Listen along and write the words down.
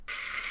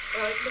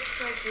Well, it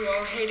looks like you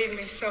all hated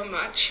me so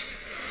much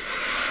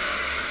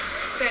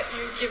that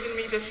you've given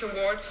me this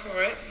award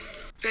for it.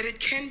 That it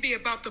can be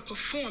about the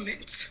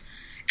performance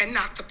and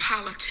not the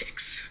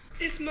politics.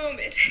 This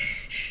moment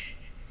is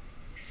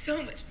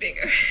so much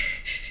bigger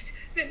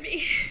than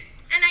me.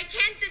 And I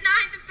can't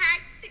deny the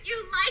fact that you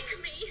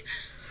like me.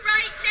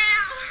 Right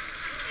now,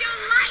 you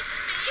like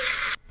me.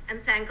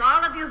 And thank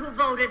all of you who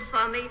voted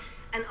for me,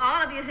 and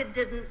all of you who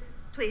didn't,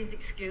 please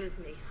excuse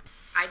me.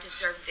 I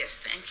deserve this,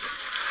 thank you.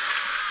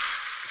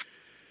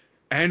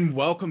 And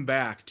welcome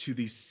back to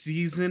the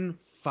Season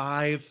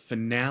 5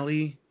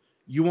 finale.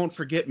 You won't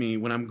forget me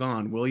when I'm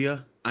gone, will ya?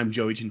 I'm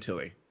Joey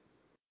Gentile.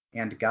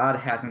 And God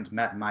hasn't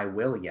met my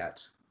will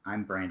yet.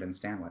 I'm Brandon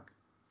Stanwyck.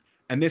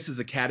 And this is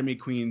Academy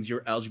Queens,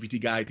 your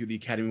LGBT guide through the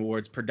Academy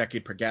Awards per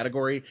decade per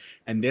category.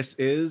 And this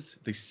is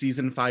the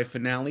Season 5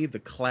 finale, the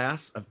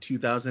class of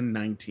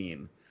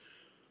 2019.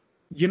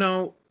 You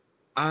know,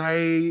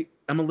 I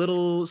am a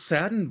little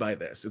saddened by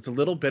this. It's a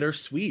little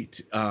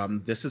bittersweet.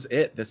 This is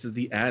it. This is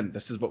the end.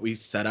 This is what we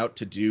set out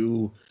to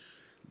do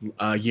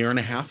a year and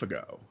a half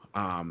ago,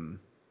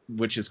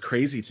 which is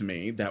crazy to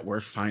me that we're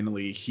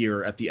finally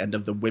here at the end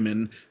of the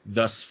women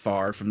thus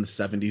far from the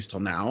 70s till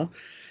now.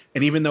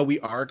 And even though we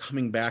are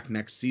coming back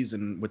next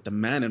season with the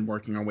men and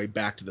working our way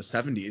back to the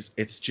 70s,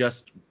 it's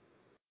just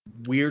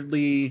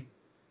weirdly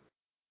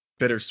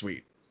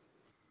bittersweet.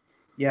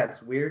 Yeah,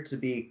 it's weird to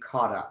be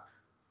caught up.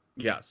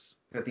 Yes.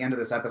 At the end of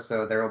this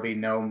episode, there will be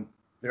no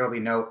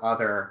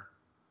other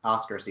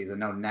Oscar season,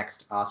 no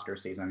next Oscar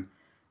season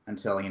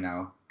until,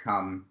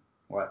 come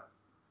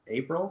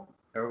April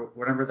or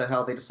whatever the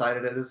hell they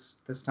decided it is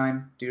this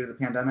time due to the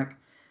pandemic.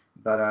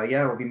 But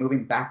we'll be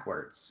moving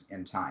backwards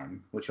in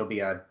time, which will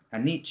be a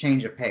neat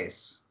change of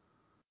pace.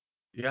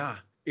 Yeah,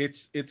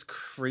 it's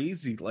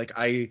crazy. Like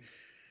I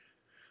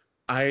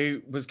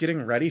was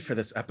getting ready for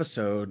this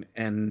episode,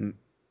 and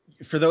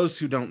for those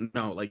who don't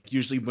know, like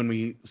usually when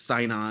we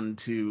sign on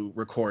to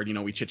record,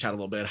 we chit chat a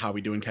little bit, how we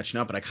doing catching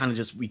up, but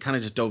we kind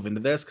of just dove into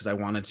this because I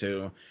wanted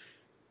to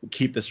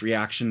keep this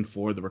reaction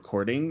for the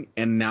recording.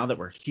 And now that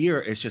we're here,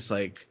 it's just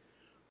like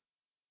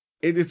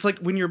it's like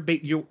when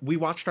we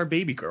watched our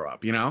baby grow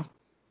up,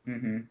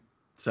 Mm-hmm.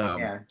 So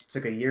yeah, it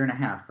took a year and a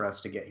half for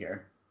us to get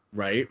here.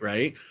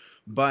 Right.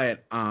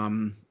 But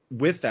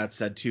with that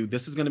said, too,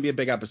 this is going to be a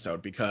big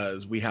episode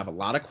because we have a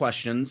lot of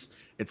questions.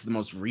 It's the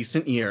most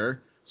recent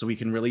year, so we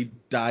can really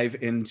dive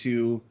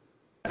into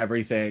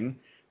everything.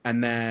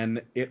 And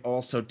then it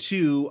also,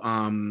 too,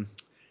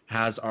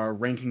 has our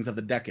rankings of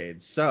the decade.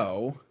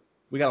 So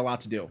we got a lot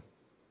to do.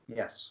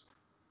 Yes.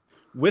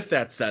 With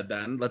that said,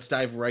 then, let's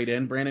dive right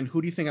in. Brandon,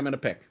 who do you think I'm going to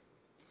pick?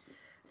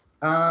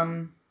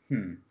 I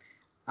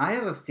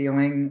have a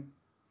feeling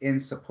in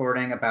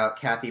supporting about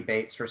Kathy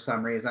Bates for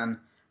some reason.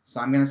 So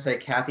I'm going to say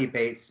Kathy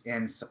Bates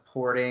in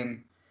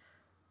supporting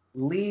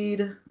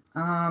lead.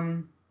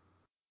 For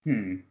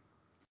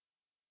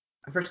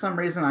some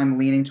reason, I'm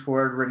leaning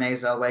toward Renee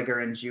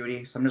Zellweger and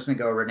Judy. So I'm just going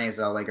to go Renee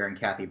Zellweger and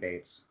Kathy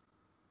Bates.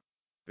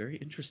 Very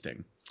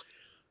interesting.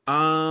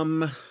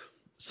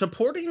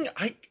 Supporting,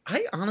 I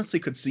honestly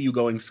could see you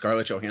going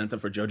Scarlett Johansson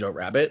for Jojo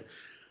Rabbit.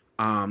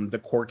 The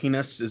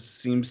quirkiness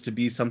seems to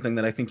be something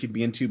that I think you'd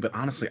be into, but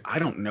honestly, I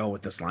don't know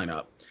with this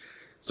lineup.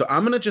 So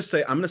I'm going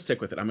to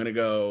stick with it. I'm going to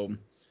go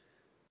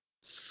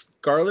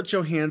Scarlett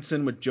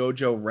Johansson with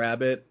Jojo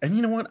Rabbit. And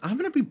you know what? I'm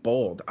going to be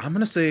bold. I'm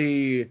going to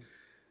say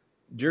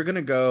you're going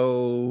to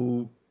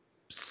go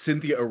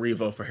Cynthia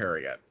Erivo for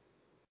Harriet.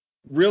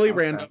 Really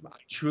random. I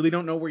truly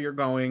don't know where you're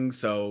going,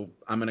 so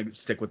I'm going to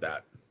stick with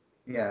that.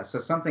 Yeah, so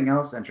something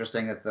else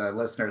interesting that the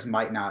listeners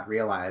might not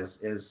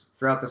realize is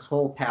throughout this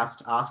whole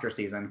past Oscar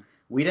season,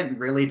 we didn't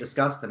really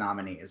discuss the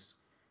nominees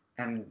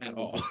and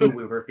who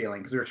we were feeling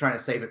because we were trying to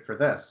save it for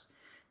this.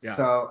 Yeah.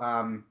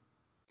 So,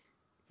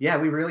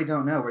 we really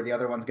don't know where the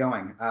other one's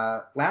going.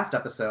 Last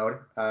episode,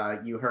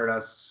 you heard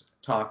us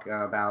talk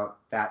about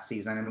that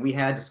season, and we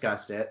had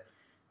discussed it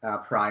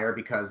prior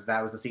because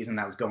that was the season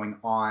that was going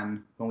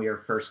on when we were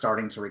first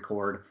starting to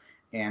record.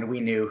 And we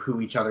knew who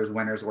each other's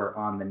winners were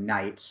on the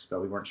night, but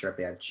we weren't sure if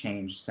they had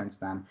changed since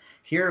then.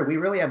 Here, we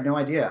really have no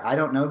idea. I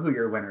don't know who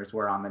your winners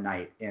were on the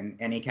night in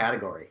any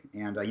category,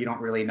 and you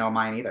don't really know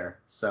mine either.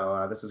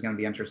 So this is going to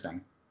be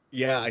interesting.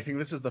 Yeah, I think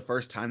this is the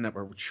first time that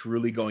we're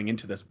truly going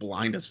into this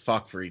blind as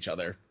fuck for each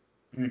other.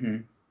 Mm-hmm.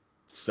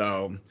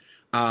 So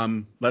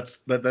let's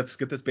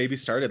get this baby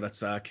started.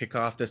 Let's kick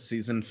off this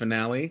season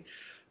finale.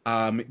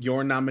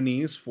 Your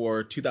nominees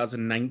for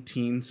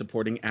 2019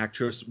 Supporting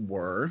Actress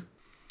were...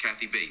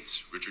 Kathy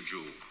Bates, Richard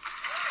Jewell.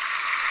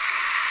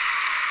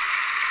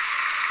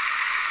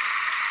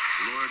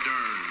 Laura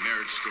Dern,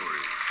 Marriage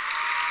Story.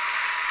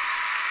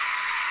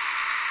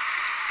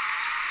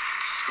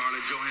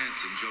 Scarlett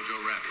Johansson, Jojo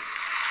Rabbit.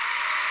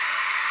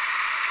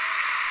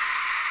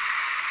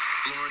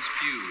 Florence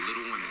Pugh,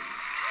 Little Women.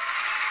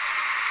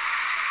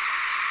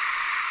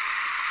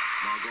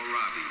 Margot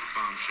Robbie,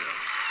 Bombshell.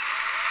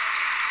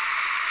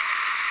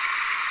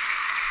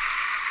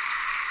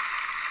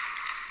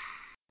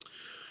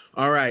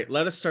 All right,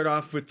 let us start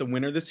off with the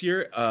winner this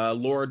year,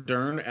 Laura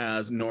Dern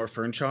as Nora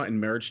Fernshaw in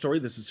Marriage Story.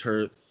 This is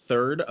her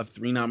third of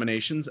 3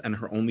 nominations and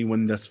her only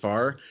win thus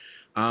far.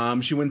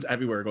 She wins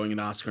everywhere going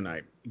into Oscar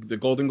night. The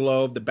Golden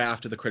Globe, the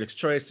BAFTA, the Critics'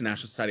 Choice, the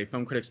National Society of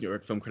Film Critics, New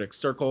York Film Critics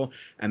Circle,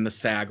 and the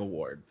SAG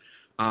Award.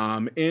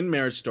 In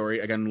Marriage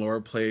Story, again,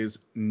 Laura plays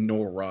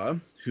Nora,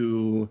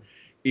 who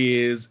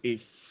is a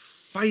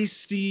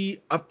feisty,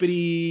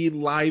 uppity,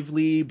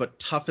 lively, but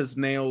tough as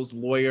nails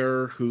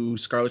lawyer who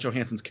Scarlett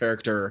Johansson's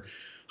character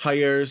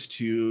hires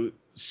to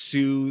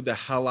sue the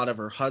hell out of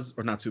her husband,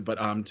 or not sue, but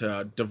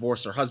to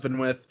divorce her husband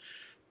with.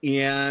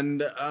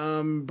 And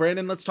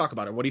Brandon, let's talk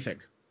about it. What do you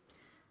think?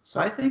 So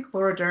I think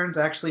Laura Dern's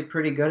actually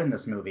pretty good in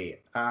this movie.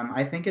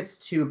 I think it's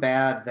too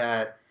bad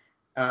that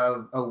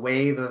a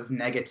wave of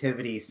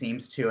negativity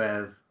seems to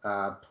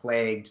have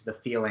plagued the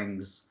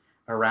feelings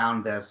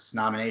around this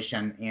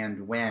nomination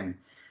and win.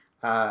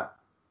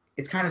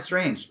 It's kind of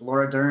strange.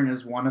 Laura Dern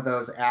is one of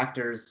those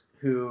actors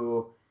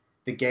who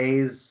the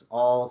gays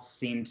all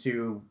seem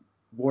to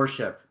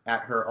worship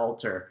at her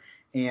altar.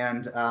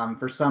 And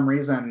for some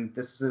reason,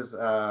 this is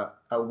a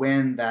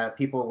win that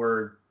people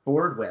were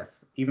bored with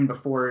even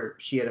before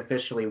she had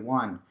officially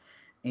won.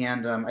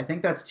 And I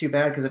think that's too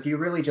bad because if you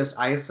really just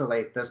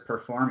isolate this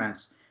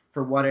performance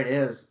for what it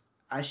is,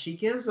 she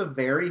gives a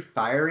very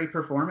fiery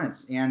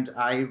performance, and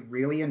I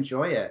really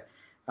enjoy it.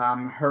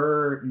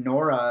 Her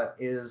Nora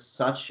is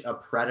such a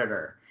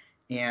predator,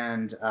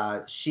 and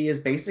she is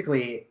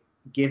basically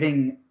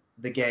giving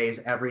the gays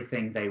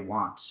everything they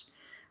want.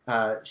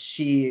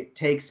 She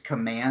takes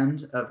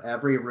command of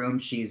every room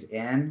she's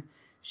in.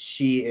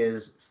 She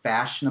is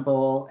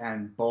fashionable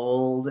and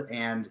bold,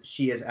 and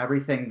she is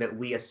everything that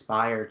we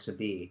aspire to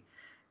be.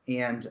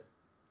 And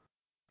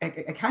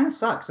it kind of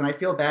sucks, and I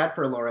feel bad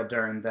for Laura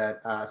Dern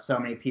that so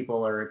many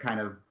people are kind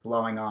of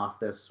blowing off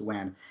this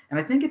win. And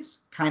I think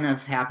it's kind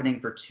of happening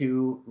for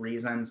 2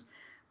 reasons.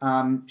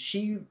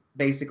 She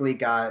basically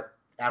got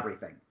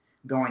everything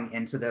going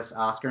into this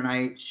Oscar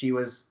night. She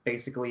was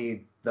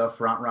basically the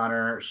front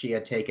runner. She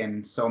had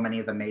taken so many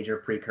of the major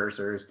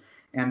precursors,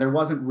 and there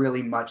wasn't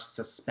really much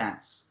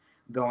suspense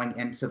going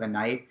into the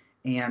night.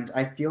 And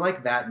I feel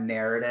like that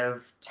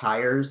narrative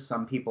tires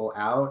some people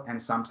out, and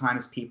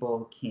sometimes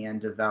people can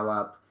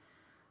develop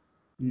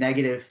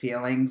negative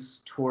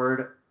feelings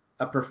toward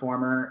a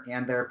performer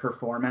and their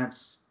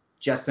performance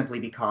just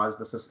simply because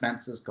the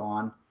suspense is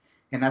gone.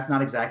 And that's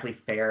not exactly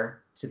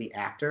fair to the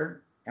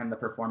actor and the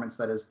performance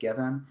that is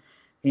given.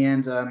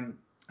 And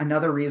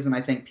another reason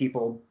I think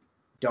people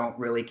don't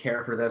really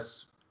care for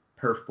this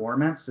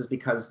performance is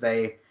because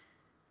they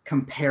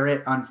compare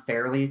it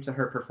unfairly to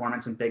her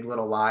performance in Big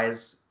Little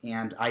Lies,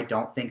 and I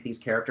don't think these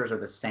characters are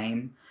the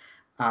same.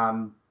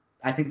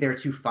 I think they're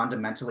 2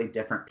 fundamentally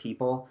different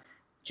people.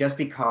 Just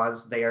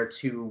because they are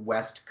 2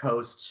 West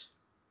Coast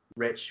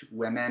rich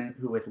women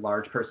who with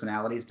large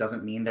personalities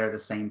doesn't mean they're the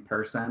same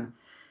person.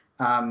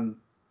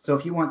 So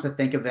if you want to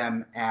think of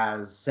them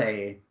as,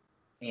 say,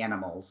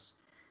 animals,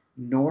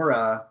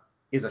 Nora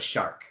is a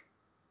shark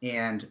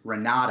and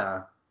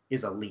Renata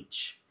is a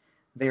leech.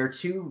 They're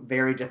 2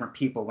 very different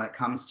people when it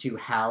comes to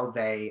how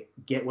they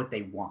get what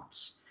they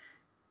want.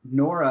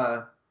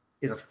 Nora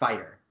is a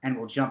fighter and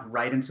will jump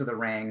right into the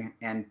ring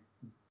and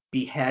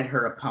behead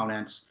her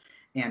opponent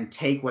and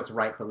take what's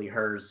rightfully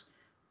hers.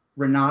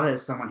 Renata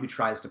is someone who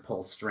tries to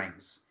pull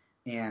strings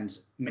and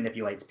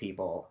manipulates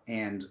people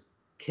and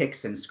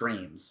kicks and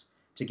screams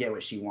to get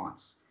what she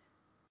wants.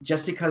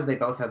 Just because they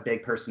both have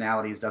big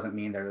personalities doesn't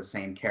mean they're the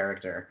same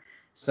character.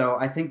 So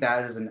I think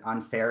that is an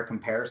unfair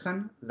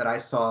comparison that I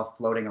saw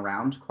floating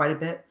around quite a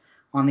bit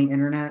on the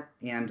internet.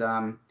 And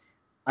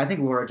I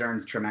think Laura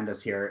Dern's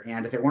tremendous here.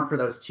 And if it weren't for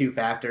those 2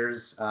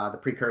 factors, the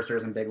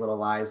precursors and Big Little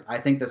Lies, I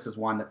think this is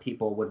one that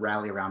people would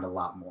rally around a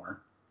lot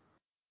more.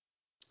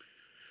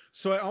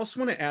 So I also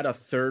want to add a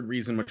third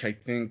reason, which I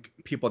think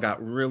people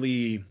got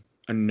really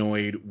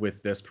annoyed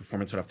with this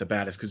performance right off the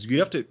bat, is because you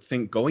have to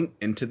think going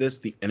into this,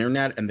 the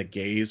internet and the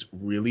gays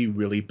really,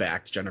 really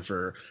backed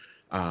Jennifer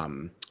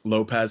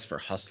Lopez for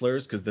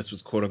Hustlers, because this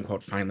was quote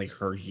unquote finally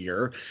her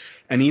year.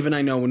 And even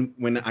I know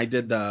when I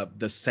did the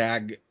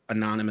SAG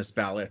anonymous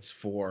ballots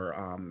for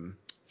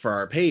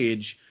our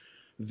page,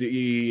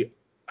 I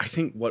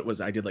think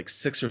I did like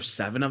 6 or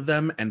 7 of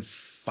them, and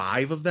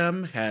 5 of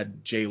them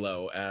had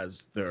J-Lo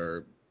as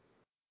their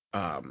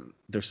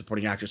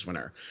supporting actress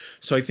winner.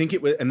 So I think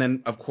it was, and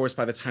then of course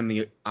by the time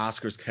the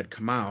Oscars had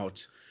come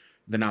out,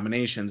 the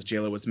nominations,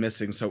 J-Lo was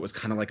missing, so it was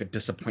kind of like a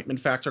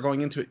disappointment factor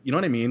going into it. You know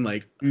what I mean?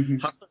 Like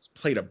Hustlers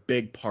played a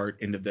big part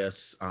into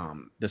this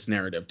this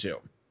narrative too.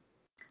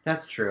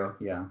 That's true,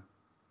 yeah.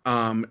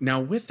 Now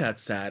with that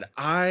said,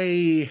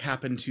 I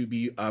happen to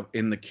be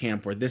in the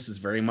camp where this is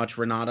very much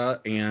Renata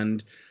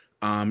and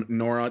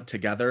Nora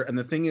together. And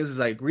the thing is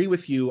I agree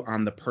with you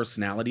on the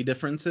personality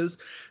differences.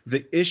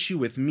 The issue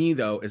with me,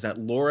 though, is that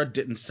Laura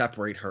didn't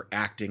separate her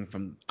acting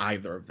from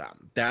either of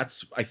them.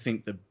 That's, I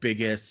think, the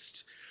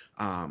biggest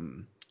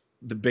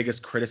the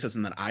biggest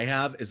criticism that I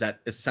have is that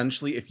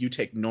essentially if you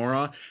take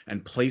Nora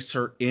and place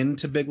her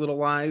into Big Little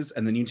Lies,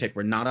 and then you take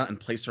Renata and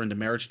place her into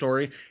Marriage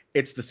Story,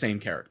 it's the same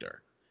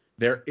character.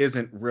 There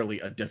isn't really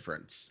a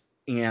difference.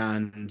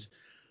 And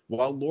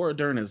while Laura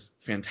Dern is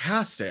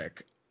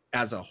fantastic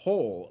as a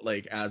whole,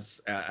 like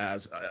as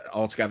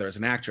altogether as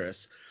an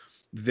actress,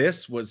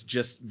 this was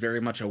just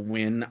very much a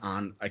win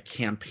on a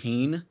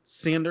campaign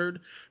standard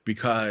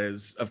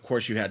because, of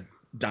course, you had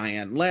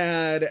Diane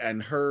Ladd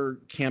and her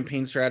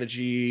campaign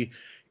strategy,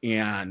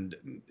 and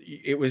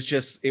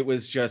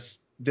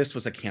this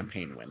was a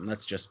campaign win.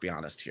 Let's just be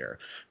honest here,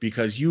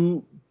 because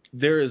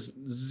there is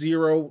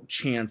zero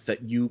chance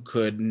that you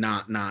could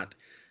not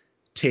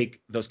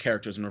take those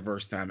characters and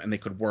reverse them, and they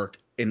could work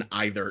in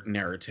either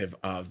narrative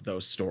of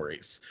those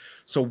stories.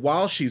 So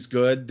while she's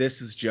good,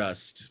 this is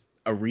just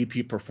a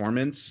repeat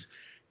performance,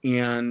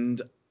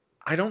 and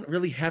I don't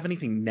really have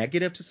anything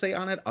negative to say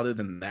on it other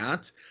than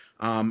that.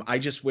 I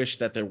just wish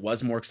that there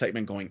was more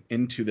excitement going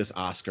into this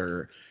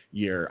Oscar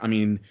year. I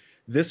mean,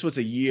 this was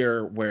a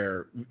year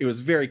where it was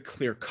very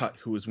clear cut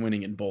who was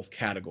winning in both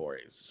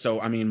categories.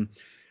 So, I mean,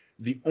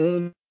 the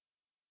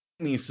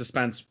only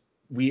suspense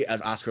we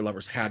as Oscar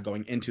lovers had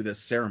going into this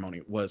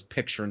ceremony was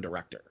picture and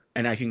director.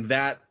 And I think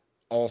that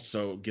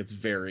also gets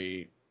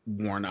very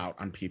worn out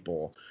on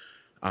people.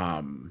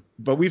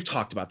 But we've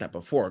talked about that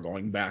before,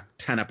 going back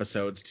 10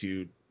 episodes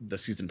to the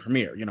season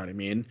premiere, you know what I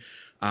mean?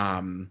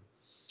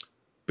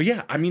 But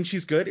yeah, I mean,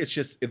 she's good. It's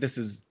just, this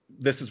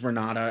is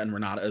Renata and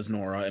Renata is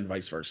Nora and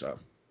vice versa.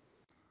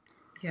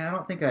 Yeah, I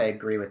don't think I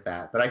agree with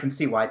that, but I can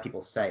see why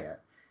people say it.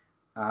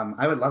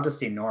 I would love to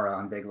see Nora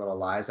on Big Little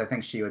Lies. I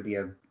think she would be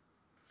a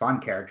fun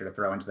character to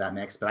throw into that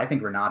mix, but I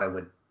think Renata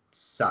would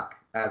suck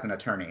as an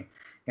attorney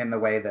in the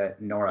way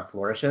that Nora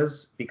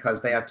flourishes,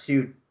 because they have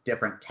two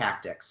different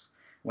tactics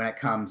when it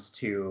comes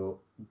to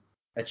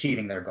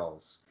achieving their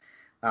goals.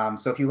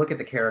 So if you look at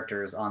the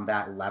characters on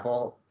that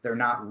level, they're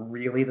not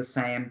really the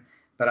same,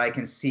 but I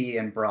can see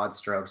in broad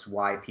strokes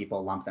why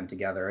people lump them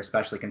together,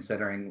 especially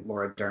considering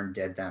Laura Dern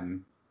did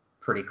them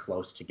pretty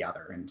close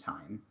together in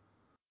time.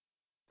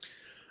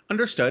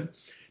 Understood.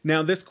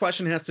 Now, this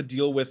question has to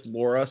deal with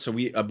Laura, so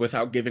we,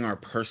 without giving our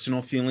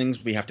personal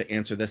feelings, we have to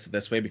answer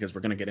this way because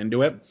we're going to get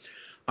into it.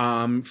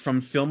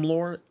 From Film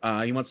Lore,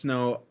 he wants to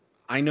know,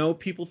 I know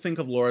people think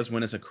of Laura's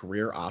win as a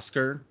career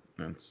Oscar.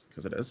 That's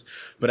because it is.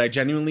 But I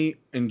genuinely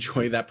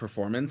enjoy that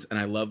performance, and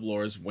I love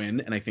Laura's win,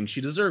 and I think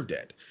she deserved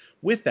it.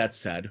 With that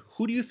said,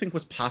 who do you think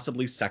was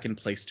possibly second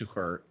place to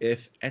her,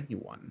 if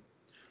anyone?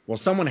 Well,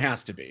 someone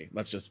has to be.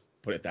 Let's just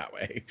put it that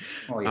way.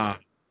 Oh, yeah.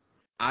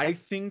 I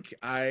think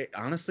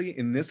honestly,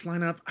 in this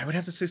lineup, I would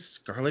have to say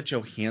Scarlett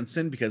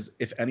Johansson, because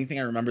if anything,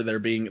 I remember there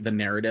being the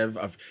narrative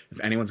of if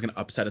anyone's going to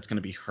upset, it's going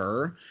to be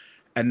her.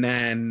 And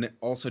then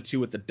also too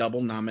with the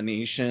double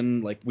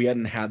nomination, like we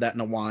hadn't had that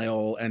in a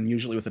while. And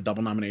usually with a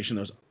double nomination,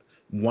 there's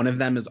one of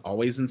them is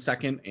always in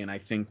second. And I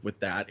think with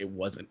that, it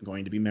wasn't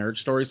going to be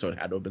Marriage Story. So it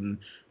had to have been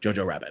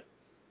Jojo Rabbit.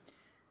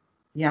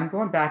 Yeah, I'm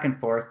going back and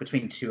forth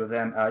between two of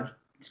them.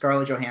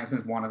 Scarlett Johansson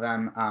is one of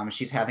them.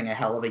 She's having a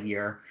hell of a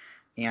year.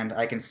 And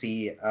I can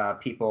see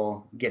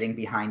people getting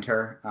behind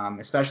her,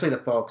 especially the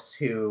folks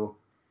who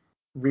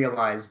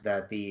realized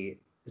that the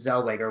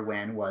Zellweger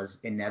win was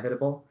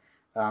inevitable.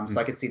 So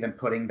I could see them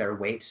putting their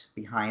weight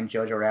behind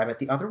Jojo Rabbit.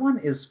 The other one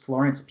is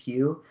Florence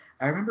Pugh.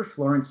 I remember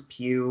Florence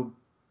Pugh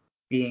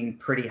being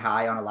pretty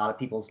high on a lot of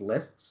people's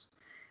lists,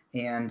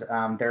 and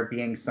there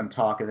being some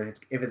talk of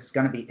if it's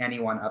going to be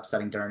anyone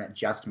upsetting Dern, it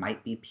just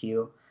might be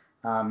Pugh.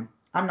 I'm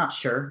not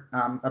sure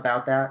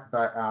about that,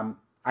 but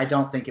I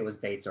don't think it was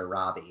Bates or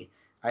Robbie.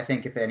 I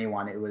think if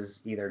anyone, it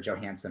was either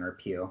Johansson or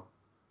Pugh.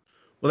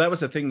 Well, that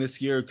was the thing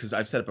this year, because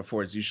I've said it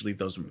before, it's usually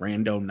those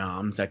rando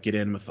noms that get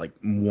in with like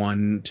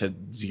 1 to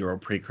 0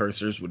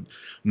 precursors would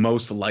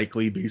most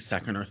likely be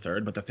second or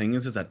third. But the thing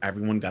is that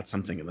everyone got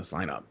something in this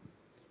lineup.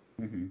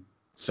 Mm-hmm.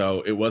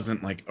 So it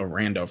wasn't like a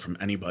rando from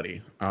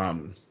anybody.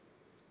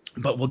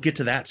 But we'll get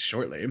to that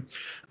shortly.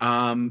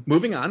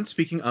 Moving on,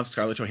 speaking of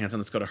Scarlett Johansson,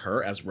 let's go to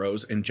her as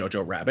Rose in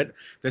Jojo Rabbit.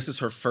 This is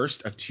her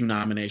first of 2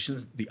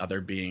 nominations, the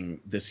other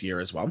being this year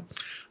as well.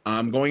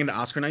 Going into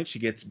Oscar night, she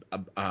gets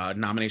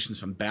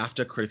nominations from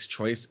BAFTA, Critics'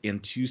 Choice,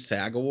 and 2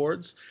 SAG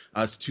awards,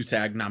 2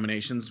 SAG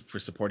nominations for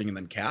supporting and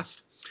then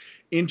cast.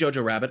 In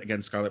Jojo Rabbit,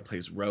 again, Scarlett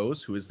plays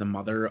Rose, who is the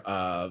mother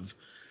of...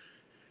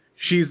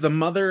 She's the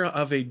mother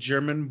of a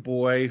German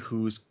boy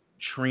who's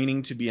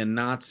training to be a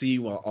Nazi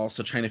while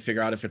also trying to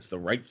figure out if it's the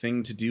right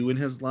thing to do in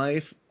his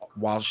life,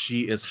 while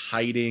she is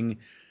hiding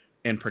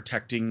and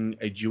protecting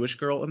a Jewish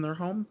girl in their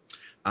home.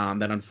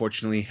 That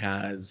unfortunately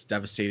has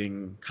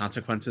devastating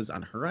consequences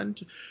on her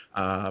end.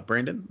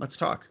 Brandon, let's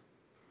talk.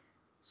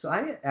 So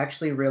I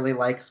actually really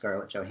like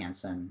Scarlett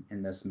Johansson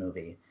in this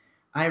movie.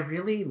 I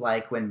really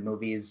like when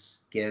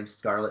movies give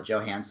Scarlett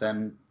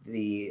Johansson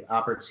the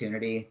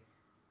opportunity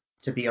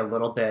to be a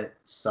little bit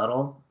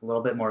subtle, a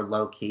little bit more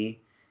low-key,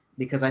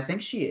 because I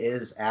think she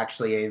is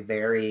actually a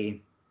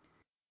very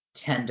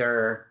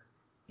tender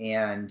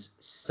and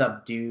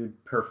subdued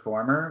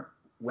performer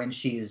when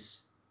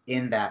she's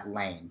in that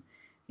lane.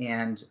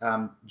 And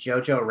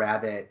Jojo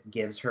Rabbit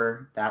gives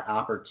her that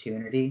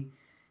opportunity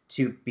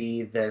to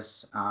be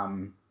this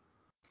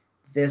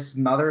this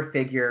mother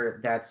figure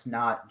that's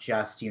not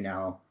just, you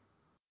know,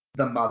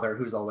 the mother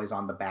who's always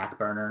on the back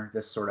burner,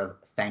 this sort of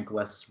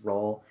thankless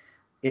role.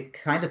 It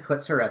kind of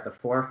puts her at the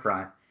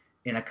forefront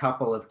in a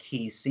couple of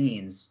key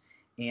scenes,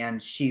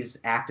 and she's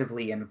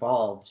actively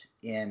involved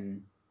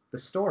in the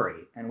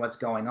story and what's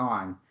going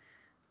on.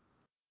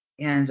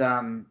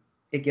 And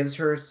it gives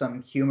her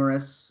some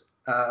humorous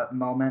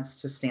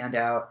moments to stand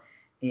out.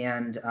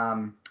 And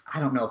I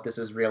don't know if this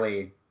is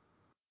really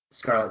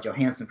Scarlett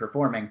Johansson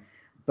performing,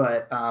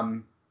 but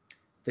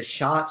the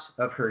shot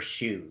of her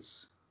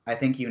shoes, I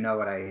think you know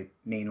what I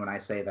mean when I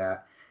say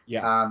that.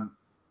 Yeah.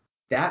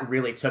 That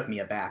really took me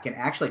aback and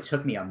actually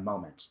took me a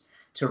moment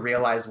to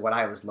realize what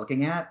I was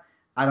looking at.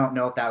 I don't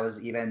know if that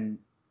was even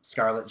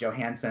Scarlett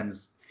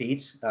Johansson's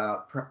feet.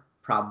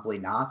 Probably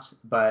not.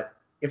 But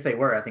if they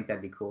were, I think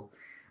that'd be cool.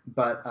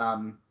 But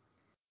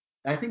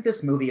I think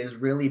this movie is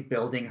really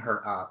building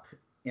her up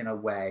in a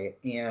way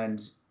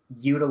and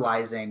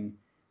utilizing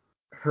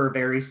her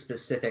very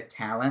specific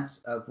talents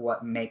of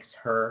what makes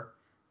her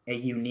a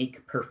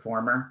unique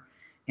performer.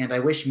 And I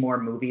wish more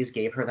movies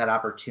gave her that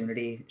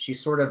opportunity. She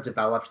sort of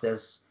developed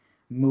this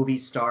movie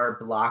star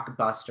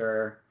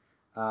blockbuster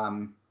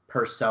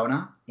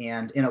persona,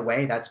 and in a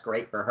way, that's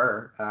great for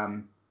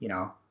her, you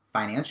know,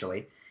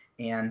 financially.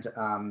 And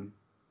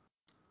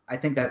I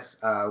think that's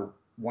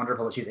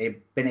wonderful that she's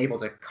been able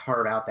to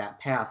carve out that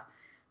path.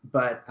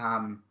 But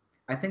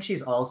I think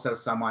she's also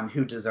someone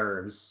who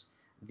deserves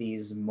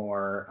these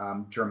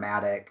more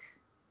dramatic,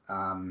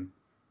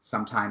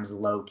 sometimes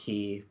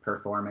low-key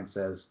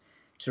performances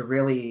to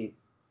really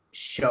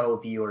show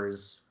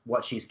viewers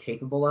what she's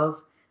capable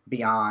of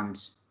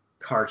beyond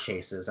car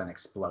chases and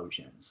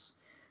explosions.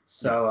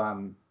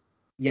 So,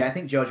 yeah, I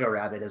think Jojo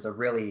Rabbit is a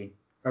really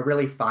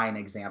fine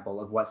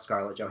example of what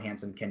Scarlett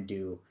Johansson can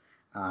do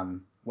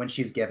when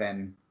she's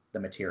given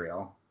the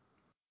material.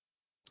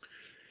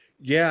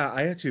 Yeah,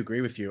 I have to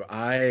agree with you.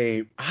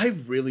 I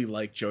really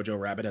like Jojo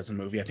Rabbit as a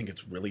movie. I think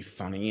it's really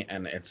funny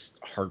and it's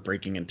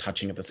heartbreaking and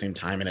touching at the same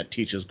time, and it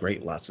teaches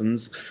great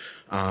lessons.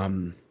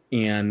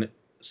 And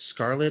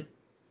Scarlett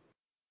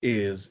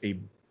is a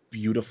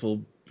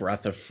beautiful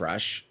breath of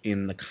fresh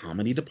in the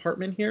comedy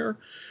department here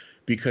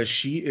because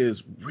she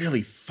is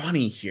really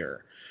funny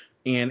here.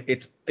 And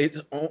it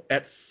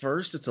at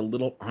first it's a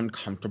little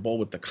uncomfortable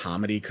with the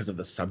comedy because of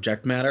the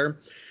subject matter,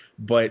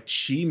 but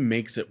she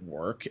makes it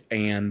work.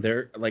 And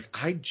there, like,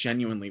 I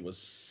genuinely was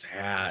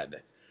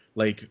sad,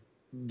 like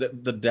the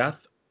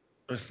death.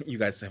 You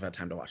guys have had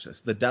time to watch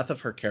this. The death of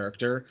her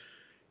character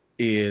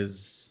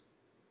is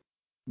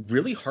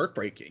really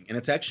heartbreaking, and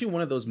it's actually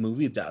one of those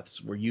movie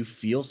deaths where you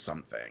feel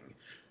something.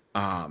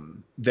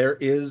 There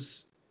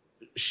is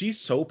She's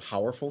so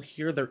powerful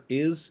here. There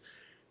is,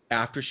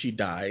 after she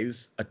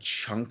dies, a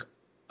chunk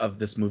of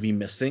this movie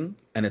missing,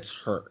 and it's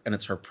her, and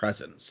it's her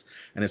presence,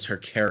 and it's her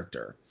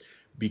character,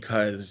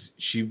 because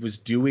she was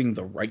doing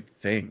the right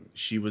thing.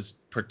 She was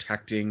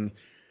protecting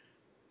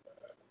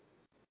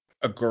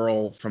a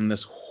girl from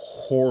this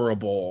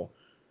horrible,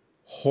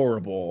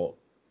 horrible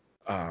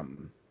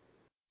um,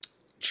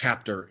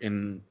 chapter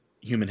in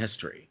human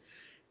history.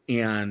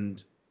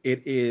 And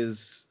it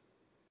is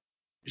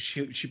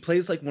she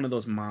plays like one of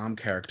those mom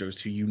characters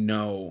who, you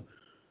know,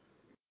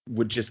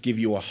 would just give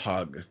you a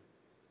hug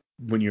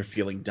when you're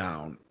feeling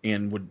down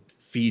and would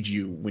feed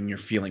you when you're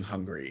feeling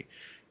hungry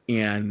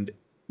and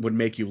would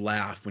make you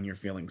laugh when you're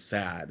feeling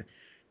sad.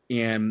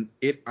 And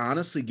it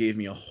honestly gave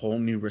me a whole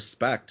new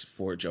respect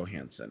for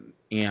Johansson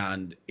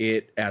and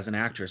it as an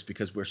actress,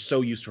 because we're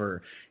so used to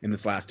her in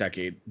this last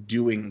decade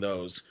doing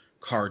those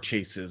car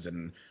chases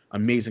and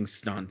amazing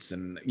stunts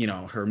and, you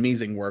know, her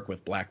amazing work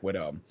with Black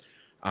Widow.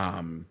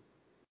 Um,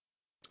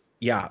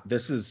 yeah,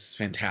 this is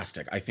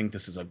fantastic. I think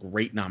this is a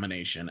great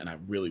nomination, and I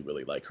really,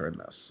 really like her in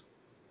this.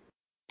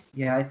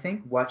 Yeah, I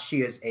think what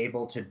she is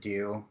able to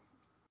do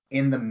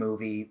in the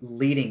movie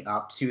leading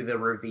up to the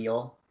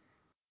reveal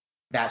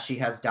that she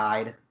has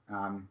died,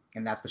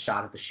 and that's the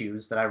shot of the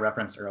shoes that I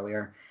referenced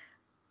earlier.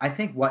 I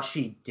think what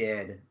she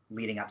did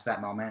leading up to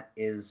that moment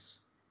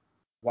is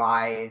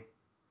why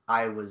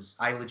I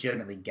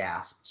legitimately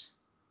gasped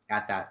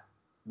at that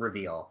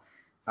reveal,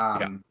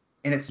 Yeah.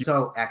 and it's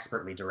so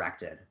expertly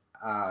directed.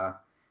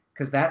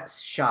 Because that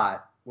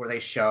shot where they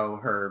show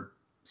her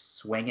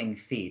swinging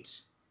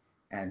feet,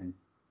 and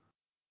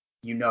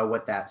you know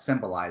what that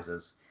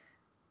symbolizes.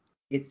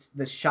 It's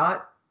the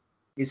shot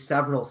is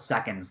several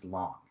seconds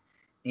long,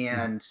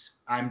 and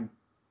I'm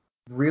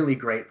really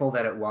grateful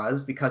that it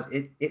was because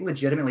it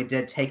legitimately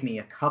did take me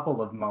a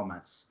couple of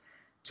moments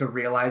to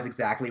realize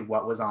exactly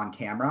what was on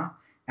camera.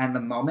 And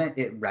the moment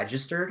it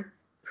registered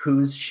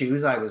whose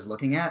shoes I was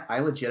looking at, I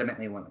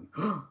legitimately went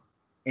like,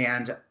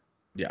 and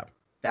Yeah.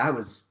 that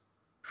was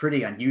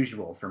pretty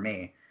unusual for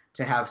me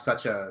to have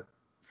such a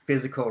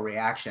physical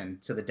reaction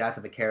to the death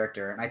of a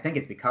character. And I think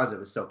it's because it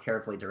was so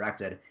carefully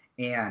directed.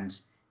 And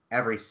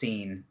every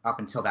scene up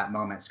until that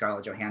moment,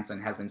 Scarlett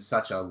Johansson has been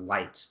such a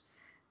light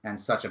and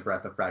such a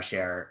breath of fresh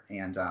air.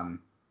 And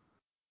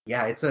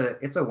Yeah, it's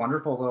a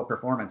wonderful little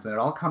performance, and it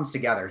all comes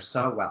together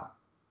so well.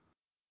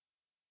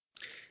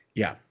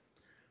 Yeah.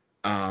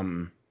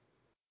 Um,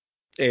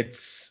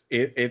 it's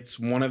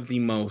one of the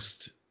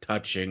most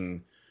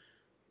touching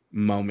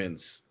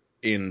moments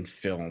in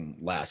film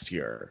last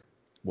year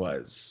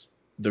was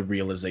the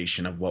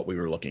realization of what we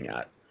were looking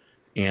at.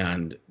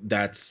 And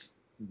that's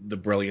the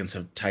brilliance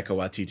of Taika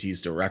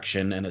Waititi's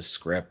direction and his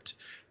script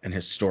and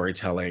his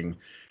storytelling.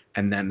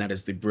 And then that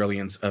is the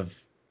brilliance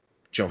of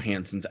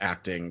Johansson's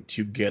acting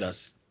to get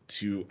us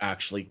to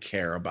actually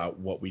care about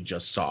what we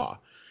just saw.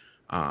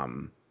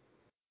 Um,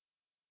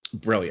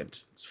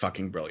 Brilliant. It's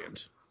fucking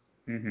brilliant.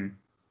 Mm-hmm.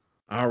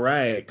 All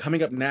right.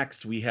 Coming up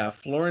next, we have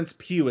Florence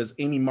Pugh as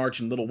Amy March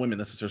in Little Women.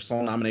 This is her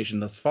sole nomination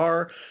thus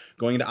far.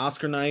 Going into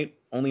Oscar night,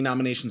 only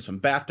nominations from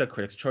BAFTA,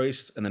 Critics'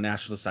 Choice, and the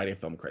National Society of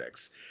Film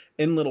Critics.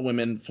 In Little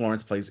Women,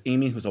 Florence plays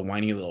Amy, who's a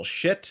whiny little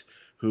shit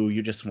who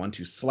you just want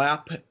to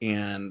slap,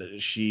 and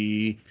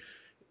she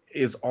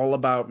is all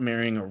about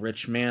marrying a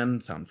rich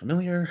man. Sound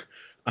familiar?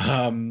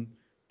 Um,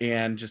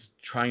 and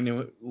just trying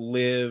to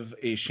live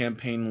a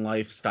champagne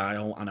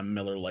lifestyle on a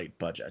Miller Lite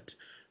budget.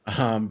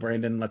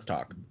 Brandon, let's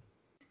talk.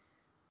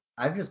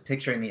 I'm just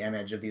picturing the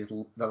image of these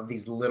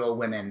little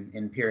women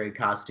in period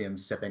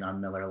costumes sipping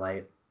on Miller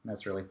Lite.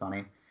 That's really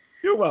funny.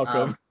 You're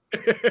welcome.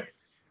 Um,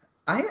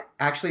 I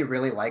actually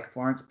really like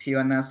Florence Pugh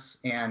in this,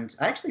 and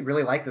I actually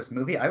really like this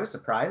movie. I was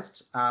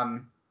surprised.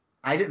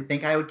 I didn't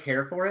think I would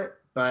care for it,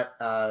 but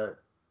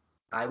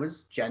I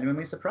was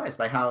genuinely surprised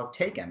by how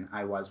taken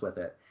I was with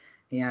it.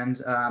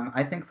 And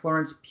I think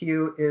Florence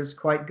Pugh is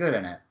quite good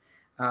in it.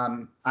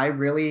 I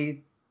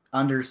really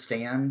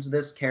understand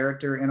this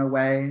character in a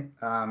way.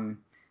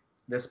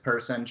 This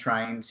person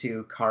trying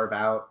to carve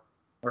out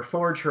or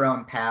forge her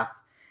own path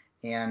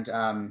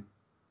and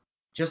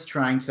just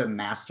trying to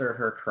master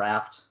her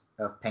craft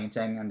of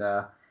painting and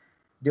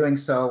doing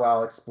so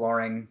while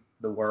exploring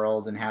the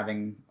world and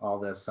having all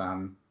this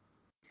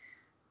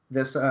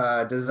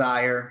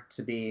desire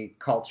to be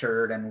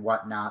cultured and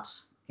whatnot.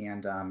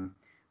 And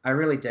I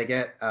really dig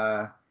it.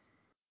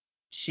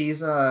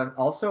 She's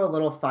also a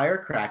little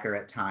firecracker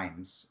at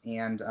times,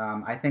 and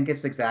I think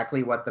it's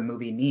exactly what the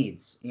movie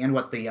needs and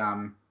what the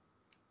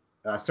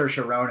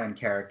Saoirse Ronan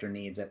character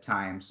needs at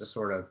times to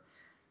sort of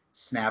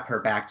snap her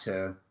back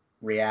to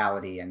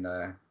reality and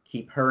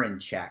keep her in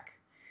check.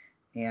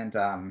 And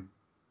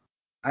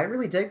I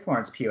really dig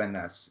Florence Pugh in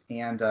this,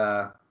 and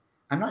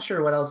I'm not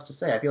sure what else to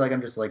say. I feel like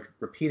I'm just like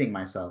repeating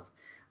myself,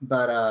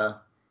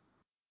 but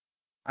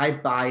I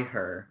buy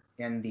her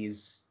in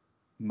these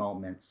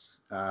moments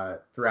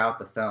throughout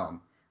the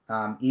film.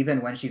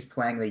 Even when she's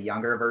playing the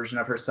younger version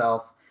of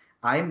herself,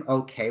 I'm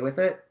okay with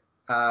it.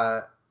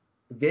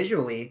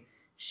 Visually,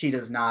 she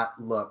does not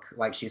look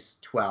like she's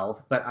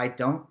 12, but I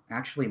don't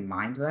actually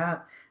mind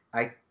that.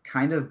 I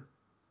kind of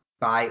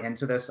buy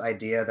into this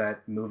idea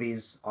that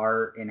movies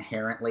are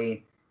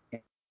inherently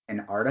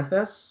an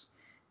artifice.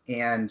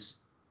 And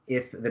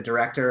if the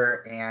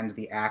director and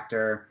the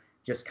actor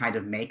just kind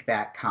of make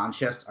that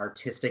conscious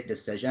artistic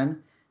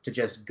decision to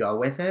just go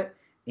with it,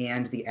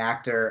 and the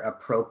actor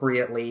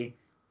appropriately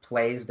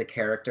plays the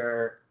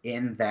character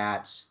in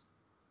that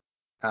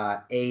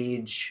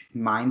age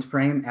mind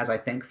frame, as I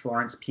think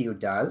Florence Pugh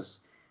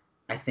does,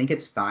 I think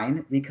it's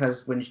fine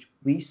because when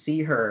we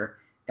see her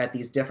at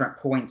these different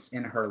points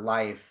in her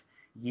life,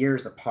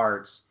 years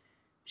apart,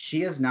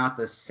 she is not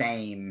the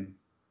same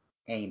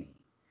Amy.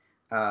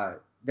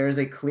 There's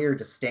a clear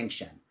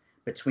distinction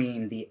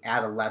between the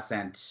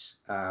adolescent,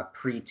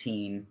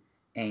 preteen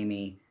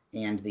Amy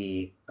and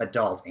the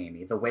adult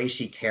Amy. The way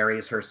she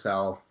carries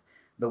herself,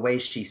 the way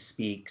she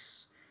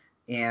speaks,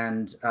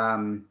 and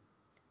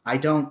I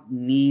don't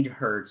need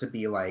her to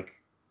be like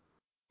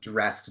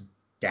dressed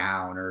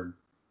down, or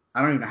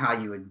I don't even know how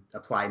you would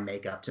apply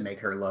makeup to make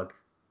her look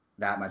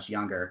that much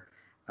younger,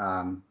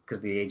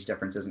 because the age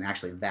difference isn't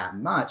actually that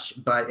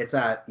much, but it's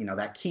at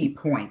that key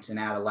point in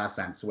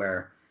adolescence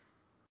where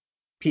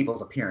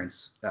people's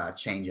appearance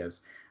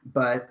changes.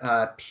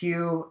 But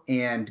Pugh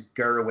and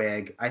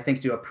Gerwig, I think,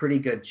 do a pretty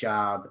good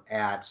job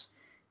at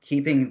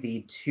keeping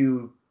the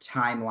two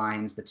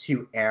timelines, the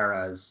two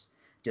eras,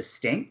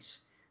 distinct,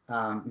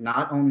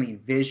 not only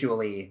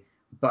visually,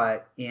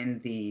 but in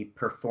the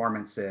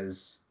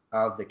performances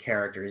of the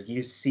characters.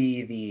 You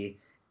see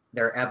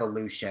their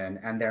evolution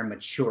and their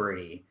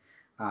maturity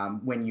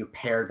when you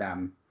pair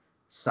them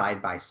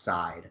side by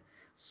side.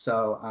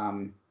 So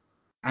I'm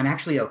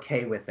actually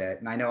okay with it,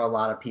 and I know a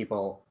lot of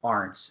people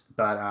aren't,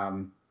 but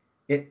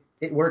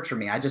it worked for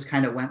me. I just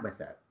kind of went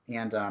with it,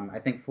 and I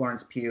think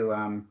Florence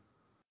Pugh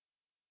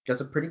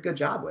does a pretty good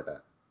job with it.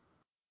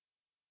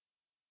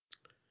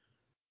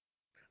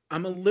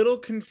 I'm a little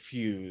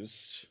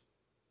confused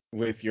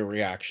with your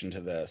reaction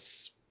to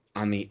this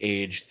on the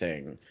age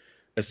thing,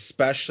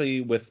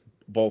 especially with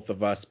both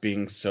of us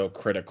being so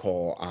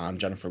critical on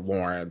Jennifer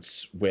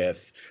Lawrence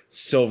with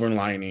Silver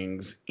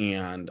Linings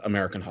and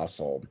American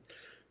Hustle,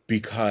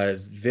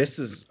 because this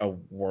is a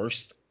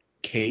worst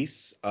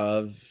case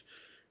of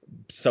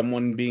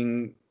someone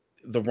being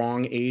the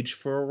wrong age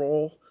for a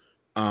role.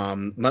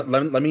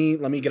 Let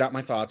me get out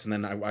my thoughts, and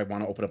then I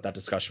want to open up that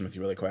discussion with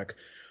you really quick.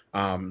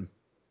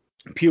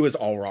 Pugh is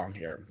all wrong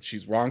here.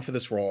 She's wrong for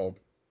this role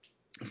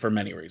for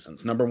many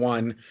reasons. Number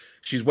one,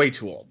 she's way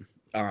too old.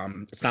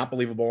 It's not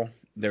believable.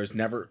 There's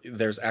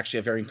actually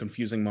a very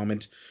confusing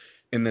moment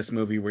in this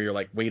movie where you're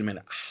like, wait a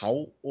minute,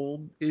 how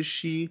old is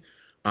she?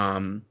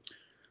 Um,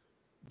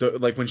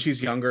 like when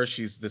she's younger,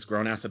 she's this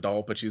grown ass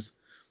adult, but she's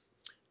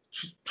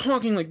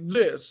talking like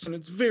this, and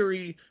it's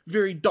very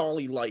very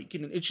dolly like,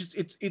 and it's just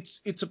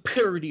it's a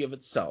parody of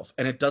itself,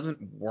 and it doesn't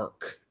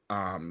work.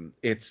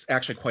 It's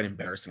actually quite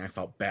embarrassing. I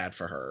felt bad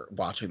for her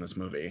watching this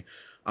movie.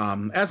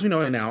 As we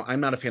know now,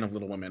 I'm not a fan of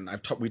Little Women.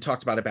 We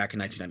talked about it back in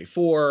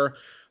 1994.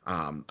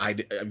 I'm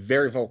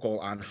very vocal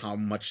on how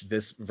much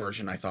this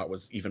version I thought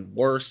was even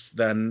worse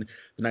than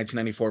the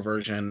 1994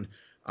 version.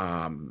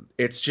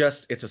 It's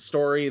a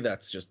story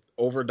that's just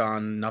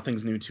overdone.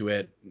 Nothing's new to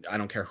it. I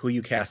don't care who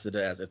you cast it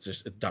as.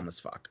 It's dumb as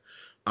fuck.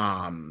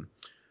 Um,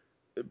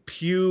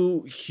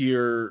 Pugh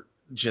here,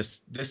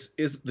 just this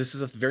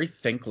is a very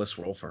thankless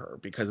role for her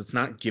because it's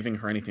not giving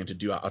her anything to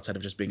do outside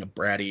of just being a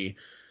bratty,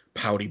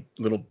 pouty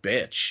little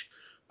bitch.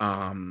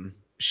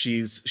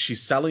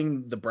 She's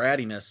selling the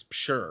brattiness,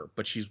 sure,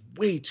 but she's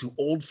way too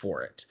old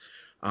for it.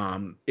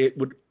 It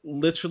would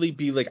literally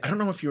be like, I don't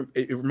know if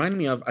it reminded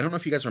me of, I don't know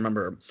if you guys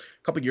remember a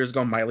couple of years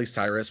ago, Miley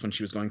Cyrus, when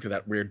she was going through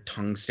that weird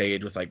tongue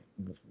stage with like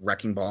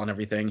Wrecking Ball and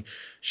everything.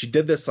 She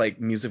did this like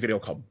music video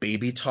called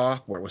Baby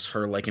Talk, where it was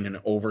her like in an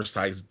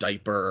oversized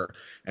diaper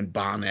and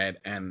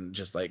bonnet, and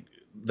just like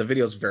the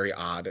video's very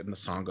odd and the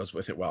song goes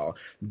with it well.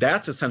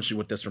 That's essentially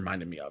what this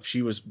reminded me of.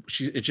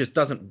 It just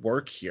doesn't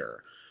work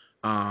here.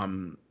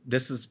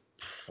 This is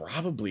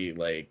probably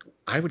like,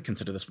 I would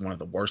consider this one of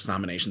the worst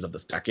nominations of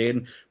this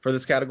decade for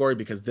this category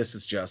because this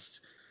is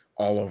just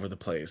all over the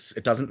place.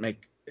 It doesn't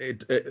make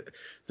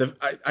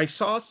I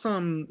saw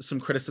some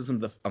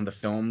criticism on the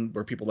film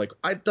where people like,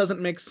 it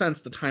doesn't make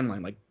sense, the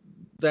timeline. Like,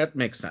 that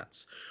makes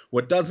sense.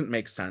 What doesn't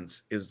make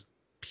sense is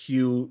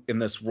Pugh in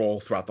this role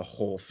throughout the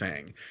whole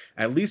thing.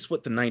 At least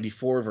what the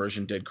 94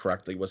 version did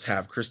correctly was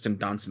have Kristen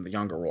Dunst in the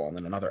younger role and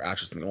then another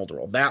actress in the older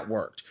role. That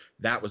worked.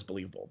 That was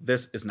believable.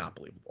 This is not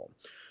believable.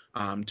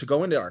 To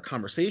go into our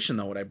conversation,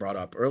 though, what I brought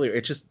up earlier,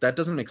 it just, that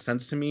doesn't make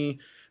sense to me.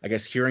 I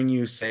guess hearing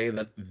you say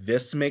that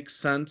this makes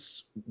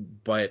sense,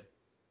 but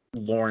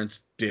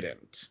Lawrence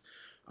didn't.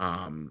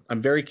 I'm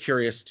very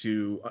curious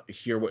to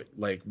hear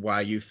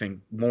why you think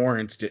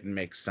Lawrence didn't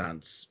make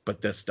sense,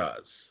 but this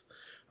does.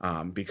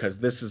 Because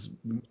this is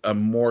a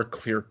more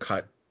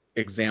clear-cut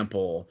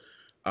example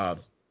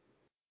of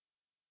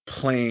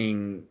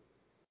playing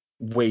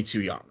way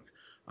too young.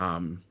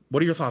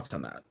 What are your thoughts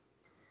on that?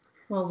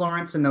 Well,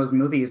 Lawrence in those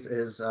movies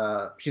is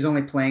she's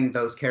only playing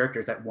those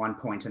characters at one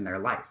point in their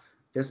life.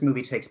 This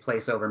movie takes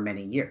place over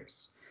many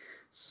years.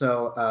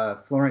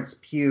 So Florence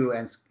Pugh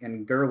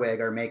and Gerwig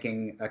are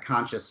making a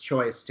conscious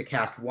choice to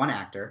cast one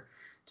actor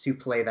to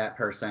play that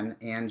person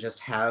and just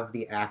have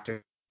the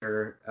actor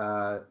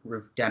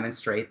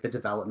demonstrate the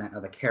development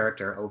of a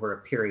character over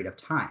a period of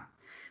time.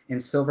 In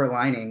Silver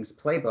Linings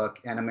Playbook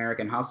and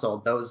American Hustle,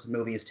 those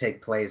movies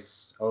take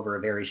place over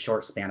a very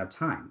short span of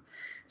time.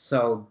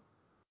 So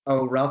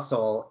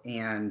Russell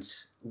and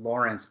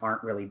Lawrence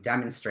aren't really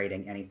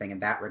demonstrating anything in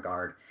that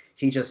regard.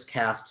 He just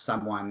cast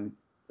someone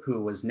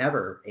who was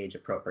never age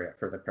appropriate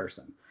for the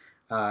person.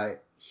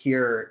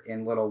 Here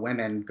in Little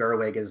Women,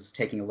 Gerwig is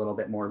taking a little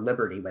bit more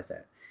liberty with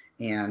it.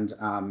 And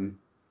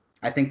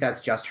I think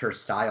that's just her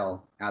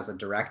style as a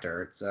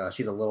director.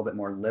 She's a little bit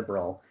more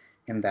liberal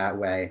in that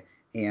way.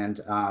 And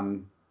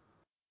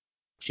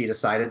she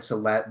decided to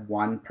let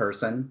one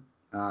person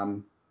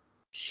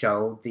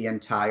show the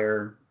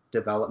entire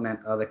development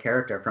of a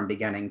character from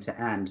beginning to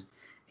end.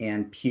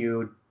 And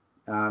Pugh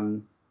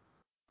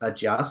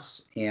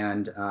adjusts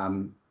and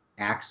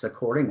acts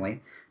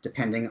accordingly,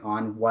 depending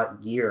on what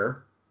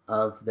year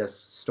of this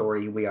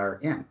story we are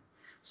in.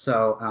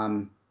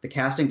 So the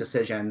casting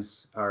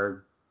decisions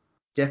are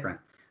different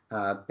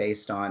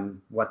based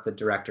on what the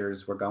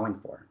directors were going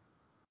for.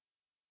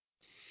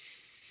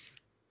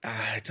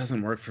 It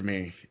doesn't work for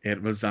me.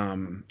 It was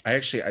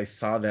I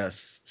saw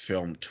this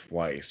film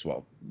twice,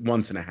 well,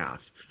 once and a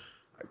half.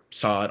 I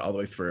saw it all the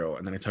way through,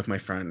 and then I took my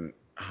friend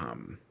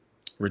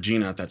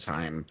Regina at that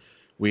time.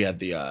 We had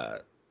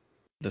the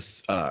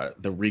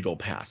Regal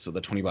Pass, so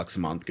the $20 a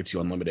month gets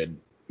you unlimited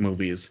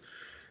movies.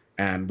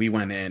 And we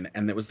went in,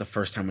 and it was the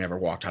first time we ever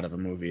walked out of a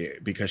movie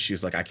because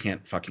she's like, I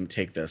can't fucking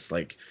take this.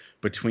 Like,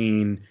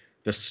 between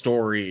the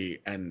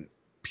story and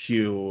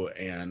Pugh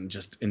and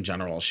just in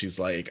general, she's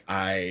like,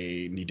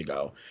 I need to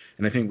go.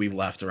 And I think we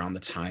left around the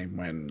time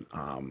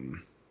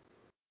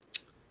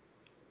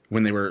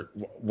when they were,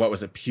 what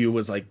was it? Pugh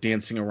was like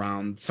dancing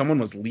around. Someone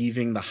was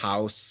leaving the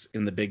house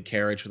in the big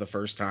carriage for the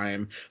first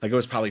time. Like, it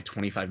was probably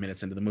 25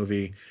 minutes into the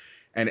movie.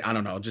 And I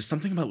don't know, just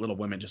something about Little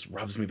Women just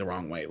rubs me the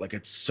wrong way. Like,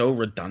 it's so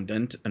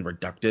redundant and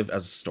reductive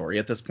as a story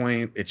at this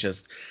point. It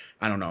just,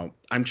 I don't know.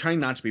 I'm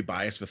trying not to be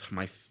biased with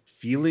my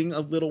feeling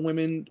of Little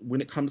Women when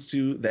it comes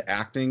to the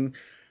acting.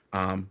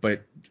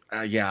 But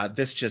yeah,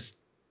 this just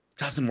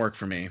doesn't work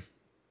for me.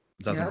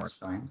 Doesn't Yeah, work. that's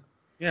fine.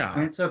 Yeah.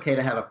 And it's okay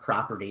to have a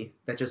property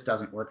that just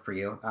doesn't work for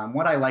you.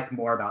 What I like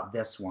more about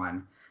this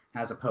one,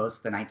 as opposed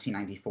to the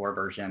 1994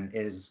 version,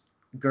 is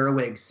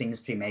Gerwig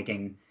seems to be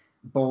making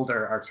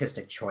bolder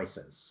artistic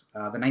choices.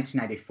 The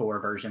 1994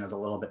 version is a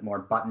little bit more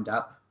buttoned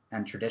up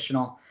and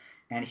traditional,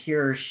 and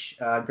here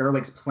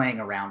Gerwig's playing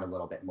around a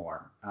little bit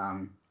more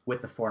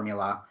with the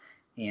formula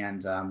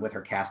and with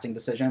her casting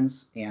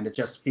decisions, and it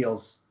just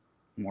feels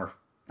more,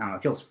 I don't know,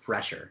 it feels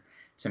fresher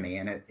to me,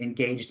 and it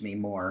engaged me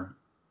more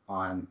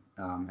on,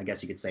 I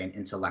guess you could say, an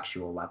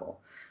intellectual level.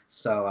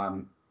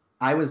 So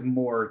I was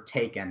more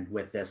taken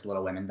with this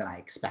Little Women than I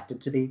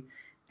expected to be,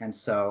 and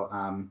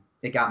so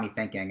it got me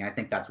thinking. I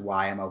think that's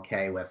why I'm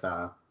okay with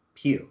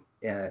Pugh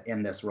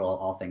in this role,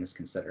 all things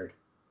considered.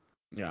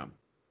 Yeah,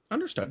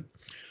 understood.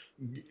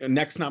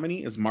 Next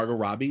nominee is Margot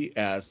Robbie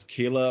as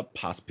Kayla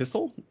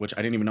Pospisil, which I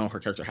didn't even know her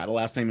character had a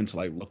last name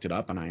until I looked it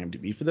up on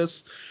IMDb for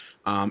this.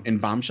 In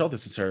Bombshell,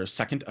 this is her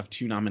second of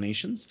 2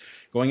 nominations.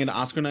 Going into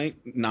Oscar night,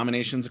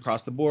 nominations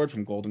across the board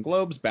from Golden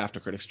Globes,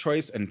 BAFTA Critics'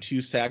 Choice, and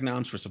 2 SAG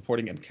noms for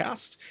supporting and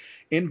cast.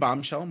 In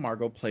Bombshell,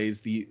 Margot plays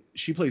the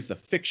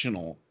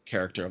fictional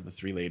character of the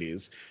 3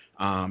 ladies,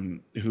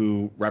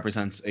 who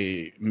represents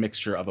a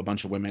mixture of a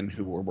bunch of women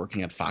who were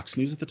working at Fox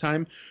News at the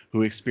time,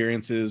 who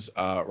experiences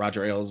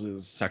Roger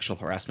Ailes' sexual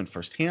harassment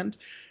firsthand,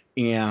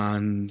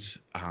 and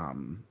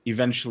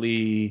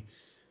eventually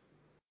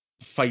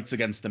fights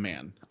against the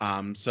man.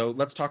 So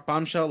let's talk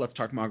Bombshell. Let's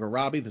talk Margot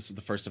Robbie. This is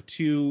the first of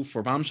 2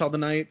 for Bombshell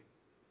tonight.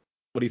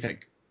 What do you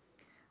think?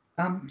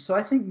 So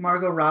I think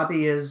Margot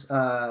Robbie is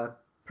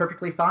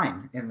perfectly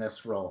fine in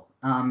this role.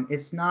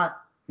 It's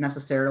not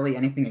necessarily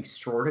anything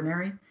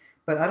extraordinary,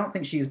 but I don't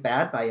think she's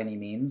bad by any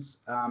means.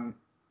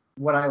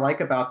 What I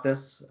like about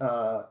this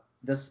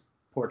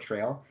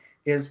portrayal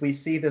is we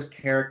see this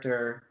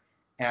character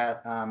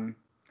at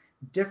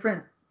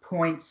different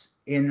points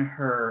in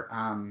her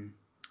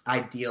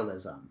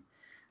idealism.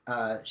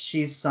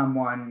 She's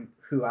someone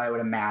who I would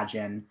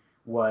imagine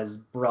was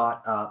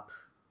brought up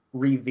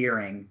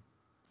revering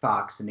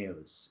Fox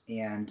News,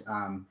 and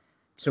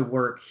to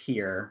work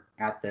here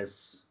at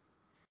this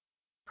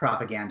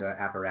propaganda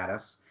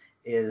apparatus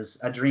is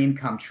a dream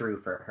come true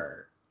for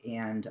her.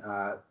 And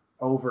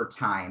over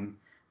time,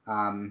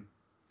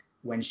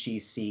 when she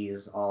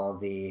sees all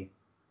the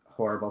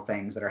horrible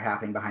things that are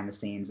happening behind the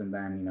scenes, and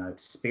then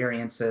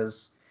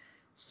experiences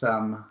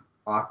some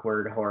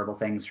awkward, horrible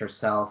things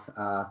herself,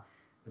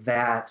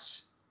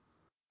 that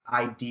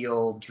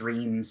ideal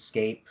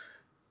dreamscape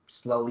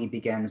slowly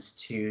begins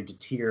to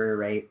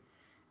deteriorate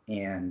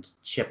and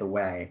chip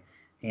away.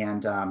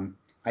 And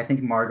I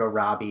think Margot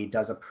Robbie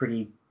does a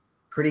pretty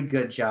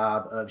good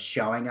job of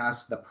showing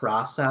us the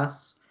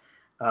process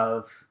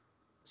of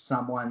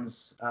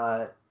someone's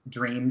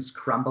dreams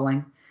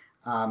crumbling.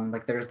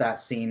 Like there's that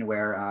scene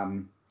where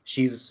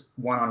she's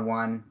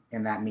one-on-one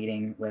in that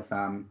meeting with,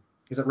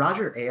 is it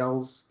Roger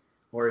Ailes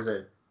or is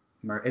it,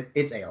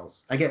 it's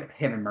Ailes. I get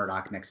him and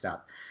Murdoch mixed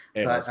up.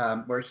 Ailes.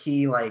 But where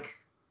he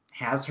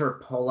has her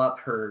pull up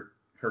her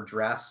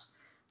dress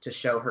to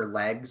show her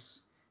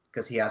legs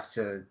because he has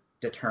to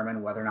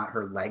determine whether or not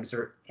her legs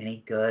are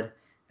any good,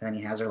 and then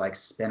he has her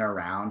spin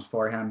around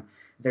for him.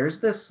 There's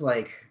this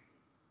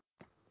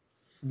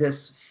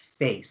this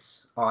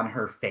face on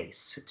her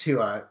face,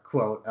 to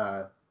quote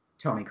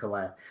Toni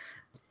Collette.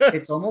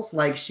 It's almost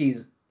like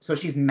she's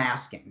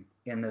masking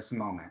in this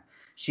moment.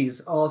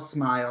 She's all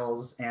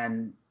smiles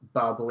and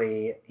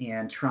bubbly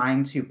and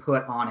trying to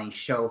put on a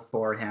show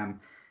for him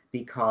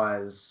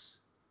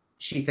because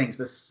she thinks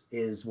this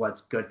is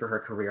what's good for her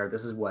career.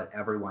 This is what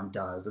everyone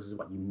does. This is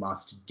what you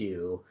must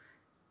do.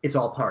 It's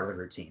all part of the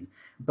routine.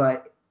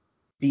 But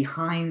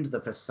behind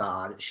the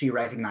facade, she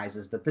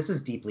recognizes that this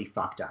is deeply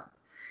fucked up.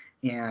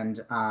 And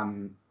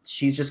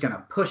she's just going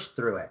to push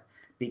through it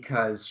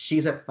because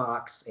she's at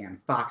Fox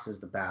and Fox is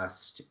the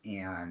best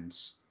and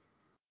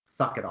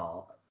fuck it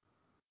all.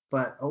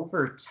 But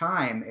over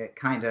time, it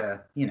kind of,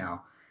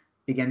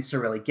 begins to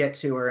really get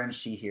to her, and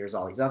she hears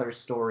all these other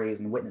stories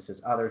and witnesses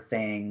other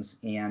things.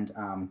 And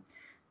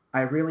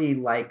I really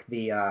like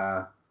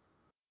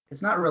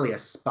it's not really a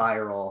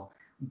spiral,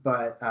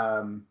 but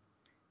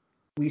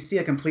we see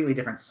a completely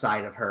different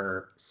side of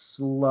her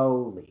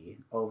slowly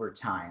over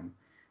time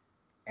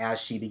as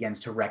she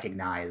begins to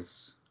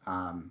recognize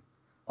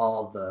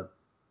all the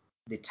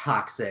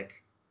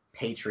toxic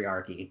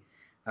patriarchy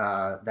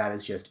that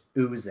is just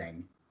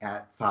oozing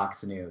at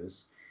Fox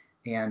News.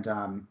 And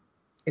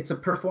it's a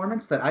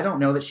performance that I don't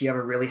know that she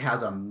ever really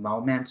has a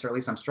moment, or at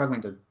least I'm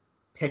struggling to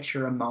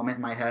picture a moment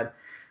in my head.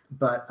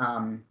 But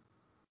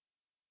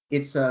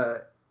it's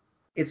a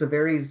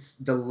very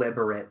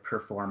deliberate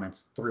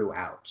performance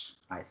throughout,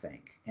 I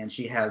think. And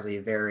she has a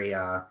very,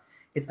 I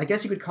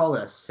guess you could call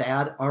it a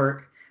sad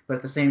arc, but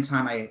at the same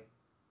time,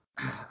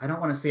 I don't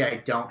want to say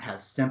I don't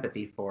have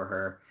sympathy for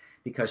her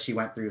because she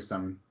went through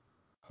some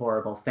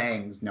horrible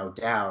things, no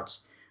doubt.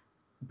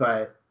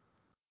 But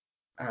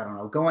I don't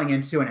know, going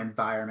into an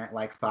environment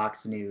like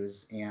Fox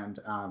News and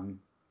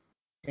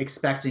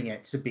expecting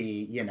it to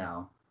be,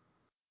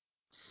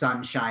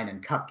 sunshine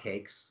and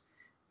cupcakes,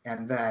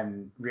 and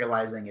then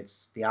realizing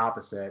it's the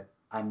opposite,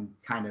 I'm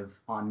kind of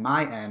on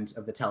my end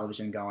of the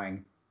television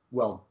going,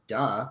 well,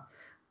 duh.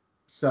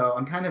 So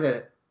I'm kind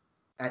of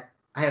I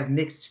have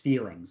mixed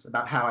feelings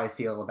about how I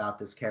feel about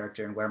this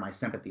character and where my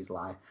sympathies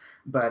lie.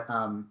 But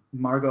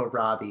Margot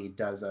Robbie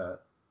does a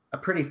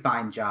pretty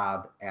fine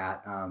job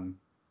at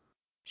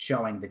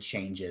showing the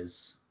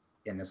changes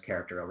in this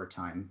character over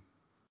time.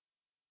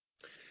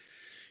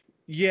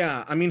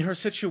 Yeah, I mean her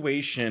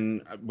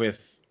situation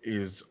with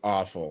is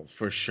awful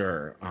for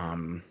sure.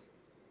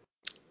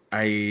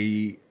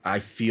 I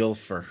feel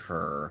for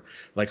her.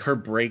 Like her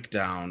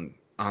breakdown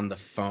on the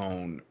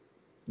phone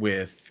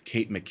with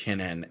Kate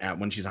McKinnon at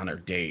when she's on her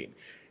date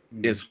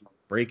is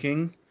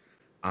breaking.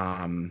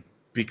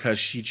 Because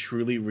she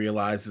truly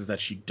realizes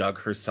that she dug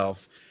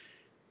herself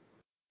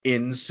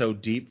in so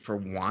deep for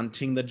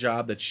wanting the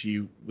job that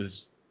she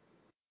was.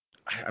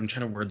 I'm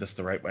trying to word this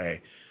the right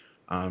way,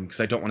 because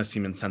I don't want to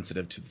seem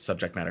insensitive to the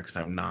subject matter, because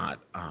I'm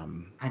not.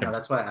 I know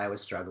that's why I was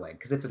struggling,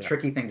 because it's a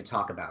tricky thing to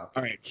talk about.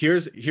 All right,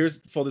 here's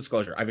full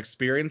disclosure. I've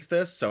experienced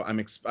this, so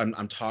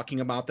I'm talking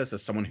about this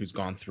as someone who's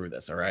gone through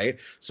this. All right,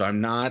 so I'm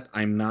not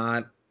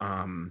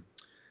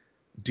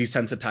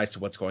desensitized to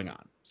what's going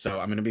on. So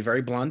I'm going to be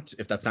very blunt.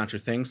 If that's not your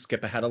thing,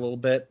 skip ahead a little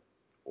bit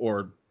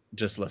or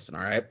just listen.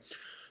 All right.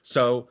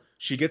 So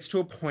she gets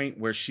to a point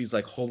where she's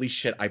like, holy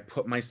shit, I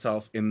put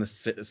myself in the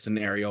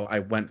scenario. I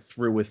went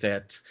through with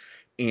it.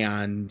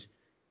 And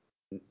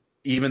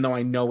even though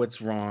I know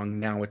it's wrong,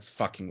 now it's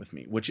fucking with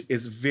me, which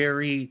is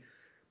very,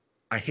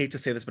 I hate to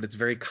say this, but it's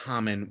very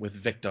common with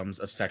victims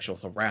of sexual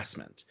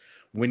harassment.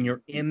 When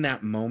you're in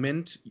that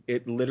moment,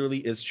 it literally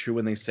is true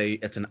when they say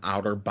it's an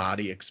outer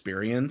body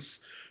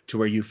experience to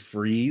where you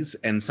freeze.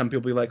 And some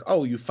people be like,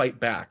 oh, you fight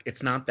back.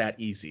 It's not that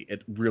easy.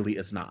 It really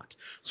is not.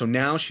 So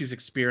now she's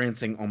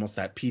experiencing almost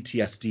that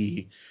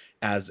PTSD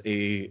as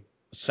a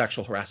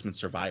sexual harassment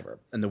survivor.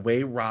 And the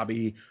way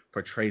Robbie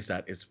portrays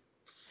that is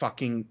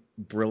fucking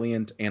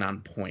brilliant and on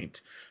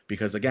point,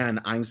 because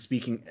again, I'm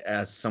speaking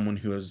as someone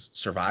who has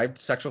survived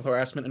sexual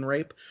harassment and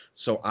rape,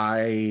 so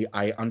I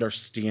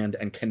understand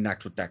and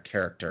connect with that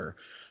character,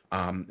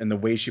 and the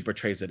way she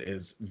portrays it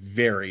is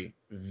very,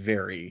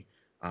 very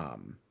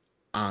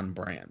on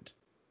brand.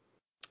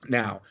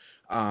 Now,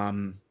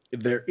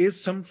 there is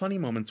some funny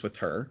moments with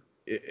her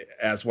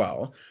as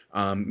well,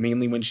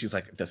 mainly when she's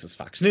like, "This is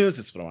Fox News.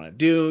 This is what I want to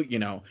do." You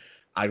know,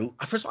 I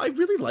first of all, I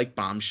really like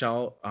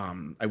Bombshell.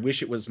 I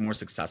wish it was more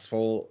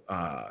successful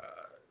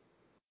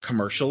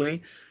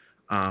commercially,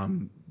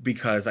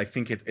 because I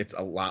think it's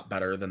a lot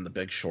better than The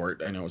Big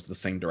Short. I know it was the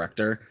same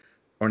director,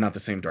 or not the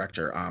same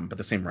director, but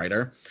the same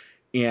writer,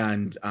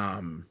 and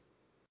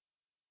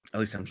at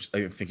least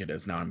I think it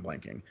is. Now I'm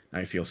blanking.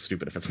 I feel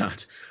stupid if it's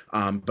not.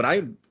 But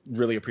I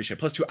really appreciate.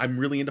 Plus, two, I'm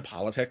really into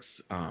politics,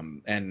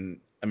 and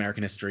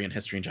American history and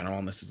history in general,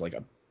 and this is like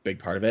a big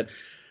part of it.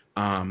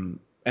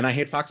 And I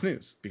hate Fox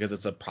News because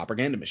it's a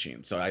propaganda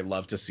machine. So I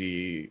love to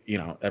see,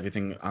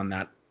 everything on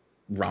that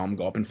realm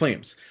go up in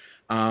flames.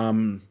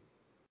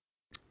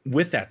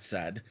 With that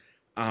said,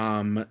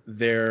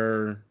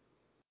 there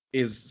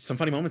is some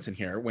funny moments in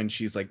here when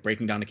she's like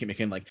breaking down to Kate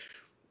McKinnon, like,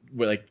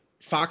 with like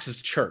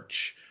Fox's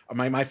church.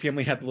 My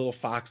family had the little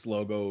Fox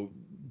logo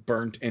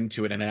burnt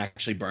into it, and it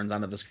actually burns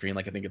onto the screen.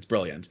 Like, I think it's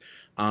brilliant.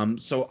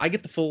 So I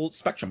get the full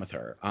spectrum with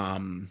her.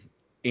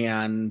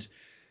 And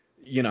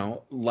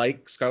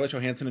like Scarlett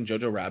Johansson and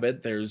Jojo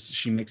Rabbit,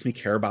 she makes me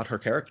care about her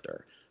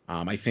character.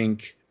 I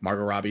think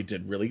Margot Robbie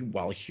did really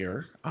well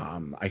here.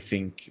 I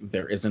think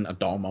there isn't a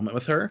dull moment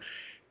with her.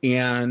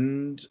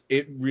 And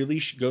it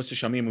really goes to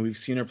show me, I mean, we've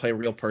seen her play a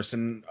real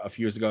person a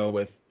few years ago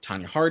with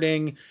Tanya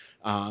Harding.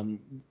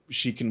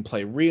 She can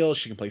play real,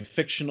 she can play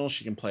fictional,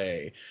 she can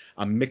play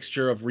a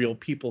mixture of real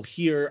people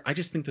here. I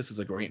just think this is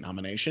a great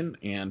nomination,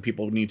 and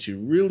people need to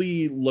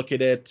really look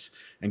at it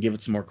and give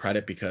it some more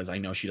credit, because I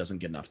know she doesn't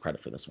get enough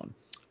credit for this one.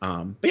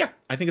 But yeah,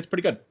 I think it's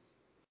pretty good.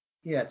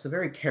 Yeah, it's a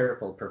very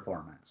careful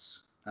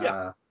performance.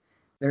 Yeah.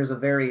 There's a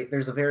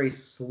very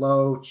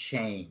slow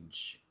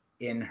change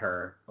in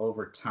her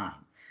over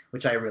time,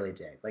 which I really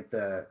dig. Like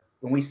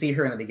when we see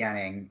her in the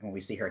beginning, when we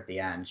see her at the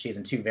end, she's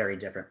in two very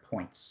different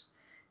points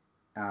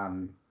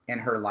in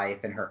her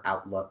life and her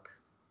outlook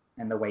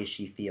and the way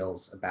she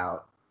feels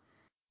about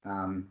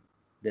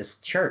this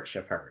church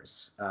of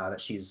hers that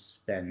she's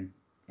been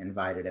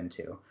invited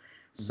into. Mm-hmm.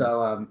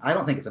 So I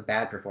don't think it's a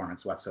bad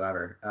performance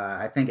whatsoever.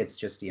 I think it's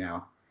just,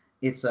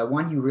 it's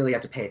one you really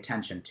have to pay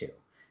attention to.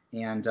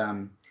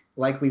 And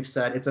like we've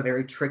said, it's a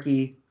very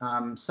tricky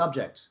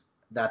subject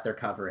that they're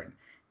covering.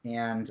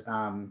 And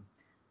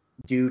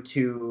due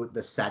to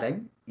the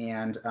setting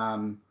and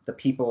the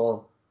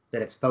people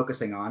that it's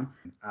focusing on,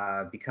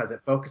 because it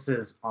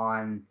focuses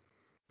on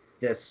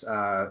this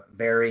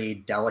very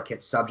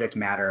delicate subject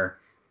matter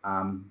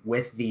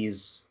with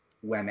these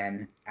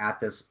women at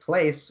this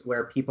place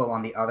where people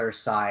on the other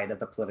side of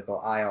the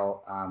political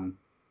aisle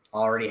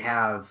already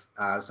have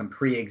some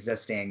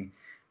pre-existing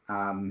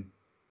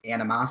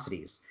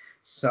animosities.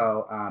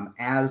 So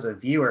as a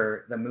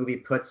viewer, the movie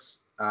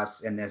puts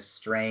us in this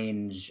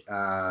strange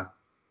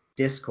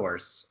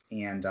discourse,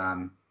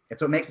 and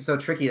it's what makes it so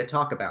tricky to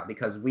talk about,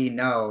 because we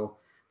know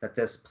that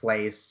this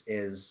place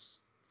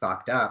is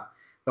fucked up,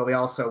 but we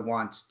also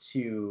want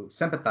to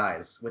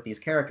sympathize with these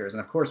characters. And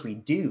of course we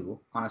do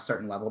on a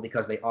certain level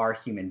because they are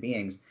human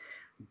beings.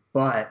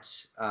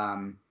 But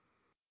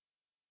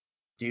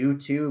due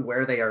to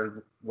where they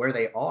are,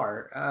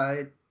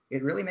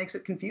 it really makes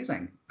it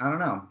confusing. I don't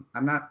know.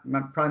 I'm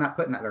probably not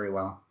putting that very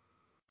well.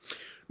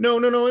 No,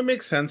 it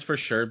makes sense for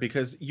sure,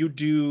 because you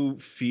do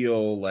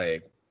feel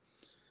like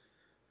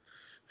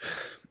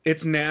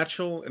it's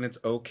natural and it's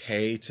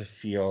okay to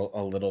feel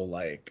a little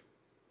like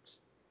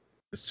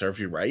it serves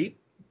you right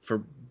for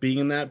being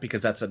in that,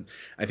 because I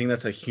think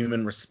that's a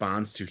human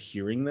response to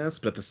hearing this.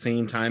 But at the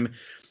same time,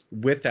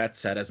 with that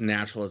said, as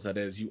natural as that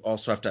is, you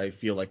also have to, I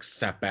feel like,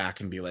 step back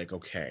and be like,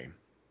 okay,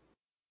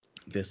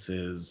 this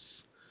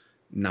is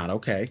not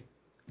okay.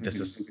 This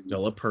is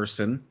still a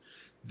person.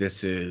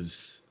 This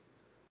is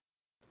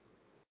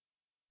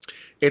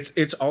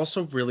it's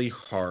also really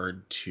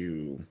hard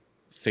to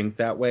think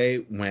that way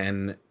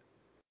when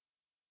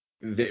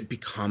it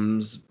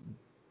becomes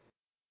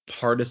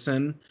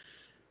partisan,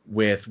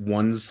 with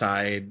one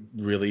side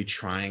really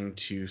trying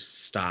to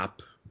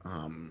stop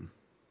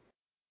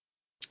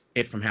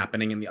it from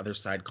happening and the other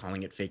side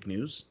calling it fake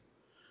news.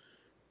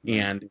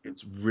 And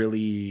it's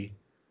really,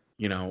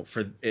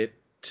 for it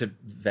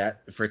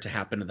to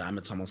happen to them,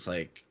 it's almost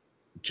like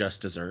just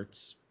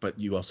desserts. But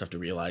you also have to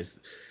realize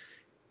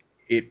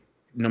it,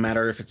 no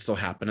matter if it still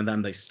happened to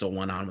them, they still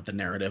went on with the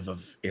narrative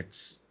of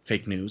it's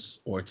fake news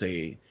or it's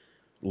a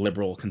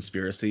liberal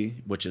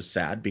conspiracy, which is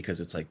sad,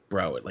 because it's like,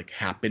 bro, it like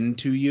happened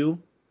to you.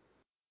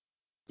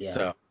 Yeah.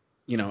 So,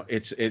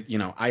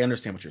 I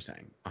understand what you're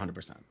saying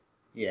 100%.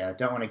 Yeah,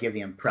 don't want to give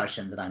the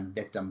impression that I'm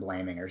victim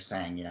blaming or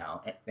saying,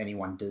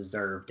 anyone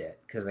deserved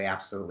it, because they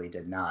absolutely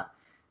did not.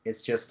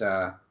 It's just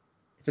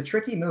it's a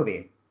tricky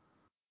movie.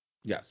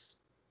 Yes,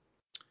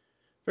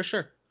 for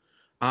sure.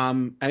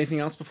 Anything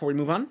else before we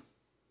move on?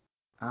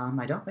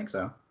 I don't think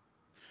so.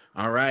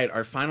 All right,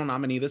 our final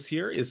nominee this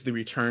year is the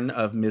return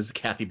of Ms.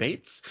 Kathy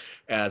Bates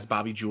as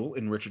Bobby Jewell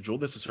in Richard Jewell.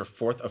 This is her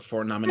 4th of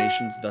 4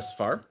 nominations thus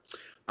far.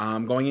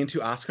 Going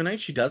into Oscar night,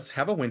 she does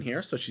have a win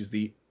here, so she's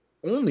the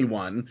only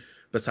one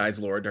besides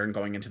Laura Dern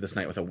going into this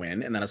night with a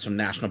win, and that is from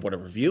National Board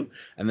of Review,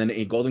 and then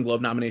a Golden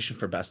Globe nomination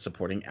for Best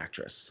Supporting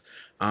Actress.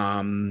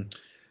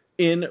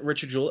 In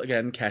Richard Jewell,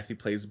 again, Kathy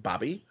plays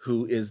Bobby,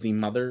 who is the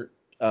mother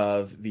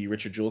of the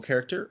Richard Jewell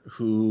character,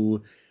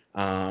 who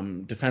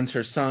defends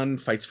her son,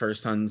 fights for her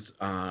son's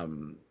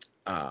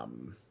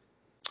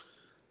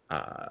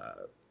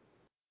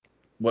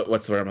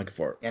what's the word I'm looking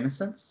for?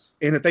 Innocence?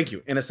 Thank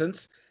you,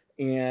 innocence.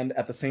 And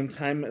at the same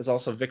time is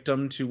also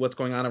victim to what's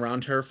going on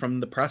around her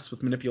from the press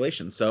with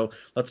manipulation. So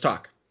let's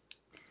talk.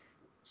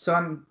 So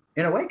I'm,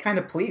 in a way, kind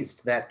of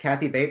pleased that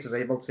Kathy Bates was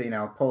able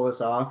to, pull this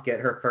off, get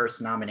her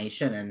first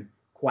nomination in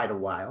quite a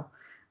while.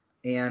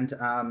 And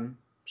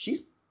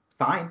she's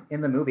fine in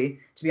the movie.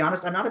 To be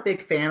honest, I'm not a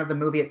big fan of the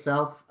movie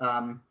itself.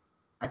 I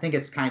think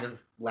it's kind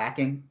of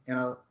lacking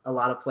in a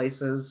lot of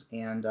places.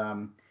 And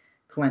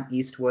Clint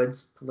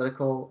Eastwood's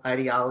political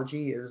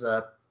ideology is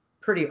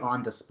pretty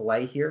on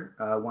display here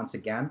once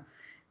again.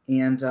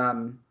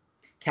 And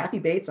Kathy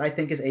Bates, I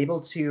think, is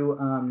able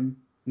to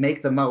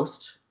make the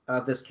most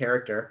of this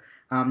character.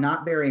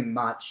 Not very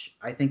much,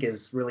 I think,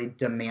 is really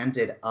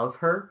demanded of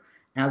her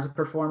as a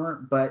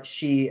performer, but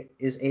she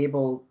is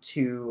able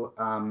to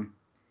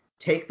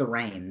take the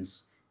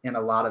reins in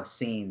a lot of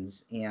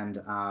scenes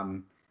and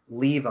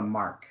leave a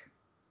mark.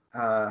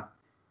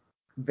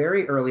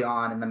 Very early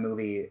on in the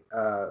movie,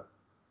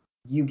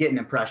 you get an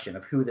impression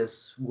of who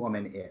this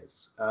woman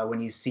is when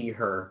you see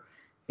her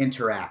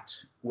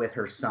interact with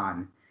her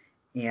son.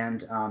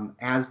 And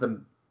as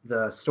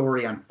the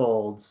story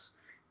unfolds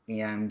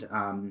and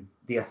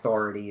the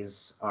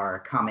authorities are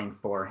coming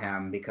for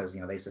him because,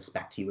 they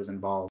suspect he was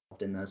involved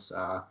in this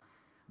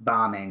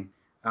bombing,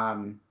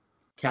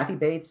 Kathy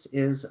Bates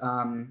is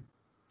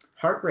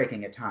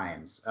heartbreaking at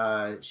times.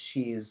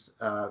 She's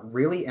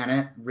really in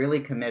it,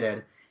 really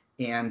committed,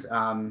 and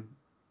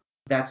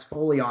that's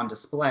fully on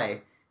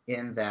display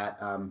in that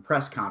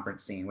press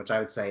conference scene, which I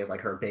would say is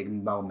like her big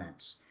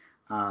moment,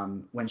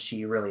 when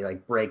she really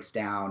like breaks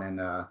down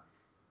and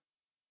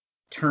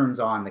turns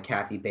on the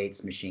Kathy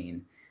Bates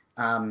machine.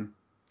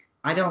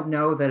 I don't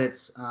know that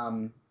it's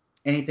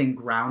anything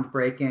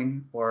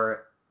groundbreaking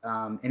or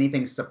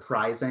anything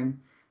surprising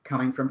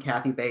coming from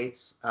Kathy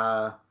Bates.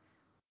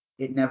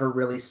 It never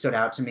really stood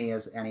out to me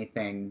as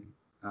anything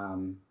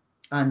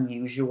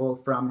unusual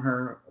from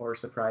her or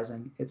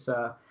surprising. It's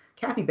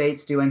Kathy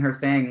Bates doing her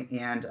thing,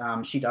 and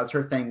she does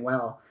her thing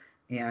well,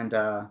 and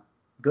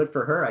good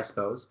for her, I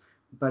suppose.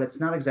 But it's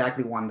not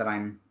exactly one that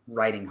I'm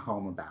writing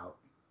home about.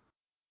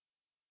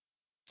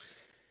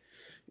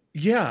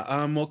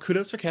 Yeah, well,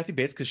 kudos for Kathy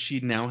Bates, because she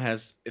now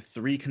has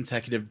 3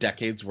 consecutive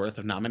decades worth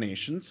of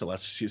nominations. So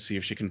let's see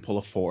if she can pull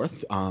a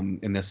 4th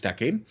in this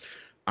decade.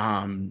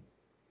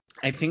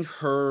 I think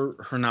her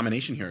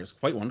nomination here is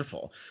quite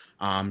wonderful.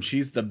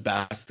 She's the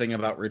best thing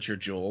about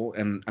Richard Jewell,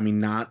 and I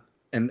mean,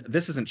 and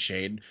this isn't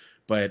shade,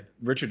 but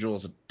Richard Jewell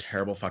is a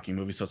terrible fucking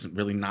movie, so it's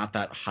really not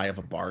that high of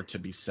a bar to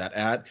be set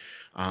at.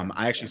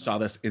 I actually saw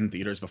this in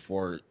theaters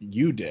before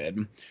you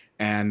did,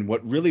 and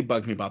what really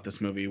bugged me about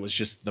this movie was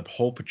just the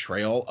whole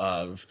portrayal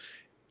of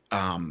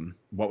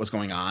what was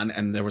going on.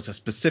 And there was a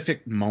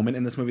specific moment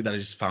in this movie that I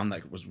just found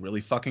that was really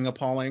fucking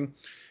appalling,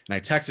 and I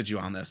texted you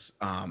on this.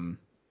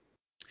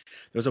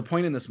 There's a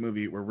point in this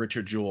movie where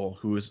Richard Jewell,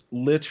 who is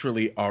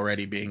literally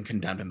already being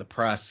condemned in the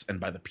press and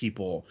by the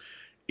people,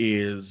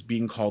 is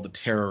being called a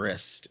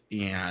terrorist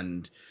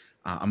and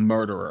a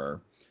murderer.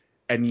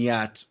 And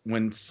yet,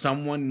 when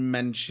someone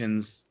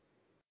mentions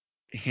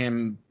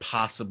him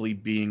possibly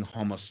being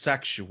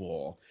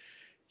homosexual,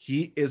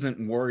 he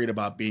isn't worried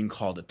about being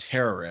called a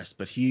terrorist,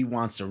 but he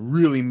wants to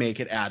really make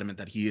it adamant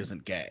that he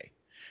isn't gay.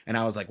 And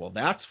I was like, well,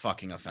 that's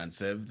fucking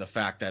offensive. The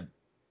fact that,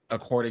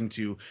 according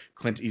to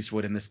Clint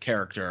Eastwood in this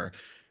character,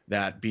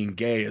 that being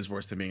gay is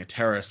worse than being a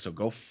terrorist. So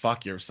go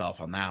fuck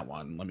yourself on that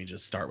one. Let me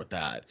just start with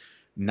that.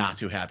 Not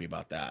too happy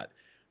about that.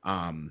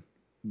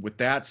 With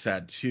that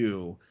said,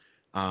 too,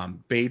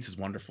 Bates is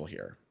wonderful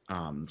here.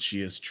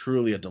 She is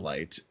truly a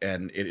delight,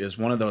 and it is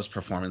one of those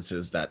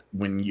performances that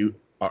when you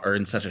are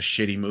in such a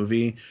shitty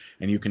movie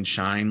and you can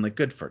shine, like,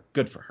 good for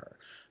her.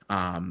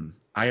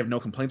 I have no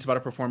complaints about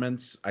her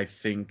performance. I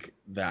think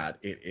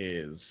that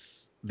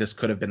this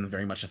could have been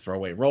very much a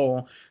throwaway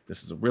role.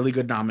 This is a really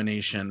good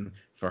nomination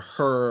for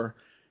her,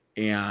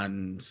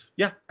 and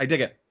yeah, I dig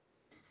it.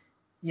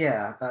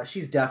 Yeah,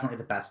 she's definitely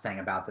the best thing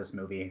about this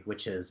movie,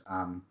 which is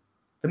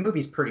the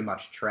movie's pretty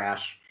much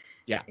trash.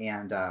 Yeah.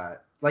 And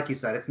like you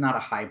said, it's not a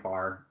high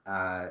bar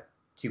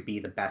to be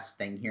the best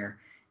thing here.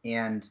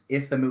 And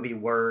if the movie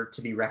were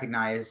to be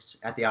recognized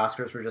at the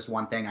Oscars for just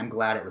one thing, I'm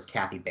glad it was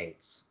Kathy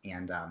Bates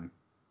and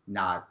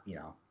not,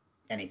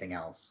 anything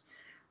else.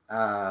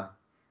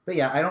 But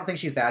yeah, I don't think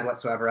she's bad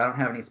whatsoever. I don't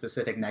have any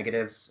specific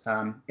negatives.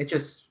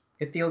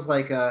 It feels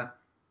like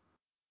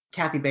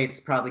Kathy Bates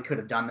probably could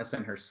have done this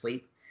in her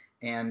sleep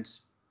and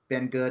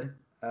been good,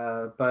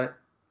 but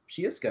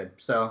she is good.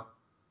 So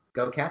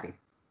go Kathy.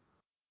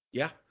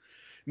 Yeah.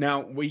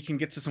 Now we can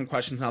get to some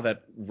questions now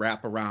that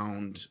wrap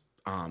around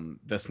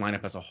this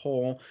lineup as a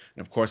whole.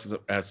 And of course,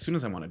 as soon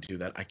as I want to do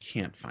that, I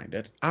can't find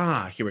it.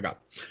 Here we go.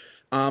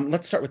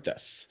 Let's start with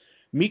this.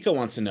 Mika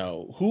wants to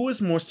know who is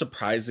the more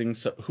surprising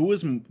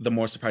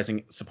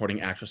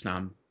supporting actress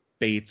nom,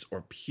 Bates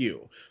or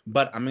Pugh?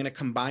 But I'm going to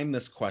combine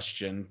this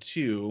question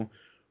too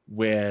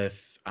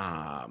with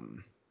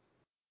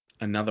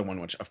another one,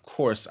 which of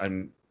course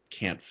I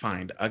can't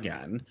find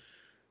again.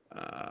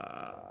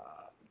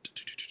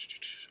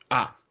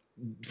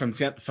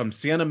 From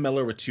Sienna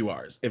Miller with 2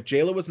 R's. If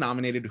JLo was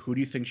nominated, who do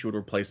you think she would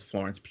replace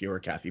Florence Pugh or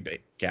Kathy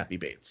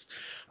Bates?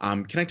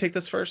 Can I take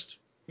this first?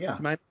 Yeah.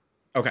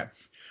 Okay.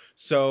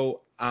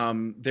 So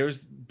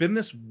there's been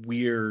this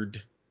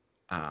weird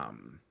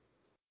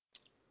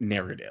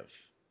narrative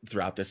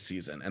throughout this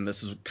season, and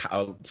this is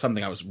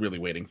something I was really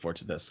waiting for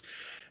to this.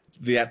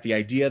 The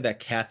idea that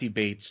Kathy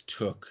Bates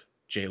took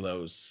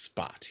JLo's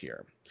spot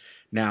here.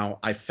 Now,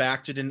 I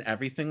factored in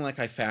everything like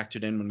I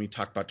factored in when we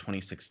talked about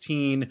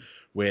 2016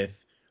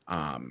 with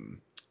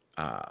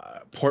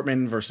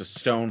Portman versus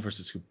Stone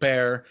versus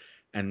Huppert,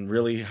 and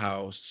really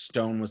how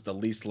Stone was the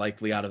least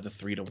likely out of the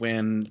 3 to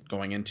win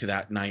going into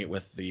that night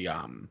with the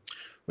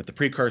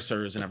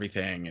precursors and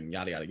everything and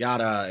yada, yada,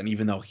 yada. And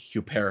even though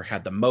Huppert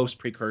had the most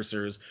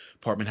precursors,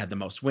 Portman had the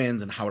most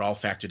wins and how it all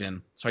factored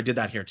in. So I did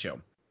that here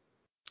too.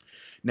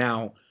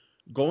 Now,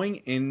 going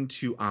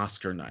into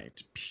Oscar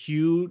night,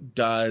 Pugh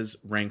does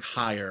rank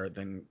higher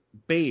than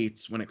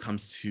Bates when it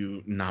comes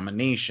to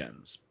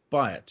nominations,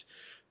 but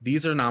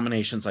these are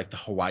nominations like the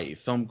Hawaii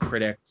Film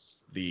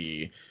Critics,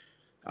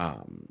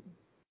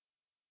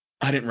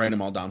 I didn't write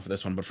them all down for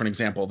this one, but for an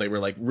example, they were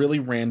like really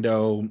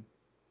rando,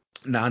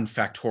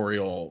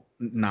 non-factorial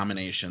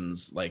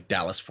nominations like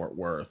Dallas Fort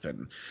Worth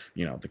and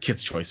the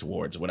Kids Choice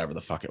Awards or whatever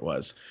the fuck it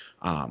was.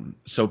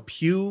 So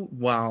Pugh,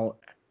 while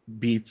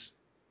beats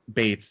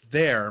Bates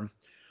there,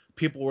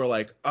 people were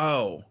like,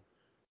 oh,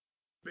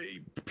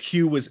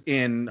 Pugh was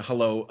in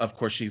Hello, of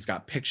course she's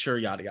got Picture,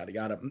 yada, yada,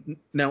 yada.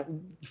 Now,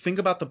 think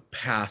about the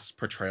past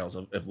portrayals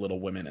of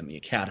Little Women in the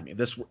Academy.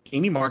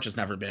 Amy March has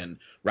never been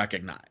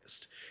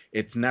recognized.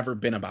 It's never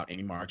been about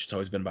Amy March. It's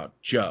always been about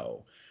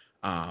Joe.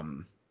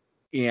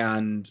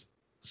 And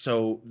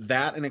so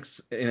that in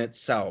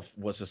itself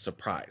was a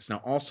surprise.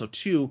 Now, also,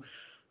 too,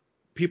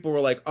 people were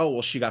like, oh,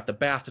 well, she got the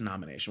BAFTA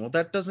nomination. Well,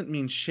 that doesn't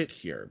mean shit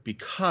here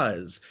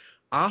because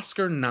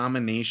Oscar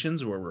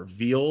nominations were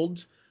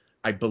revealed,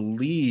 I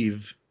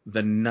believe,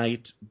 the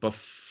night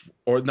before,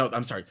 or no,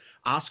 I'm sorry,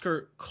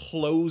 Oscar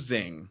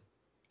closing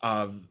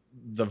of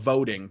the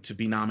voting to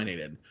be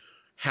nominated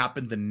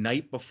happened the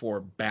night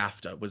before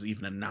BAFTA was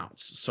even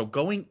announced. So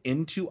going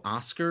into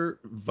Oscar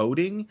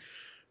voting,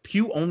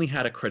 Pugh only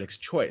had a Critics'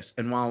 Choice.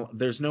 And while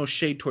there's no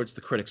shade towards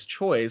the Critics'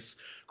 Choice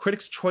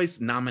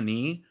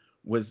nominee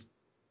was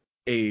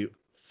a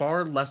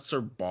far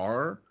lesser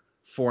bar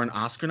for an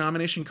Oscar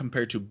nomination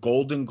compared to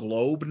Golden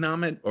Globe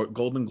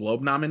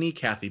nominee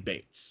Kathy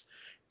Bates.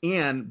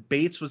 And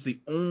Bates was the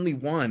only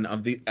one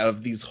of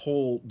this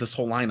whole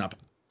lineup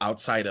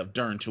outside of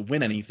Dern to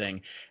win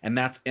anything, and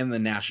that's in the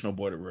National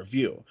Board of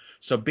Review.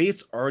 So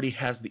Bates already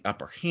has the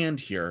upper hand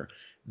here,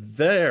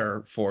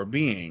 therefore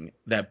being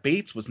that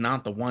Bates was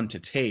not the one to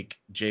take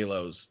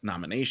J-Lo's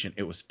nomination,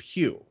 it was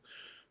Pugh.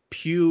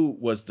 Pugh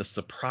was the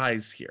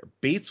surprise here.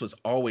 Bates was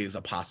always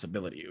a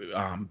possibility.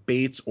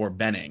 Bates or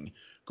Benning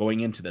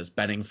going into this,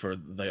 betting for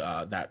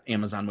the that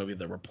Amazon movie,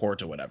 The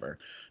Report or whatever,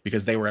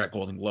 because they were at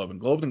Golden Globe.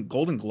 And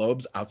Golden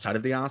Globes outside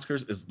of the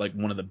Oscars is like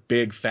one of the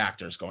big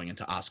factors going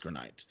into Oscar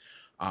night.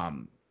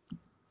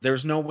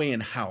 There's no way in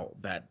hell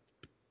that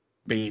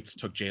Bates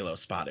took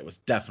J-Lo's spot. It was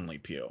definitely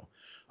Pugh.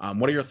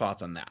 What are your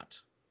thoughts on that?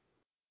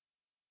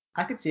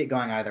 I could see it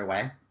going either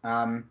way.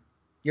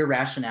 Your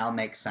rationale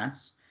makes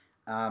sense.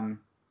 The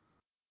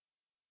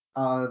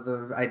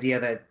idea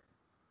that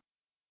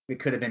it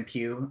could have been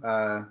Pugh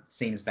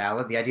seems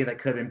valid. The idea that it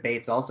could have been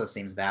Bates also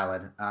seems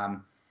valid.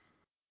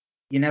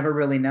 You never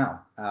really know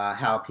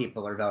how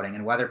people are voting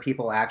and whether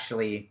people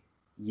actually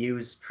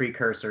use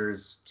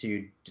precursors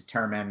to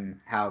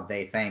determine how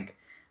they think,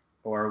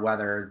 or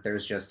whether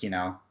there's just,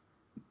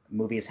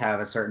 movies have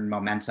a certain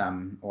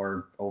momentum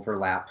or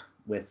overlap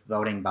with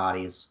voting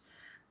bodies.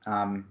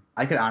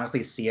 I could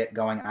honestly see it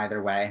going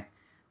either way.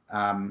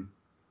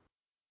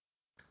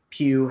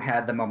 Pugh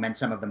had the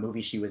momentum of the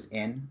movie she was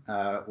in,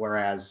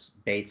 whereas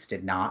Bates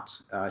did not.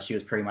 She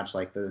was pretty much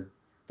like the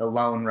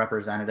lone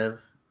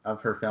representative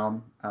of her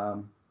film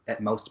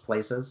at most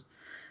places.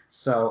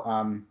 So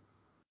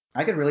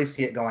I could really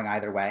see it going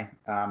either way.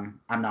 I'm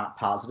not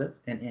positive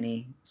in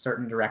any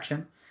certain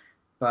direction,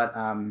 but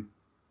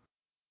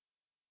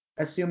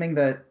assuming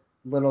that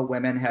Little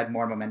Women had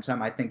more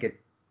momentum, I think it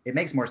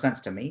makes more sense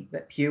to me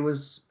that Pugh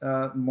was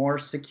more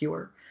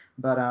secure.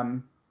 But I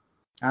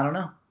don't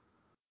know.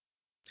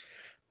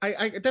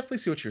 I definitely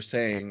see what you're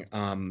saying.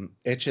 I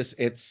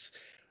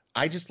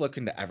just look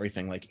into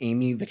everything. Like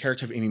Amy, the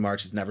character of Amy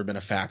March has never been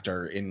a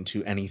factor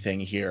into anything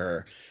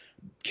here.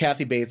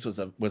 Kathy Bates was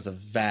a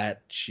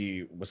vet.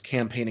 She was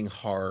campaigning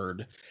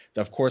hard.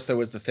 Of course, there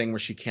was the thing where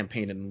she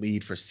campaigned in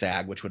lead for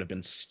SAG, which would have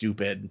been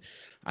stupid.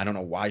 I don't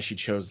know why she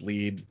chose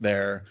lead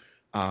there.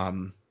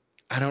 I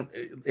don't.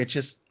 It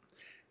just.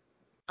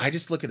 I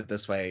just look at it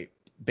this way.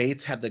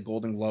 Bates had the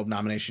Golden Globe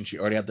nomination. She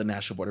already had the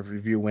National Board of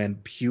Review win.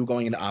 Pugh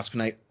going into Oscar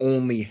night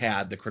only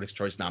had the Critics'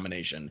 Choice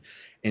nomination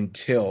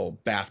until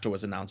BAFTA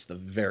was announced the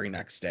very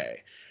next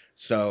day.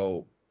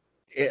 So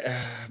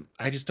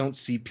I just don't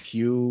see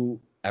Pugh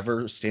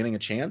ever standing a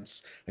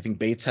chance. I think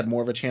Bates had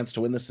more of a chance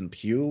to win this than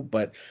Pugh.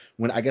 But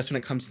when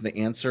it comes to the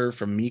answer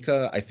from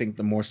Mika, I think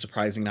the more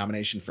surprising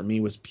nomination for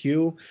me was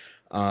Pugh.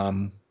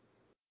 And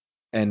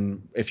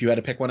if you had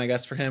to pick one, I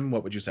guess, for him,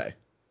 what would you say?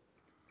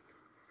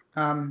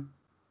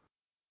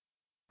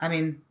 I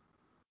mean,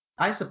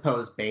 I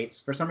suppose Bates.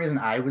 For some reason,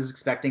 I was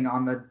expecting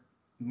on the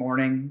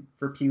morning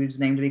for Pugh's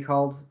name to be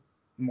called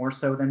more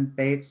so than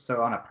Bates.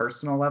 So on a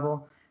personal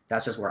level,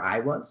 that's just where I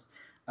was.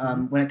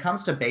 When it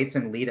comes to Bates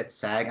and lead at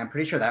SAG, I'm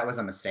pretty sure that was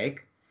a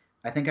mistake.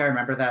 I think I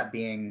remember that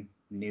being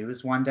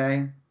news one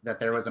day, that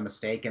there was a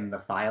mistake in the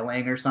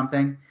filing or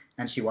something,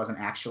 and she wasn't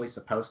actually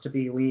supposed to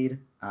be lead.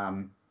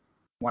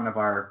 One of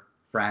our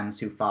friends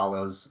who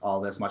follows all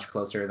this much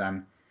closer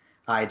than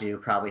I do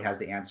probably has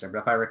the answer. But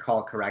if I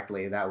recall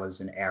correctly, that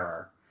was an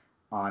error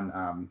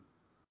on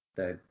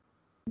the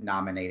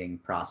nominating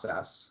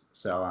process.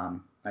 So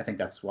I think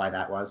that's why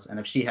that was. And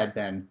if she had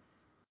been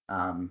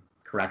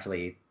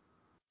correctly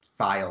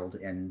filed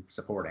in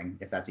supporting,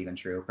 if that's even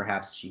true,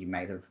 perhaps she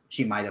might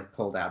have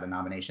pulled out a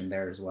nomination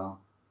there as well.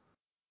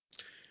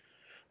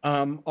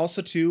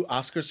 Also, too,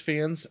 Oscars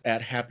fans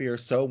at Happy or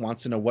So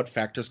wants to know what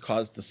factors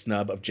caused the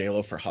snub of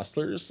J-Lo for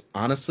Hustlers.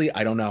 Honestly,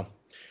 I don't know.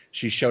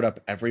 She showed up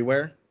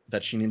everywhere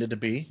that she needed to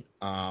be.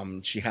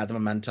 She had the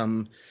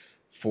momentum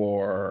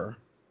for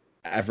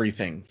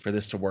everything for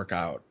this to work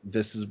out.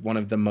 This is one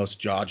of the most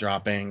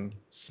jaw-dropping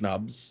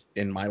snubs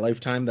in my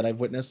lifetime that I've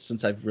witnessed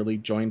since I've really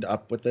joined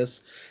up with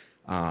this.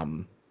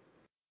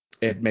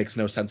 It makes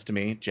no sense to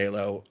me.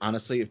 J-Lo,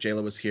 honestly, if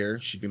J-Lo was here,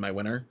 she'd be my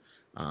winner.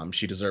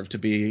 She deserved to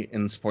be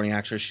in supporting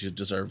actress. She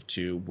deserved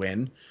to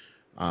win.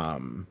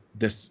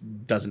 This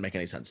doesn't make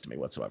any sense to me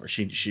whatsoever.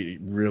 She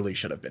really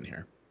should have been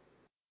here.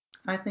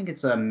 I think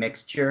it's a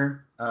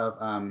mixture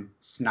of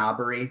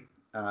snobbery,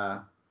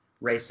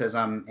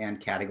 racism,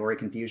 and category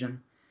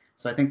confusion.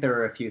 So I think there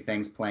are a few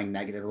things playing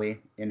negatively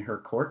in her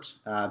court,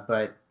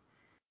 but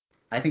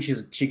I think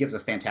she gives a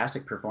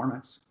fantastic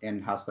performance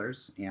in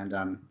Hustlers,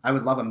 and I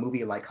would love a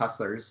movie like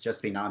Hustlers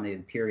just to be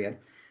nominated, period.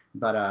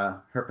 But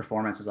her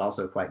performance is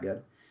also quite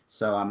good.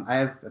 So I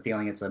have a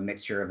feeling it's a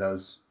mixture of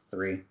those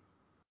three.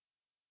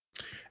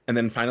 And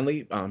then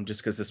finally,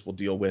 just because this will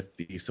deal with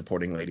the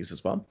supporting ladies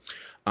as well,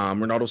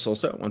 Ronaldo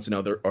Sosa wants to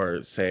know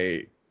or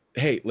say,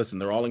 hey, listen,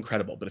 they're all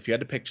incredible, but if you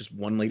had to pick just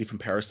one lady from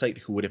Parasite,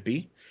 who would it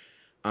be?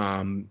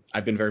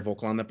 I've been very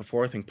vocal on that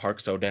before. I think Park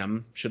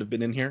So-dam should have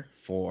been in here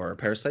for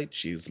Parasite.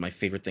 She's my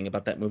favorite thing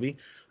about that movie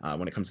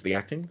when it comes to the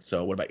acting.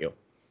 So what about you?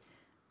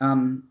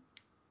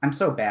 I'm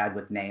so bad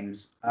with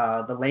names.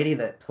 The lady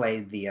that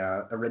played the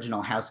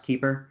original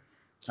housekeeper,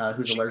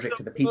 who's She's allergic so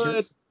to the good.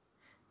 peaches.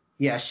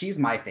 Yeah, she's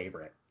my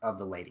favorite of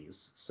the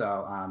ladies.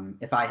 So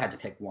if I had to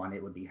pick one,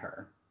 it would be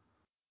her.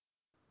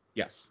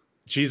 Yes,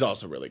 she's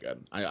also really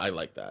good. I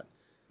like that.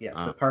 Yes,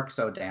 but Park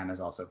So Dan is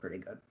also pretty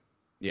good.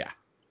 Yeah.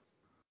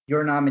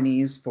 Your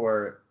nominees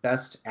for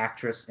Best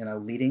Actress in a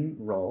Leading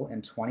Role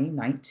in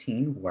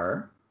 2019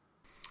 were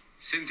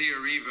Cynthia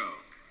Erivo,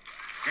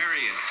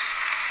 Harriet.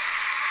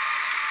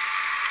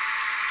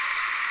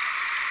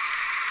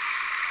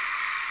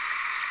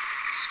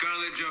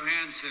 Scarlett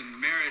Johansson,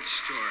 Marriage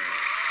Story.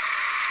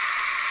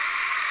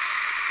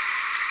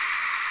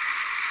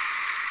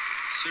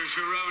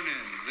 Saoirse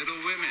Ronan, Little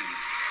Women.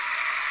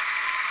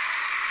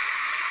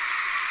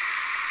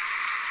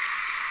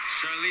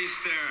 Charlize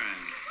Theron,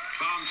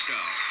 Bombshell.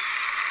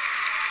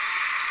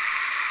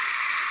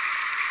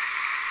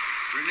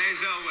 Renee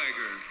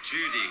Zellweger,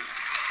 Judy.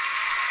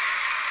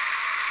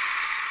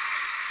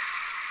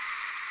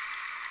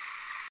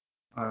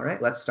 All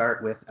right, let's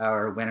start with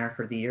our winner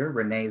for the year,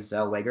 Renee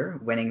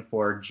Zellweger, winning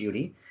for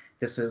Judy.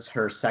 This is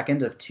her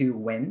second of 2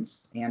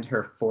 wins and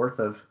her fourth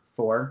of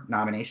 4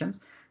 nominations.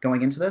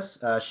 Going into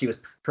this, she was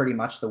pretty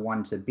much the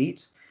one to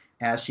beat,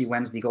 as she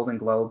wins the Golden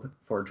Globe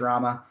for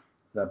drama,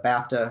 the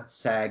BAFTA,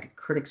 SAG,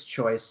 Critics'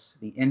 Choice,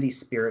 the Indie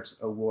Spirit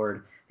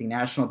Award, the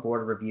National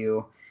Board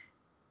Review,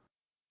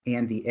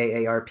 and the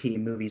AARP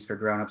Movies for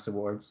Grown-Ups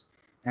Awards.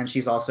 And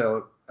she's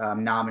also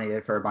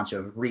nominated for a bunch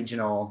of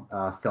regional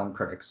film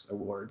critics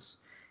awards.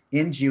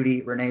 In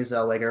Judy, Renee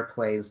Zellweger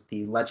plays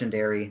the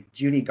legendary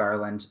Judy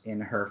Garland in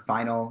her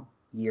final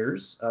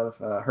years of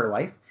her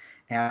life,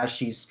 as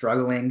she's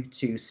struggling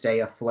to stay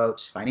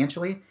afloat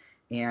financially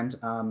and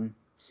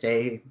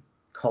stay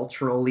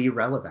culturally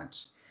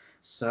relevant.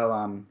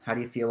 So how do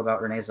you feel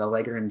about Renee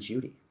Zellweger and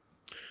Judy?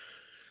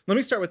 Let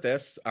me start with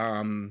this.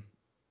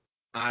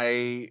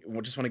 I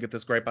just want to get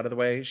this gripe out of the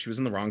way. She was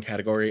in the wrong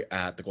category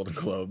at the Golden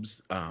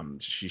Globes.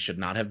 She should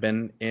not have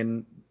been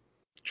in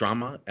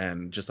drama,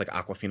 and just like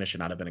Awkwafina should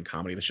not have been in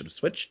comedy, they should have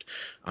switched.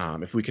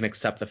 If we can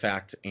accept the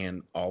fact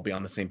and all be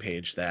on the same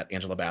page that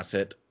Angela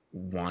Bassett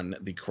won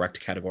the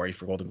correct category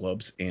for Golden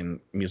Globes in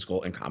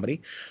musical and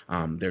comedy,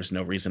 there's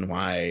no reason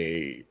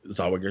why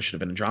Zellweger should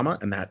have been in drama,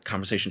 and that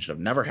conversation should have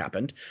never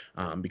happened,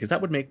 because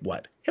that would make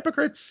what?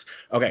 Hypocrites?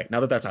 Okay, now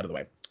that that's out of the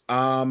way.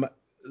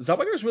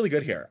 Zellweger is really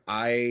good here.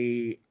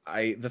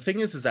 The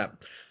thing is that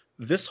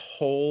this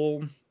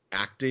whole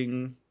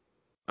acting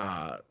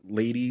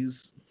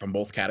ladies from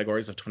both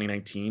categories of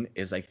 2019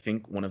 is, I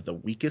think, one of the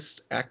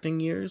weakest acting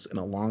years in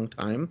a long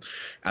time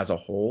as a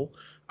whole.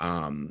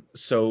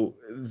 So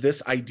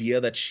this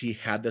idea that she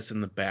had this in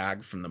the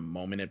bag from the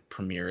moment it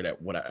premiered at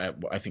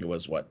I think it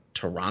was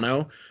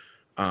Toronto.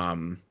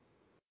 I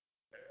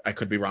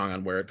could be wrong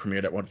on where it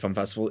premiered at what film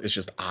festival, is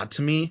just odd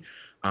to me.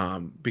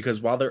 Because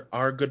while there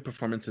are good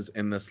performances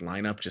in this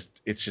lineup,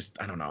 it's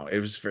just I don't know. It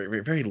was very,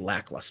 very, very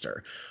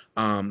lackluster.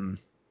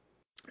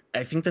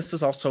 I think this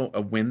is also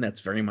a win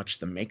that's very much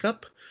the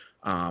makeup.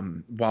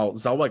 While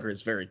Zellweger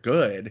is very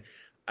good,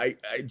 I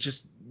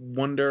just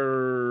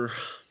wonder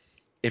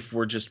if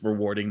we're just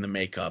rewarding the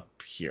makeup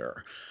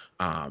here.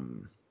 I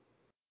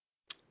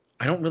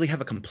don't really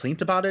have a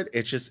complaint about it.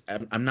 It's just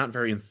I'm not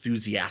very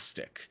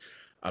enthusiastic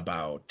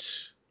about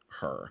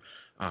her.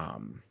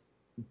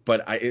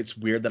 But it's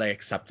weird that I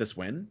accept this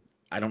win.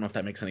 I don't know if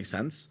that makes any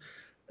sense,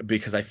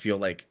 because I feel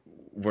like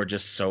we're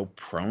just so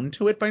prone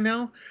to it by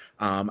now.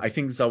 I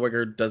think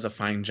Zellweger does a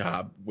fine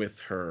job with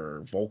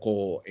her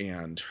vocal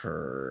and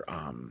her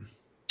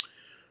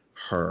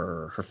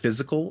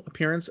physical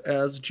appearance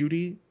as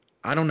Judy.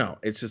 I don't know.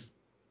 It's just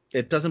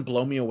it doesn't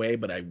blow me away,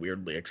 but I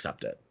weirdly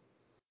accept it.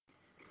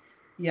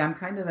 Yeah, I'm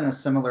kind of in a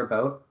similar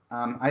boat.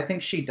 I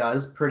think she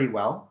does pretty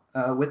well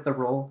with the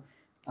role.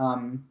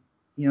 Um,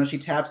 she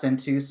taps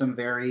into some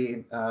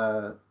very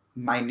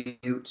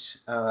minute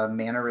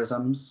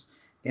mannerisms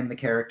in the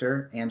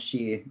character, and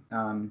she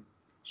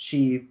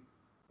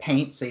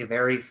paints a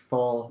very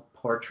full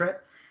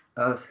portrait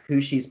of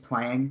who she's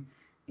playing,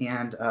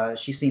 and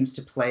she seems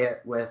to play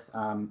it with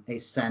a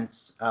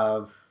sense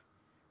of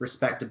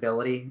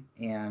respectability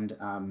and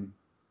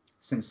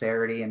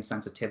sincerity and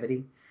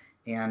sensitivity,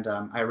 and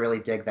I really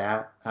dig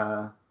that.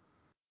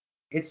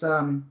 It's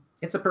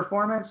a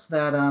performance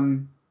that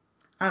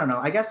I don't know.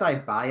 I guess I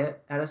buy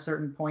it at a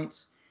certain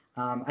point.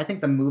 I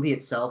think the movie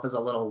itself is a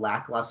little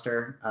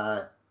lackluster.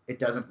 It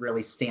doesn't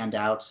really stand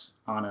out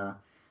on a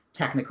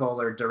technical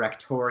or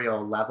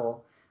directorial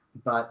level,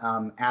 but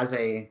as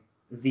a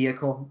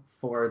vehicle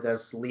for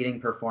this leading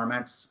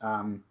performance,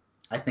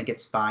 I think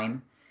it's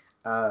fine.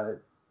 Uh,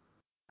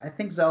 I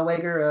think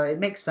Zellweger, it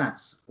makes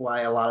sense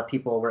why a lot of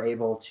people were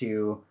able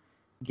to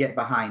get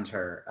behind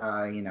her.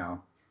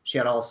 She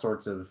had all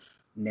sorts of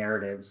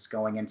narratives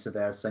going into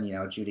this,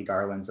 and Judy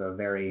Garland's a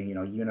very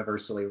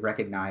universally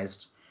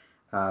recognized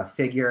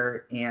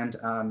figure, and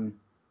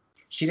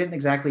she didn't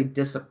exactly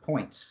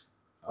disappoint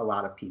a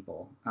lot of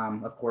people.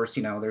 Of course,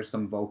 there's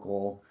some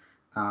vocal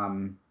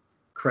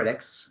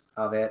critics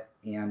of it,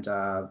 and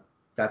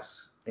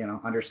that's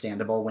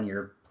understandable when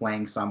you're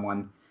playing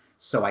someone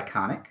so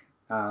iconic.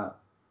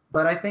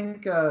 But I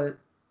think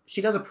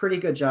she does a pretty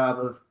good job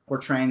of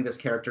portraying this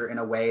character in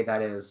a way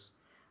that is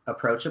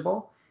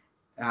approachable,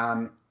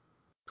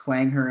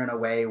 playing her in a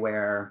way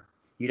where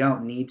you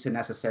don't need to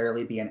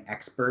necessarily be an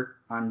expert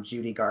on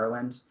Judy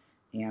Garland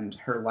and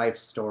her life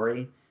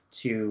story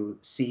to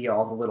see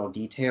all the little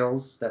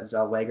details that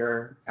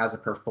Zellweger, as a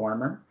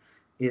performer,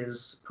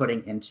 is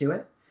putting into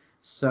it.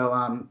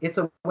 So it's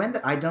a win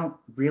that I don't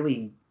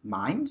really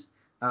mind.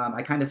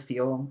 I kind of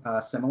feel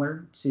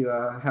similar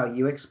to how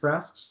you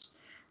expressed.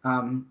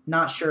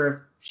 Not sure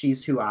if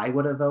she's who I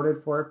would have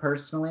voted for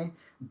personally,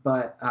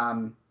 but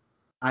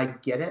I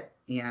get it,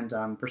 and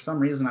for some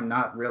reason I'm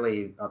not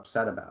really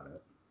upset about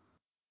it.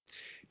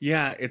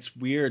 Yeah, it's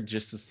weird.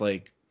 Just this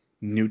like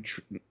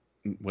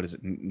what is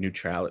it?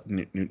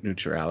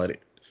 Neutrality.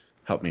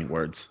 Help me,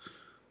 words.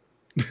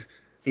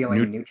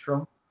 Feeling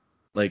neutral.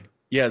 Like,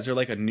 yeah, is there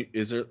like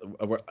is there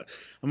a word?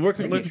 I'm I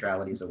working. think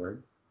neutrality is a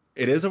word.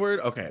 It is a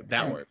word. Okay,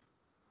 that Okay. word.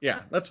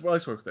 Yeah, let's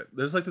work with it.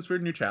 There's like this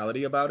weird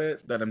neutrality about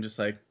it that I'm just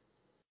like,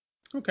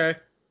 okay.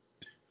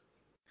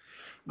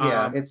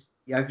 Yeah,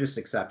 I've just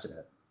accepted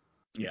it.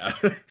 Yeah.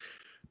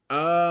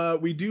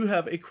 We do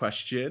have a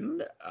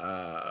question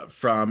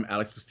from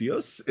Alex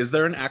Bustillos. Is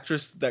there an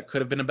actress that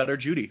could have been a better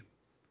Judy?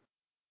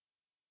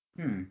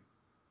 I don't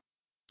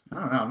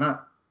know. I'm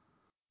not.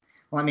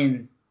 Well, I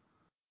mean,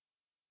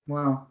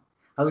 well,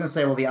 I was going to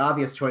say, well, the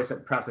obvious choice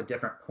at perhaps a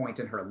different point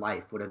in her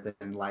life would have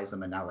been Liza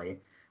Minnelli,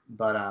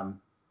 but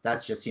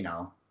that's just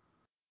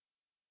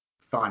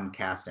fun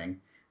casting.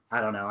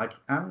 I don't know.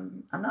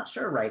 I'm not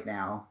sure right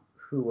now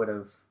who would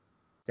have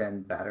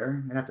been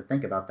better. I'd have to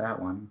think about that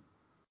one.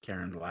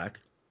 Karen Black.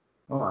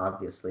 Well,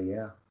 obviously,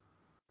 yeah.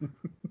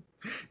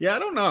 Yeah, I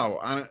don't know.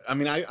 I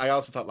mean, I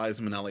also thought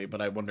Liza Minnelli,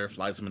 but I wonder if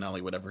Liza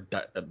Minnelli would ever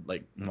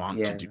like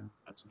want to do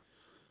that.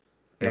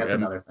 Yeah, that's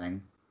another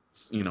thing.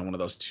 It's, one of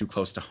those too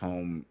close to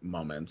home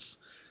moments.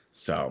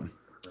 So.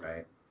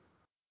 Right.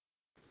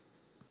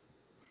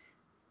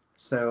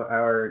 So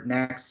our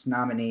next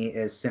nominee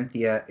is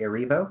Cynthia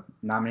Erivo,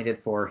 nominated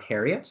for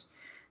Harriet.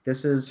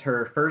 This is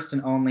her first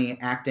and only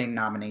acting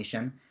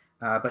nomination,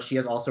 but she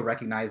is also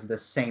recognized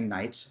this same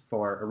night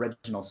for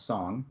original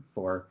song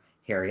for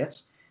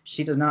Harriet.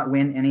 She does not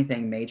win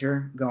anything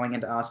major going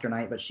into Oscar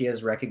night, but she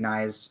is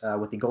recognized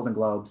with the Golden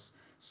Globes,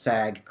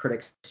 SAG,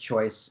 Critics'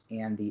 Choice,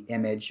 and the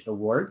Image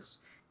Awards.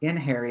 In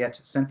Harriet,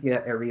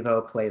 Cynthia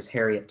Erivo plays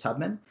Harriet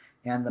Tubman,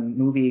 and the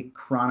movie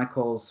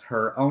chronicles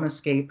her own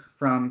escape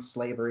from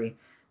slavery,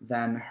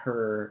 then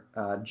her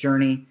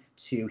journey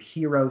to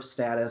hero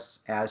status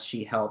as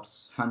she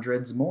helps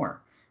hundreds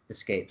more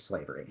escape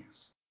slavery.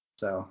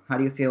 So, how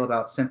do you feel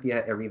about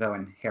Cynthia Erivo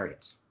and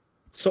Harriet?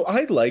 So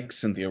I like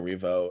Cynthia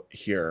Erivo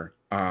here.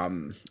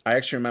 I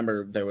actually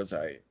remember there was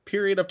a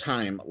period of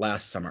time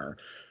last summer,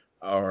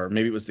 or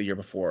maybe it was the year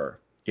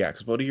before. Yeah,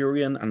 because what year are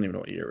we in? I don't even know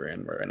what year we're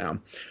in right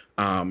now.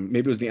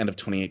 Maybe it was the end of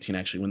 2018,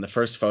 actually, when the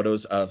first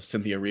photos of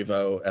Cynthia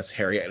Erivo as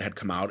Harriet had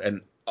come out,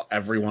 and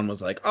everyone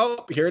was like,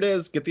 "Oh, here it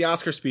is! Get the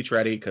Oscar speech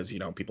ready," because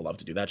people love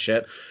to do that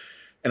shit.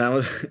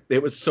 And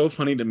it was so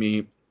funny to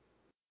me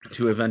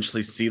to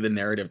eventually see the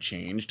narrative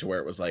change to where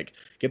it was like,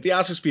 "Get the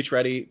Oscar speech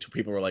ready," to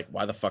people were like,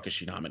 "Why the fuck is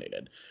she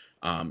nominated?"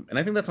 And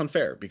I think that's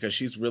unfair because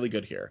she's really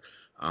good here.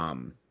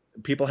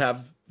 People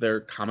have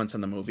their comments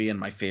on the movie, and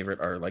my favorite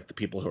are like the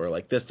people who are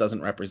like, this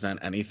doesn't represent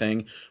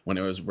anything, when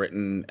it was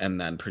written and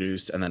then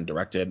produced and then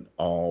directed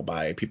all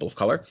by people of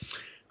color.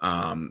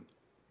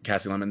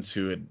 Cassie Lemons,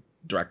 who had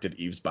directed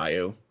Eve's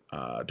Bayou,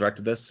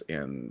 directed this,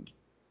 and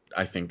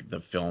I think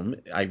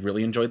I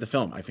really enjoyed the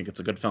film. I think it's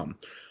a good film.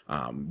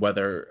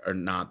 Whether or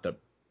not the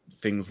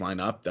things line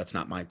up, that's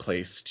not my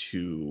place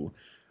to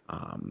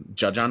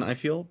judge on, I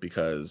feel,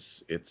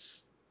 because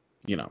it's,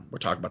 we're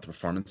talking about the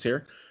performance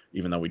here.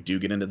 Even though we do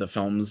get into the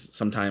films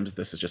sometimes,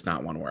 this is just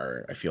not one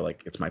where I feel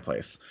like it's my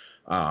place.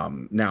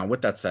 Now,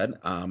 with that said,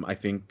 I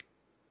think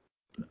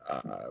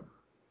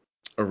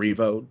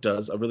Erivo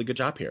does a really good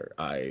job here.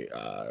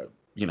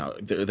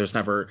 There's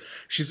never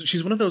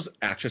she's one of those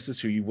actresses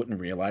who you wouldn't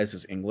realize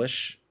is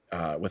English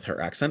with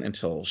her accent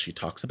until she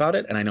talks about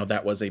it. And I know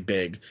that was a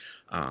big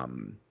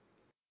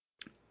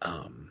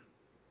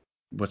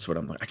what's what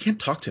I'm like. I can't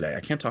talk today. I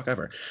can't talk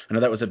ever. I know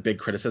that was a big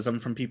criticism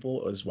from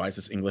people. Was why is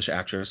this English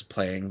actress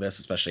playing this,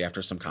 especially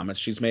after some comments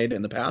she's made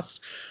in the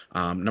past?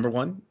 Number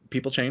one,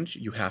 people change.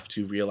 You have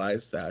to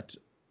realize that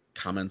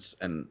comments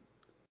and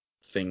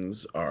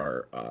things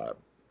are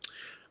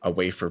a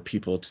way for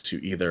people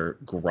to either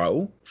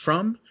grow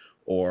from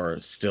or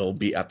still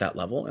be at that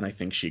level. And I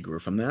think she grew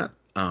from that.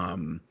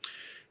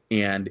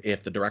 And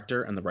if the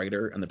director and the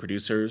writer and the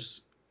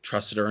producers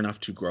trusted her enough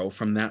to grow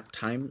from that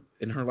time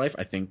in her life,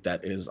 I think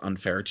that is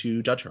unfair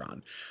to judge her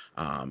on.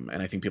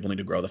 And I think people need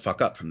to grow the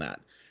fuck up from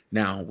that.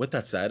 Now, with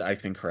that said, I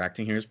think her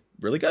acting here is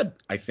really good.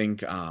 I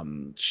think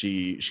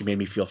she made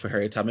me feel for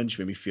Harriet Tubman.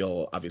 She made me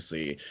feel,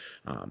 obviously,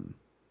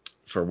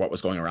 for what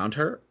was going around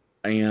her.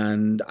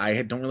 And I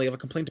don't really have a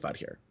complaint about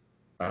here.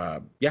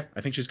 Yeah,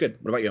 I think she's good.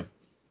 What about you?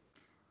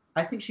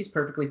 I think she's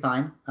perfectly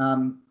fine.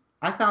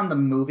 I found the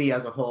movie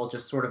as a whole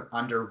just sort of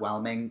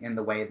underwhelming in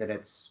the way that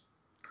it's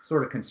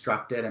sort of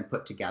constructed and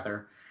put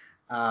together.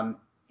 And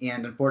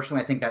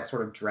unfortunately, I think that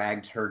sort of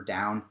dragged her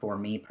down for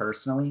me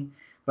personally.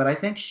 But I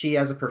think she,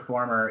 as a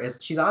performer,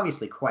 she's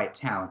obviously quite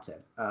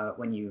talented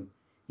when you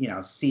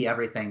see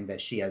everything that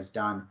she has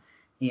done.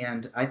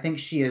 And I think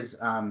she is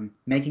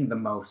making the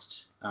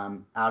most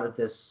out of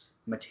this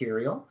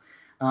material.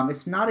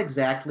 It's not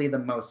exactly the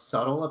most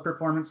subtle of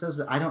performances,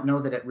 but I don't know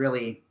that it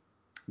really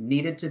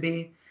needed to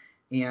be.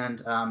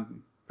 And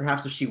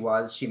perhaps if she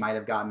was, she might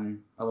have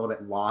gotten a little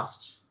bit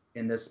lost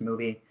in this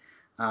movie.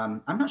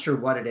 I'm not sure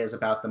what it is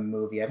about the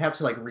movie. I'd have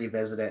to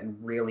revisit it and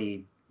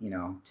really,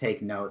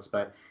 take notes.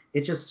 But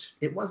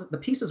it wasn't, the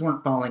pieces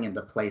weren't falling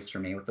into place for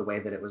me with the way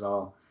that it was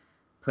all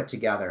put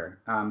together.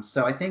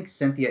 So I think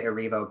Cynthia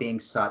Erivo, being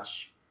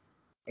such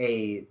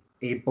a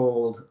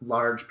bold,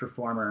 large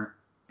performer,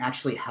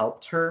 actually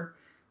helped her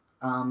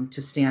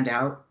to stand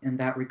out in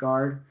that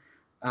regard.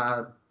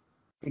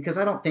 Because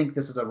I don't think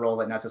this is a role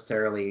that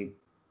necessarily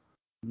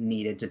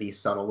needed to be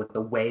subtle with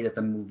the way that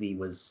the movie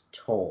was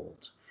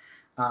told.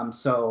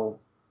 So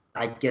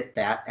I get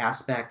that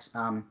aspect.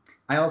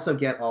 I also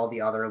get all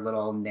the other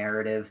little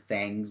narrative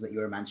things that you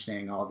were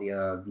mentioning, all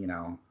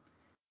the,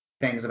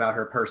 things about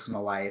her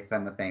personal life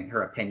and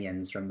her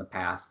opinions from the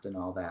past and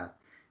all that.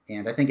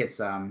 And I think it's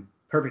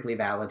perfectly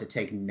valid to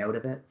take note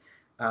of it.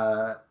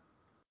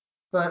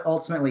 But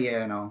ultimately,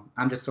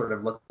 I'm just sort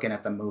of looking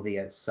at the movie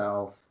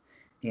itself.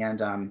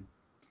 And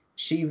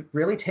she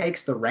really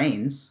takes the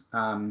reins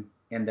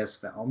in this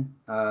film.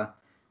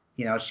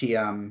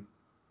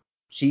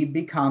 She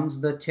becomes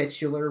the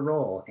titular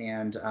role,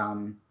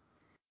 and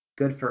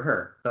good for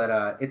her.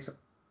 But it's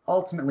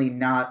ultimately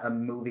not a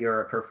movie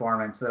or a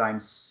performance that I'm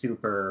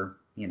super,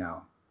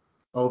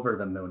 over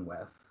the moon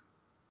with.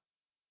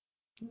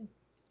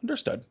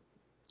 Understood.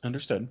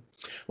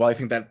 Well, I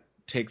think that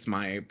takes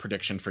my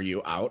prediction for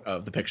you out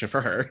of the picture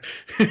for her.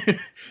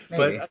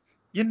 But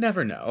you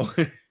never know.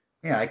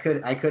 Yeah, I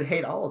could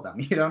hate all of them.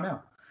 You don't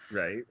know.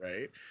 Right.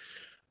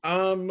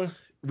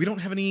 We don't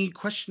have any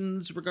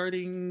questions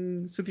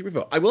regarding Cynthia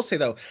Erivo. I will say,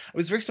 though, I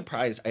was very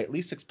surprised. I at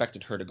least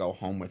expected her to go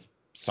home with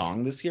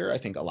song this year. I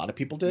think a lot of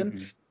people did.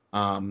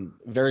 Mm-hmm.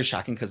 Very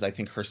shocking because I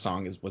think her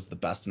song was the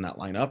best in that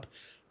lineup.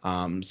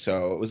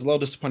 So it was a little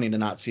disappointing to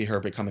not see her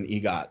become an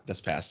EGOT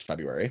this past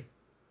February.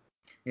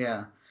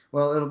 Yeah.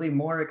 Well, it'll be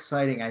more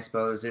exciting, I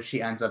suppose, if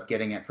she ends up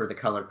getting it for the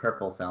Color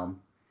Purple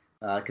film.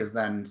 Because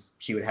then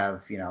she would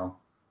have,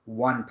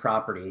 one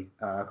property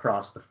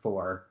across the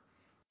four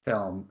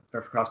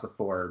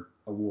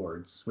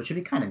awards, which would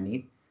be kind of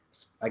neat.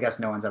 I guess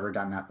no one's ever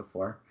done that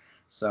before.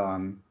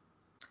 So,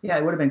 yeah,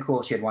 it would have been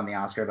cool if she had won the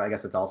Oscar, but I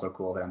guess it's also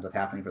cool if it ends up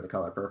happening for the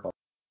Color Purple.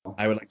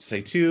 I would like to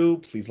say, too,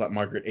 please let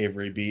Margaret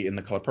Avery be in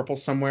the Color Purple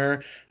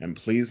somewhere, and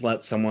please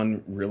let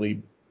someone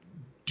really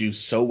do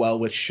so well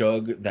with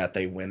Shug that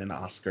they win an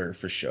Oscar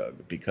for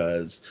Shug,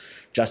 because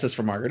justice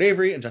for Margaret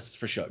Avery and justice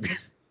for Shug.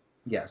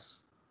 Yes,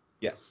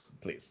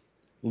 please.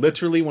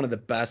 Literally one of the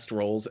best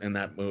roles in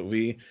that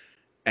movie,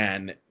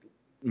 and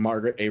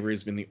Margaret Avery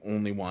has been the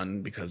only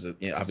one, because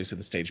obviously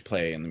the stage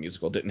play and the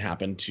musical didn't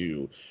happen,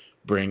 to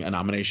bring a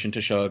nomination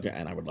to Shug,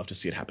 and I would love to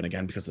see it happen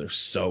again because there's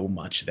so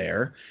much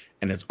there,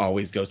 and it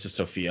always goes to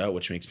Sophia,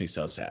 which makes me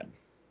so sad.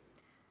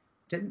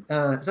 Is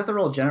that the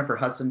role Jennifer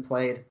Hudson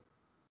played?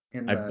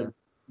 I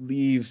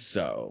believe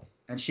so.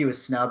 And she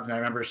was snubbed, and I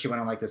remember she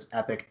went on this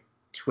epic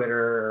Twitter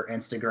or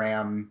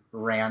Instagram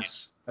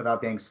rant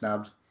about being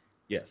snubbed.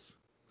 Yes.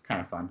 Kind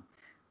of fun.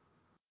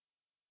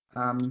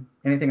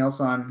 Anything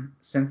else on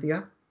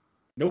Cynthia?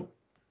 Nope.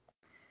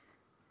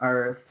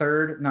 Our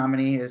third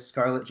nominee is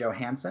Scarlett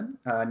Johansson,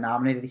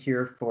 nominated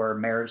here for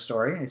Marriage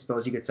Story. I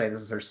suppose you could say this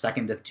is her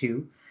second of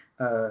two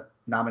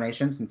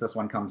nominations, since this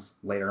one comes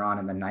later on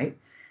in the night.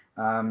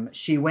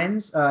 She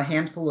wins a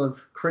handful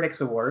of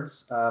critics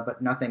awards,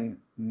 but nothing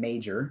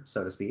major,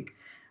 so to speak.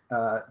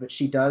 But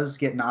she does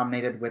get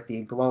nominated with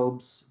the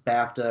Globes,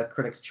 BAFTA,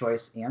 Critics'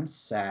 Choice, and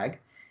SAG.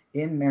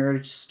 In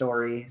Marriage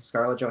Story,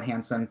 Scarlett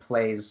Johansson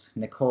plays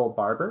Nicole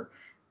Barber,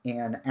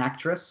 an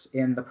actress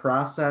in the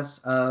process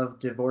of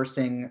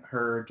divorcing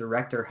her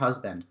director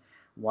husband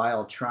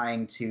while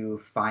trying to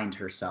find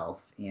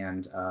herself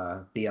and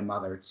be a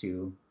mother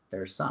to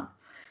their son.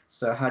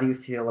 So how do you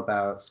feel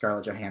about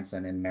Scarlett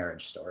Johansson in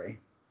Marriage Story?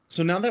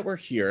 So now that we're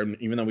here,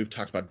 even though we've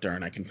talked about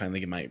Dern, I can finally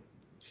get my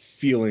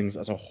feelings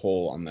as a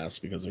whole on this,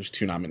 because there's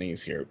two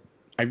nominees here.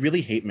 I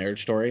really hate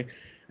Marriage Story.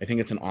 I think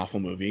it's an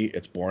awful movie.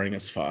 It's boring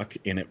as fuck,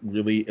 and it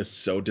really is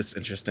so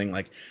disinteresting.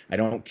 I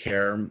don't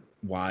care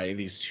why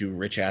these two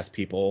rich-ass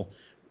people,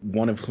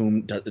 one of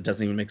whom it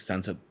doesn't even make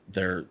sense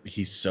that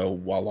he's so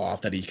well off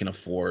that he can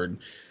afford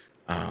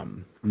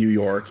New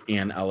York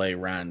and LA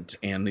rent,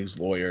 and these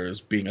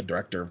lawyers being a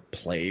director of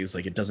plays.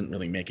 It doesn't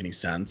really make any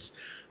sense.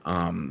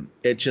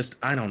 It just,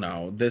 I don't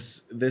know.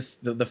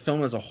 The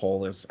film as a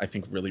whole is, I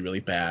think, really,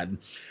 really bad.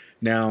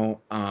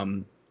 Now,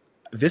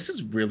 this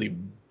is really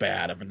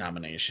bad of a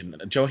nomination.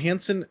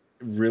 Johansson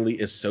really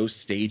is so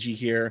stagey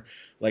here.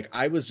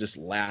 I was just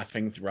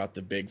laughing throughout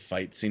the big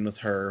fight scene with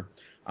her.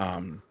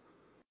 I'm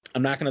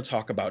not going to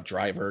talk about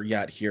Driver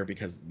yet here,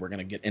 because we're going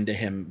to get into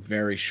him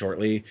very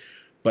shortly.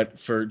 But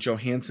for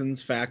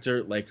Johansson's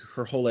factor, like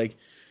her whole like,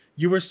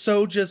 you were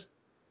so just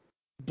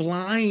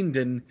blind,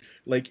 and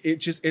like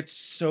it's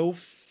so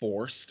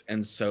forced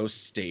and so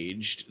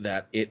staged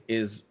that it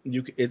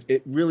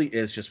really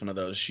is just one of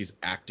those, she's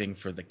acting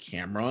for the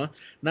camera,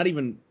 not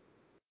even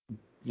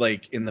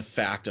like in the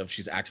fact of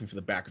she's acting for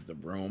the back of the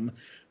room,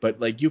 but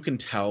like you can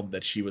tell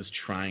that she was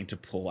trying to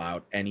pull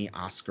out any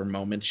Oscar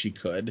moment she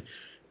could,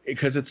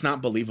 because it's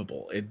not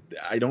believable.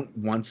 I don't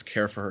once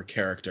care for her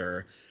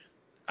character.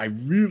 I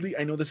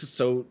know this is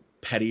so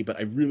petty, but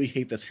I really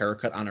hate this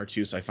haircut on her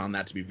too. So I found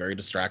that to be very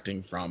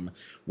distracting from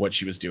what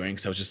she was doing.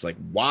 So I was just like,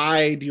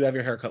 why do you have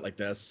your haircut like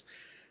this?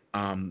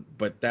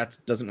 But that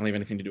doesn't really have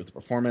anything to do with the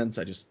performance.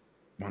 I just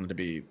wanted to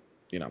be,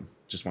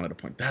 just wanted to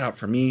point that out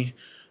for me.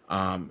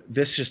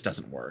 This just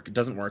doesn't work. It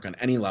doesn't work on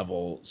any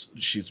level.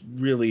 She's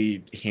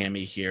really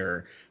hammy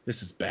here.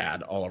 This is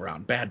bad all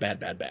around. Bad, bad,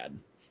 bad, bad.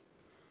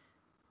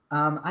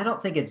 I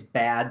don't think it's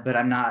bad, but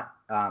I'm not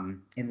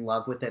in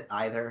love with it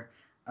either.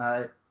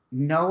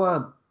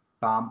 Noah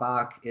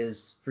Baumbach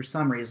is, for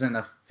some reason,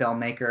 a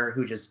filmmaker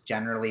who just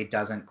generally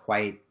doesn't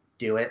quite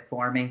do it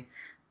for me.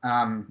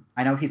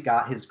 I know he's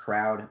got his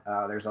crowd.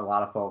 There's a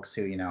lot of folks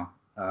who,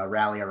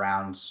 rally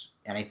around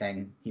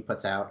anything he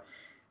puts out.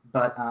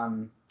 But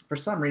for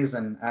some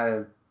reason,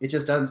 it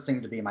just doesn't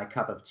seem to be my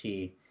cup of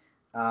tea.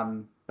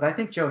 But I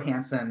think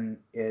Johansson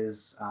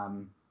is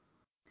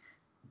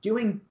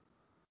doing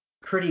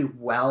pretty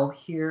well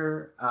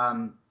here.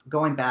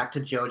 Going back to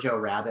Jojo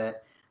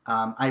Rabbit,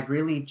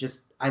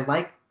 I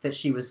like that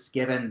she was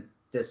given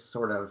this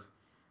sort of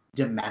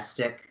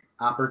domestic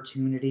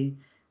opportunity,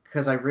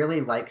 because I really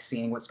like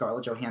seeing what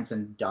Scarlett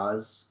Johansson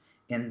does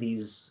in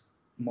these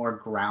more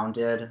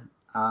grounded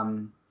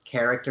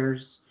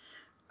characters.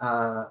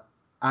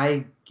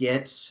 I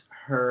get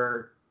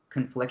her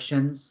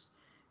conflictions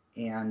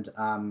and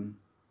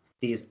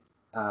these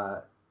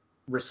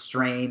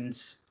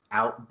restrained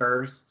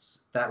outbursts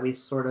that we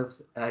sort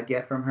of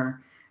get from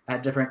her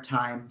at different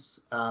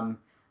times.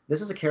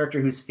 This is a character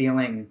who's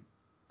feeling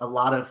a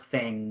lot of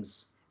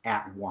things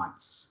at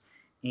once.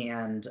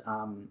 And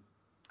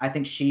I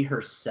think she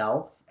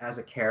herself, as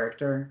a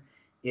character,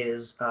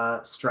 is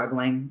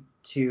struggling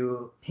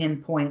to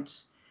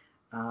pinpoint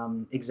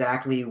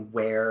exactly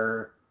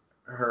where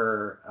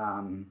her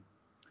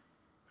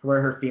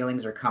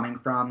feelings are coming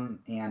from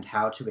and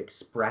how to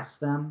express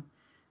them,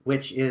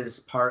 which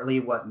is partly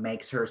what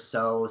makes her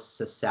so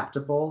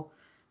susceptible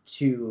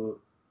to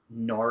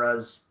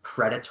Nora's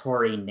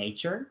predatory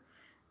nature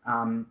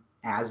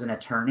as an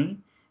attorney.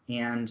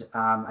 And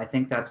I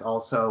think that's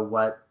also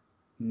what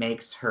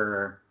makes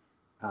her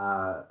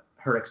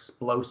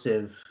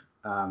explosive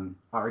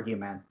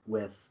argument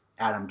with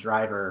Adam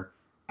Driver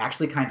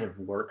actually kind of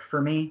work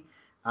for me,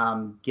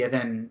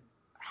 given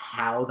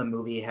how the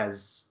movie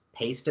has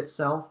paced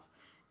itself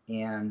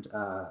and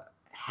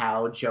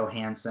how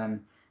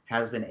Johansson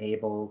has been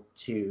able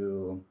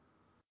to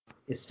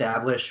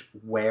establish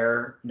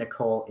where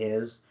Nicole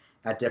is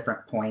at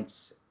different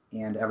points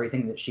and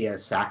everything that she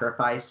has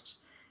sacrificed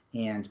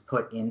and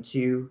put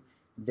into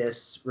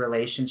this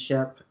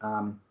relationship,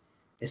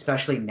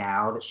 especially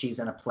now that she's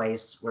in a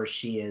place where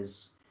she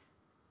is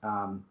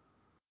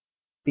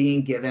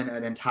being given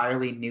an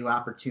entirely new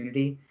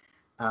opportunity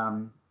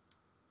on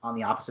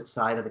the opposite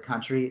side of the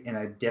country in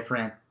a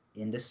different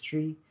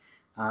industry,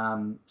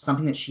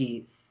 something that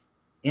she,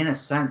 in a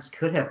sense,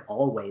 could have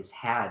always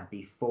had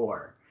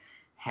before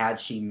had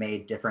she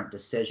made different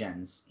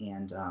decisions.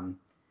 And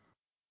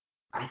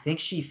I think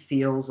she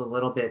feels a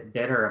little bit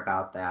bitter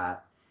about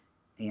that,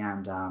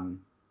 and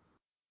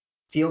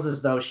feels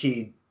as though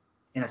she,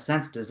 in a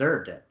sense,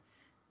 deserved it.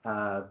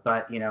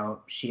 But,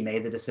 she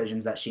made the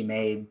decisions that she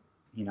made,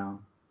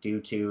 due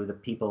to the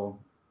people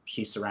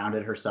she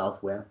surrounded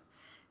herself with.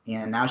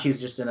 And now she's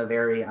just in a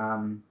very,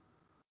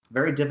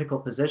 very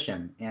difficult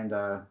position, and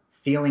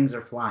feelings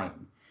are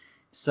flying.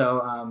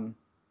 So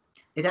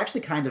it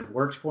actually kind of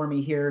worked for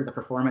me here, the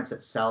performance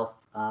itself.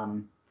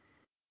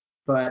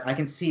 But I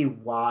can see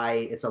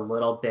why it's a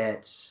little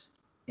bit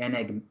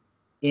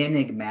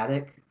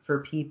enigmatic for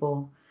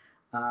people,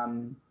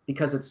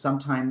 because it's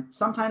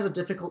sometimes a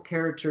difficult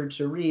character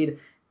to read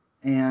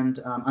and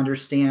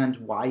understand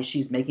why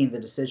she's making the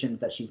decisions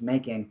that she's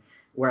making,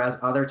 whereas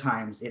other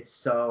times it's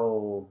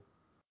so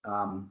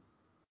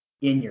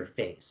in your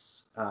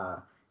face.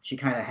 She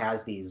kind of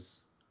has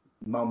these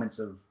moments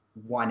of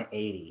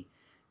 180,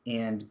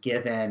 and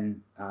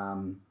given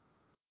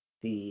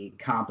the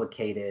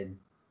complicated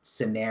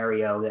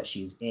scenario that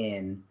she's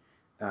in,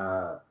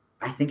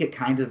 I think it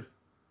kind of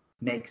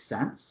makes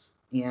sense.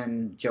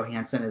 And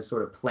Johansson is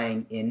sort of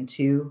playing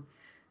into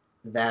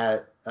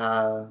that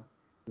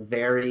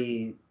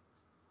very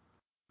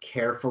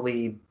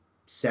carefully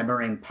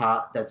simmering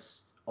pot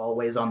that's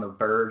always on the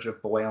verge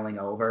of boiling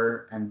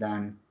over and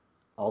then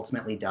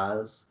ultimately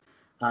does.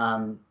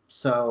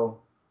 So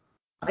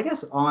I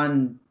guess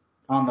on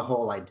the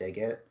whole, I dig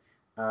it.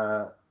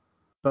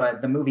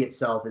 But the movie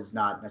itself is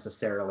not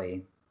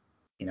necessarily,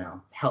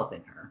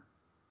 helping her.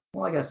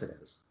 Well, I guess it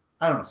is.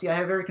 I don't know. See, I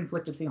have very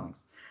conflicted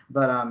feelings.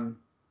 But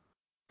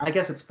I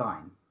guess it's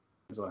fine,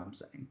 is what I'm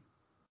saying.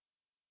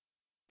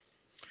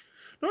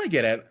 No, I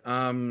get it.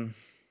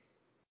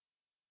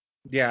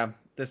 Yeah,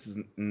 this is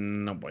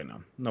no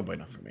bueno. No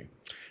bueno for me.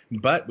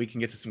 But we can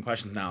get to some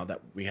questions now that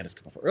we had to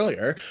skip over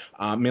earlier,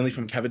 mainly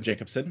from Kevin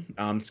Jacobson.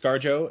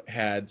 ScarJo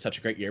had such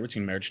a great year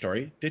between Marriage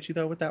Story. Did she,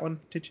 though, with that one?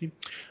 Did she?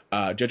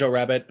 Jojo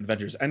Rabbit,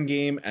 Avengers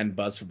Endgame, and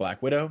Buzz for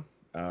Black Widow.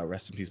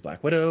 Rest in peace,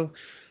 Black Widow.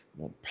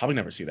 We'll probably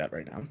never see that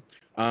right now.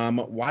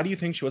 Why do you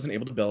think she wasn't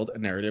able to build a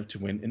narrative to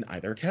win in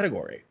either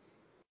category?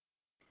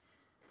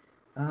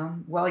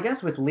 Well, I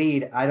guess with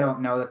lead, I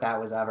don't know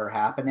that was ever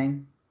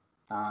happening,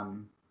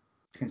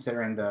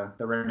 considering the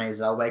Renee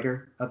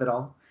Zellweger of it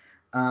all.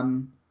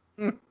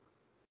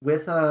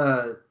 With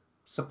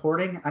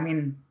supporting, I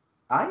mean,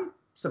 I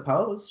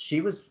suppose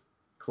she was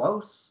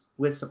close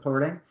with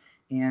supporting,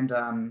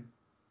 and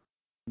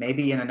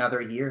maybe in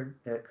another year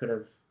it could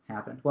have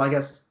happened. Well, I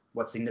guess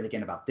what's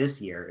significant about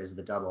this year is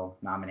the double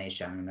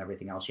nomination and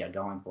everything else she had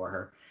going for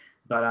her.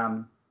 But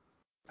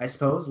I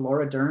suppose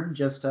Laura Dern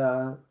just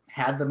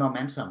had the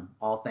momentum,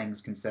 all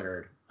things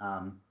considered,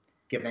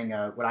 giving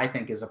what I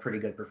think is a pretty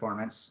good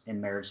performance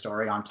in Marriage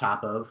Story on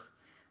top of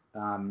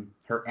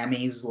her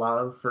Emmys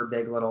love for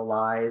Big Little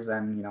Lies,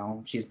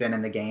 and she's been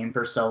in the game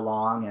for so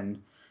long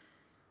and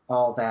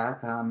all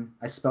that.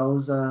 I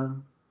suppose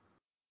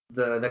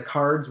the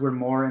cards were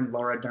more in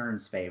Laura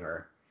Dern's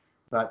favor,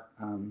 but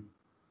I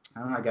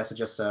don't know. I guess it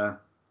just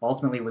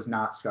ultimately was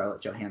not Scarlett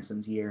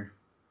Johansson's year.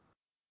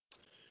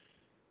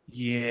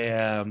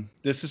 Yeah,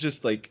 this is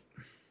just like,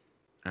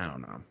 I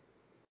don't know.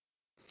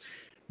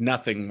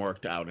 Nothing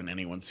worked out in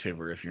anyone's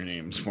favor if your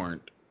names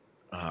weren't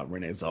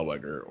Renee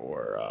Zellweger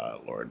or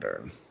Laura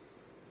Dern.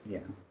 Yeah.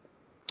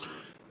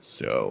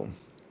 So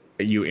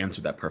you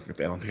answered that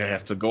perfectly. I don't think I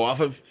have to go off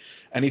of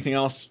anything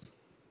else.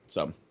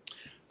 So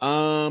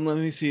let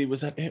me see.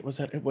 Was that it? Was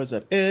that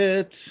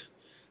it?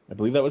 I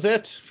believe that was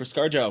it for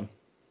ScarJo.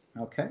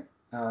 Okay.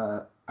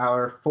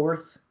 Our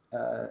fourth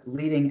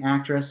leading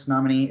actress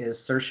nominee is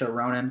Saoirse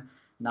Ronan,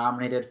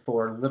 nominated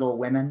for Little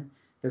Women.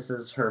 This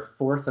is her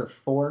fourth of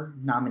 4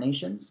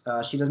 nominations.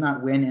 She does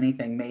not win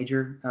anything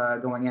major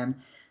going in,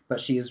 but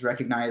she is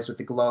recognized with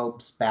the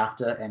Globes,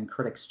 BAFTA, and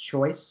Critics'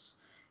 Choice.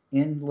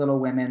 In Little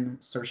Women,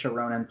 Saoirse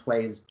Ronan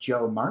plays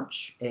Jo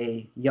March,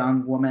 a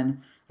young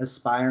woman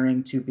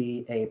aspiring to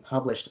be a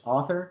published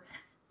author,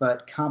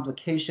 but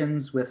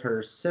complications with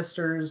her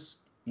sisters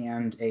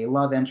and a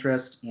love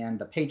interest and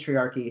the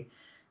patriarchy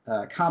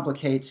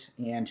complicate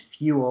and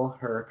fuel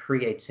her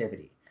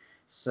creativity.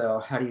 So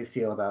how do you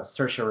feel about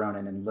Saoirse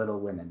Ronan in Little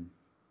Women?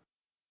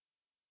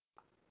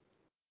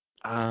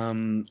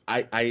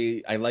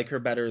 I like her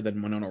better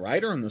than Winona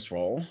Ryder in this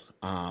role.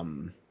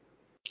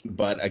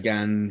 But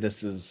again,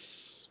 this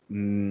is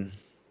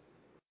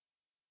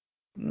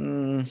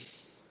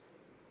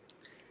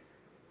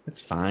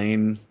it's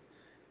fine.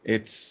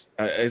 It's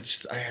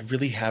just, I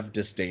really have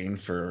disdain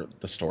for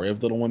the story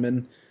of Little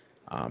Women.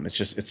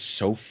 It's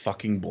so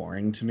fucking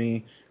boring to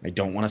me. I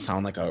don't want to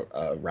sound like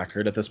a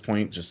record at this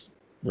point, just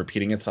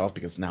repeating itself,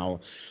 because now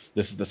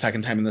this is the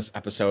second time in this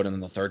episode and then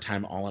the third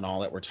time all in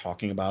all that we're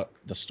talking about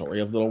the story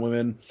of Little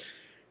Women.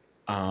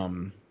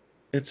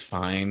 It's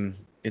fine.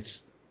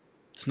 It's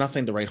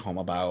nothing to write home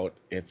about.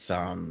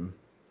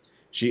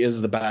 She is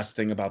the best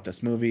thing about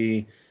this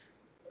movie,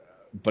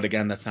 but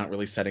again, that's not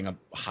really setting a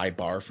high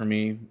bar for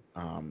me.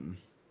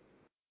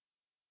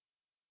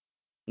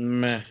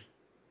 Meh.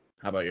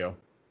 How about you?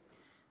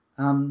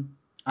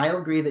 I'll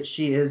agree that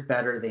she is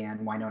better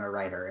than Winona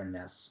Ryder in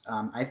this.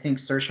 I think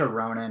Saoirse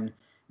Ronan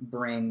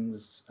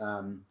brings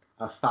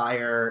a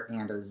fire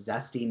and a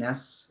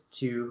zestiness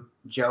to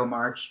Jo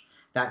March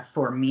that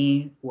for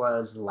me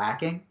was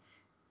lacking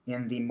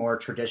in the more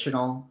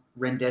traditional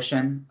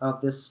rendition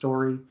of this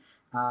story.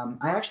 I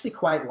actually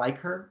quite like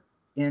her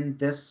in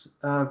this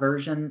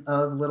version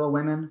of Little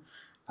Women.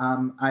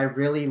 I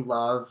really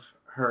love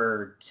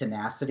her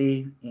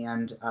tenacity,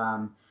 and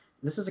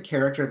this is a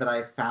character that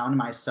I found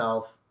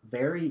myself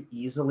very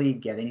easily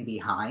getting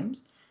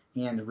behind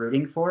and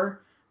rooting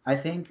for. I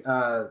think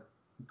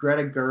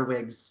Greta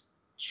Gerwig's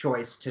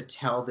choice to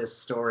tell this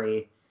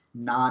story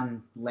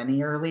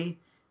non-linearly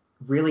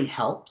really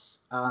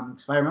helps.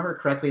 If I remember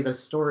correctly, the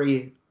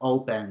story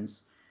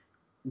opens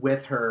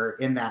with her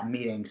in that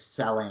meeting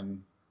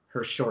selling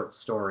her short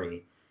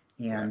story,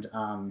 and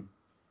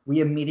we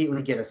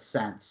immediately get a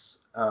sense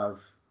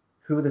of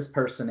who this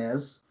person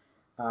is,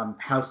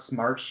 how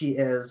smart she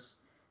is,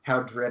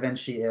 how driven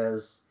she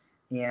is,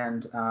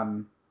 and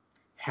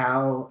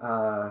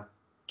how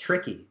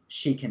tricky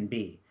she can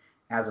be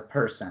as a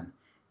person.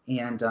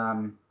 And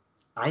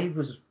I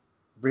was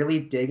really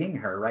digging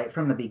her right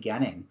from the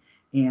beginning,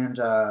 and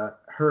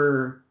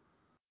her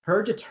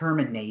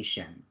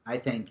determination, I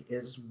think,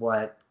 is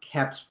what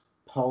kept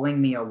pulling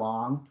me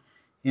along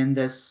in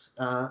this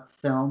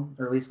film,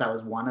 or at least that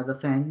was one of the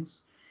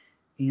things.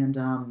 And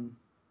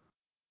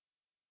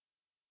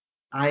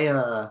I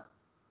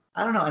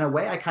don't know. In a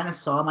way, I kind of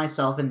saw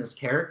myself in this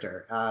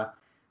character.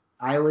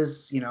 I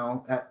was,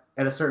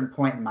 at a certain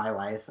point in my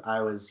life,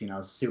 I was,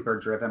 super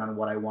driven on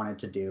what I wanted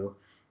to do,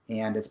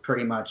 and it's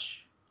pretty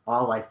much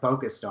all I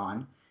focused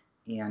on,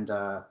 and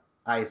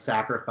I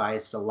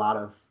sacrificed a lot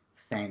of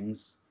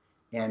things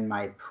in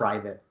my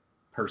private,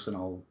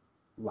 personal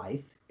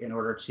life in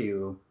order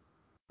to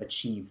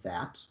achieve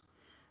that.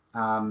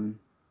 And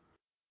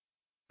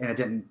it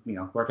didn't,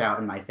 work out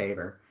in my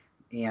favor.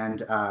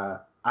 And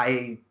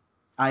I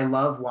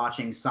love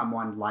watching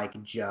someone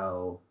like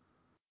Jo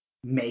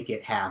make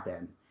it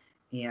happen.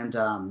 And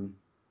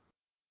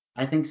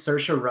I think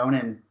Saoirse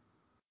Ronan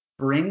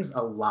brings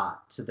a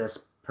lot to this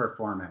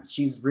performance.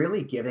 She's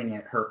really giving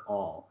it her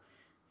all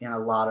in a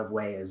lot of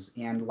ways.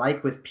 And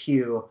like with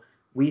Pugh,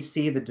 we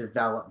see the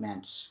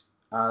development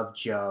of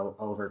Jo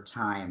over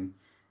time.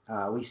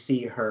 We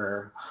see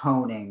her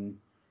honing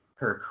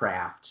her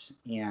craft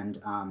and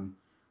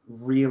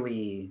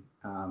really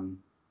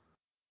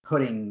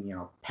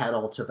putting,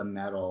 pedal to the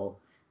metal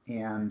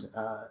and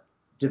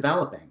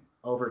developing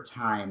over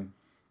time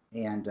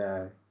and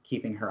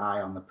keeping her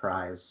eye on the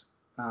prize.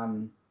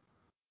 And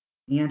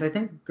I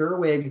think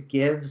Gerwig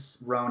gives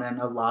Ronan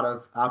a lot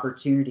of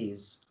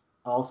opportunities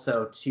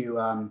also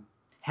to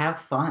have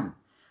fun.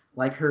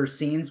 Like her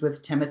scenes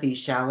with Timothée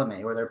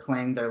Chalamet, where they're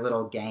playing their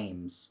little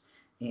games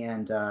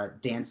and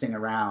dancing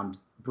around,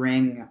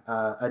 bring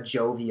a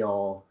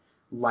jovial,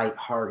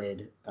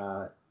 lighthearted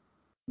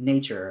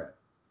nature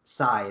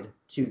side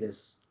to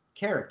this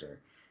character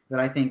that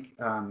I think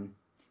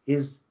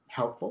is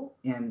helpful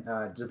in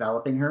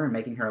developing her and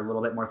making her a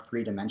little bit more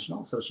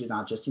three-dimensional. So she's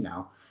not just,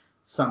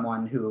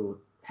 someone who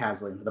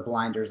has the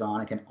blinders on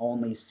and can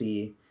only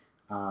see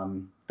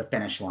the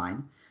finish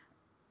line.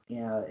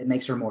 It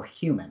makes her more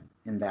human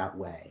in that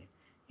way.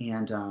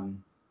 And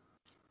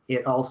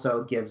it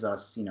also gives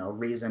us,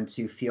 reason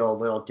to feel a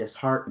little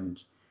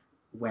disheartened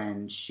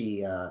when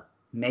she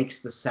makes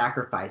the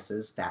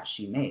sacrifices that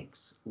she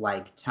makes,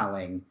 like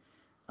telling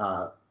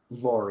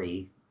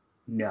Laurie,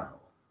 no,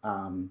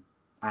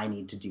 I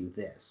need to do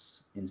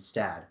this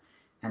instead.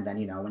 And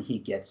then, when he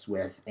gets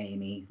with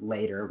Amy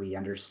later, we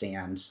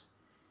understand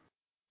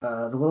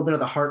the little bit of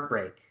the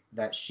heartbreak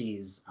that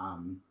she's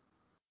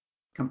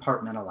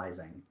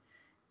compartmentalizing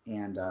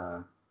and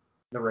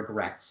the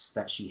regrets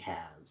that she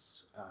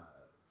has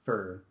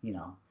for,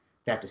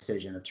 that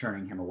decision of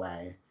turning him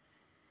away.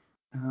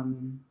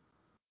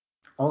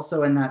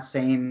 Also, in that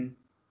same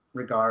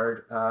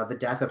regard, the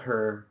death of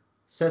her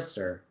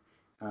sister,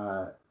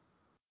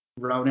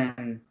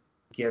 Ronan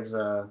gives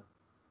a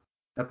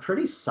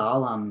pretty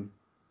solemn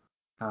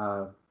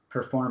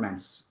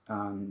performance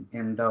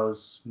in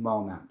those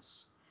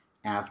moments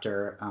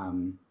after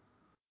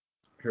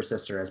her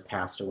sister has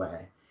passed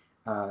away.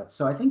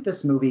 So I think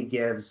this movie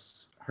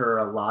gives her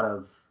a lot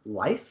of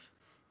life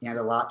and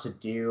a lot to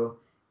do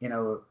in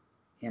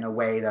a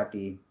way that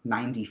the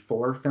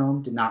 94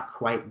 film did not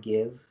quite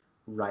give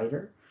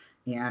Ryder.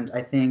 And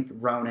I think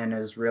Ronan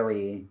is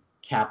really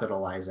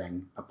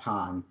capitalizing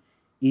upon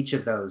each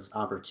of those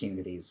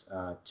opportunities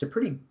to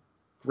pretty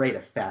great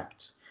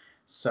effect.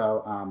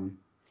 So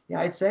yeah,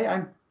 I'd say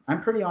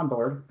I'm pretty on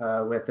board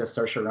with the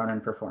Saoirse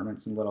Ronan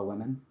performance in Little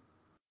Women.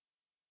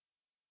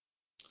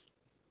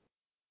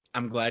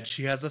 I'm glad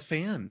she has a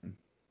fan.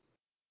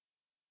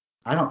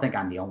 I don't think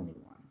I'm the only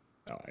one.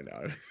 Oh, I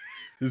know. I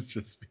was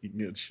just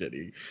being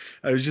shitty.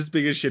 I was just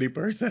being a shitty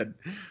person.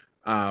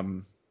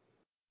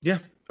 Yeah,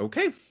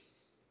 okay.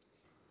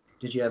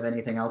 Did you have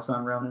anything else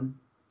on Ronan?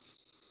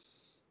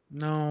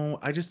 No,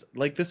 I just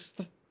like this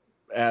is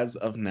as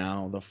of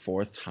now the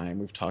fourth time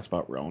we've talked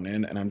about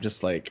Ronan, and I'm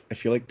just like, I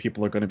feel like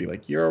people are going to be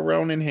like, you're a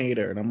Ronan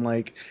hater, and I'm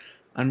like,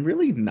 I'm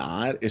really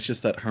not. It's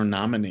just that her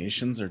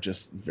nominations are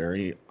just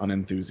very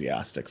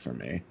unenthusiastic for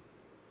me.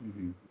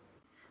 Mm-hmm.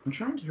 I'm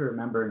trying to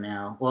remember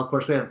now. Well, of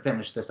course, we haven't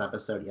finished this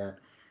episode yet,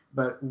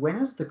 but when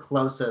is the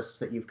closest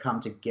that you've come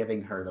to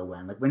giving her the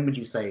win? Like, when would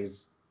you say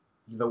is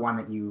the one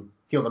that you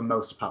feel the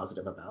most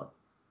positive about?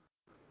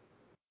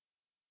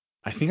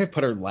 I think I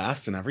put her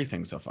last in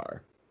everything so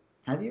far.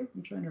 Have you?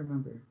 I'm trying to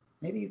remember.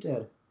 Maybe you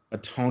did.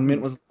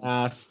 Atonement was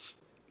last.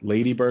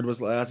 Lady Bird was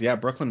last. Yeah,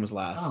 Brooklyn was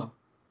last. Oh,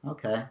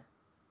 okay.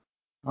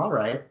 All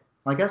right.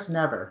 Well, I guess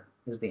never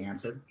is the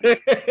answer.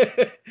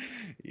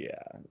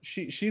 Yeah,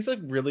 she's a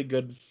really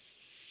good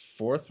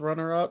fourth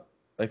runner-up.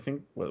 I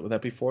think would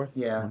that be fourth?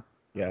 Yeah.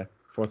 Yeah,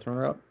 fourth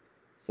runner-up.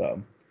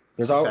 So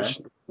there's Okay.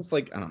 always it's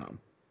like I don't know,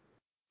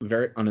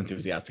 very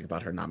unenthusiastic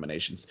about her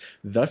nominations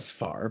thus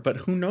far. But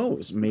who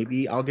knows?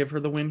 Maybe I'll give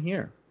her the win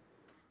here.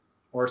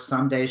 Or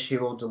someday she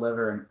will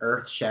deliver an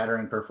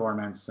earth-shattering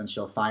performance and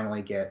she'll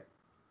finally get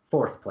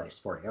fourth place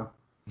for you.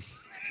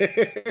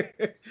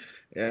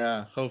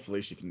 Yeah,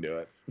 hopefully she can do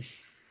it.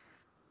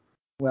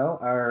 Well,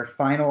 our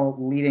final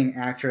leading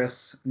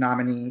actress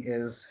nominee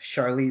is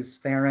Charlize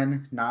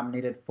Theron,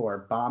 nominated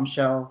for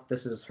Bombshell.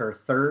 This is her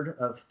third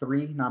of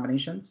 3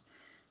 nominations.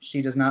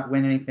 She does not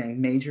win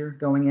anything major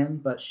going in,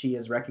 but she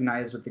is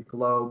recognized with the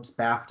Globes,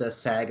 BAFTA,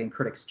 SAG, and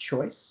Critics'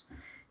 Choice.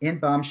 In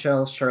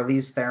Bombshell,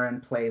 Charlize Theron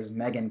plays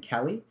Megyn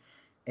Kelly,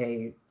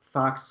 a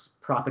Fox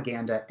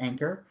propaganda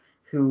anchor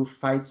who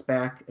fights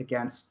back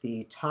against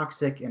the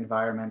toxic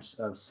environment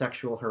of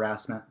sexual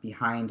harassment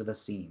behind the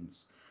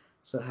scenes.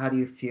 So how do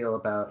you feel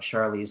about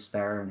Charlize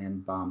Theron in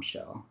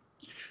Bombshell?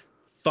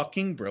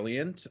 fucking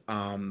brilliant.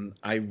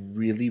 I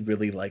really,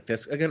 really like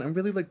this. Again, I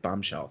really like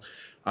Bombshell.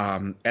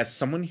 As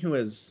someone who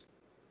has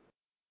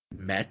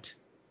met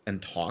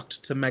and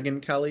talked to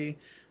Megyn Kelly,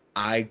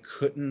 I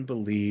couldn't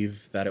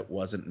believe that it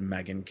wasn't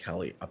Megyn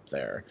Kelly up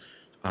there.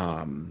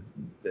 Um,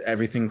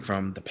 Everything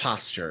from the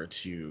posture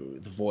to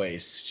the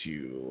voice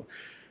to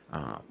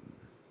um,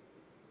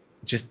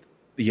 just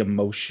the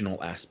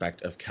emotional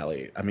aspect of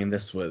Kelly. I mean,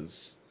 this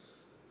was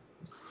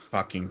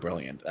fucking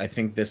brilliant. I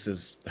think this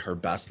is her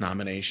best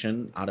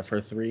nomination out of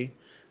her three.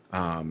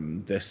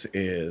 This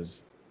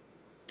is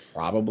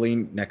probably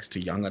next to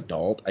Young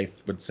Adult, I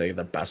would say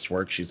the best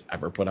work she's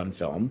ever put on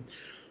film.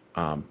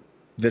 Um,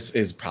 this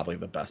is probably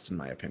the best in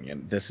my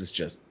opinion. This is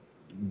just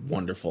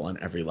wonderful on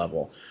every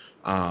level.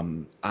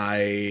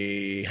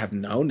 I have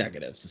no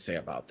negatives to say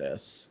about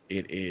this.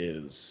 It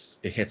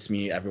hits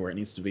me everywhere it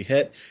needs to be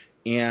hit,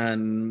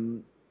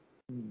 and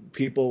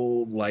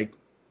people like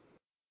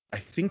I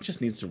think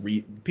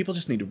people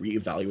just need to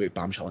reevaluate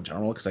Bombshell in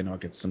general because I know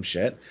it gets some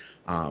shit.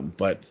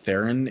 But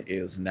Theron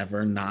is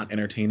never not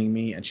entertaining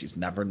me, and she's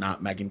never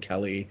not Megyn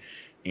Kelly.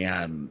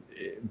 And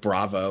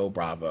bravo,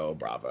 bravo,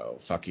 bravo!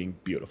 Fucking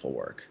beautiful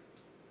work.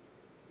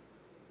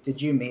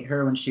 Did you meet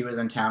her when she was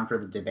in town for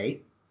the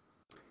debate?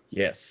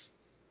 Yes.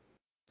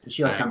 Did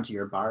she like come to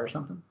your bar or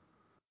something?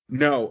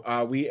 No,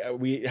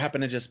 we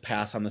happened to just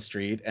pass on the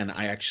street, and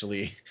I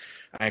actually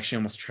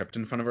almost tripped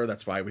in front of her.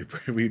 That's why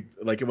we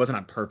like it wasn't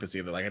on purpose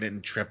either. Like I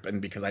didn't trip,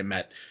 and because I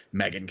met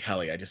Megyn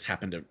Kelly, I just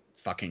happened to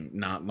fucking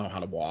not know how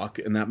to walk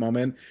in that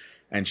moment.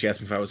 And she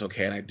asked me if I was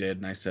okay, and I did,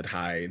 and I said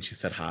hi, and she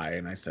said hi,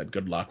 and I said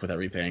good luck with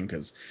everything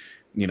because,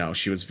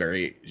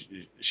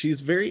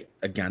 she's very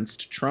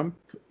against Trump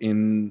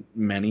in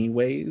many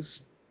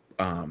ways.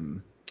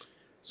 Um,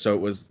 so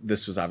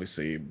this was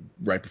obviously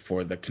right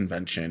before the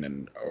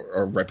convention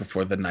or right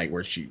before the night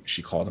where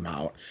she called him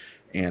out,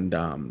 and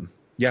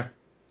yeah,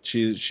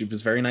 she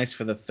was very nice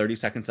for the 30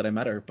 seconds that I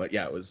met her, but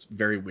yeah, it was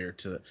very weird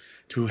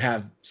to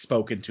have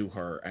spoken to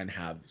her and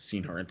have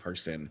seen her in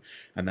person,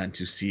 and then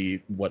to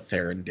see what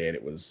Theron did.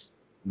 It was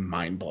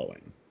mind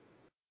blowing,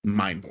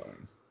 mind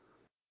blowing.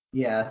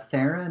 Yeah,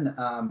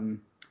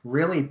 Theron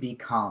really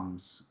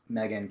becomes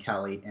Megyn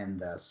Kelly in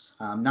this.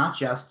 Not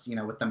just,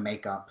 with the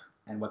makeup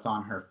and what's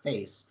on her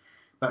face,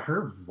 but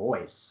her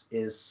voice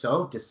is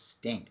so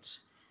distinct.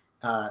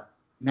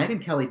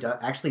 Megyn Kelly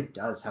actually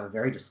does have a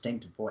very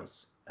distinct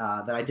voice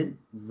that I didn't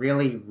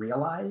really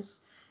realize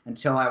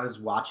until I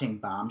was watching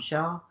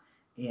Bombshell.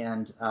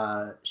 And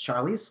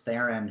Charlize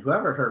Theron,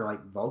 whoever her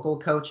vocal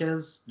coach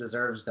is,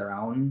 deserves their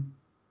own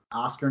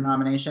Oscar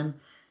nomination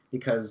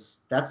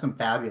because that's some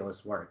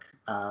fabulous work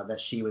that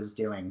she was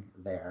doing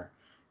there.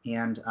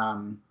 And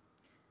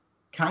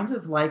kind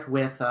of like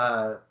with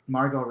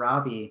Margot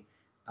Robbie,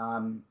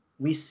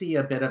 we see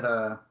a bit of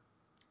a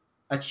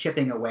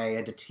chipping away,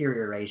 a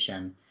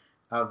deterioration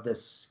of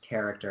this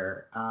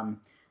character.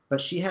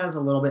 But she has a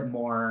little bit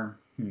more,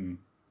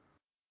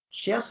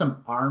 she has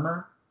some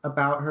armor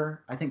about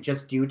her, I think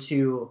just due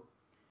to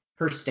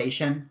her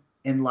station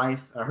in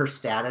life, her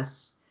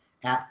status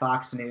at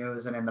Fox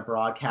News and in the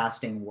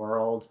broadcasting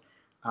world.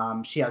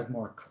 She has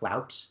more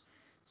clout.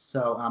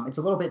 So it's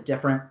a little bit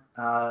different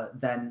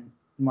than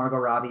Margot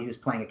Robbie, who's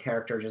playing a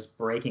character just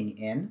breaking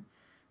in.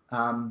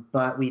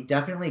 But we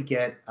definitely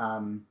get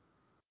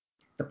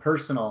the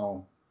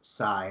personal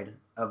side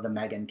of the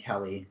Megyn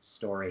Kelly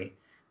story,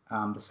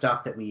 the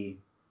stuff that we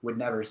would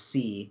never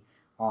see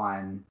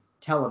on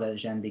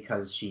television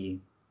because she,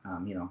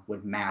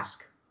 would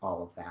mask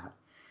all of that.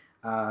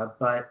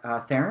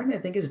 But Theron, I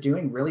think, is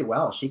doing really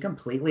well. She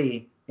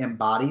completely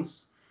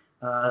embodies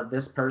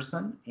this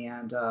person,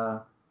 and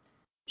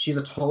she's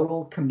a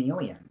total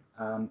chameleon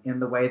in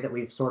the way that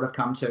we've sort of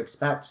come to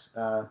expect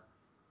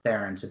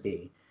Theron to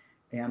be.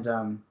 And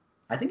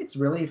I think it's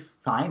really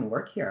fine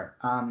work here.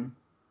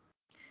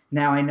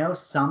 Now, I know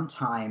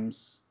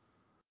sometimes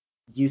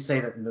you say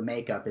that the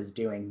makeup is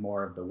doing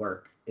more of the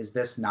work. Is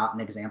this not an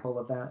example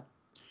of that?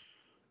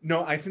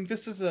 No, I think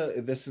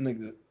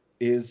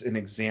is an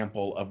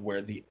example of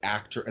where the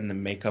actor and the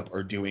makeup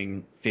are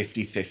doing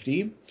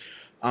 50-50.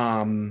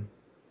 Um,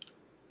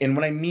 and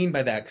what I mean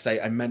by that, because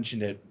I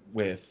mentioned it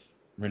with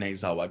Renee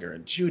Zellweger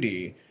and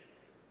Judy,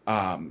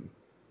 um,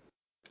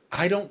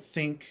 I don't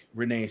think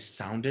Renee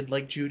sounded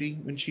like Judy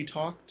when she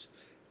talked.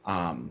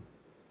 Um,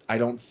 I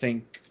don't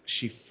think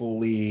she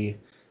fully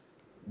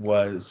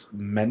was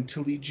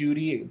mentally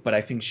Judy, but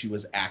I think she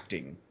was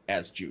acting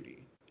as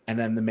Judy. And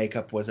then the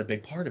makeup was a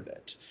big part of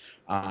it.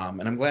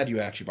 And I'm glad you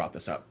actually brought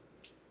this up.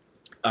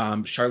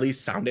 Charlize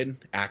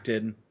sounded,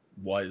 acted,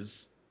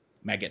 was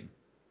Megyn,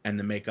 and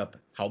the makeup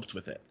helped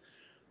with it.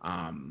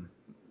 Um,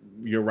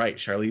 you're right,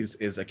 Charlize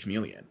is a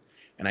chameleon.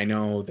 And I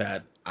know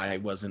that I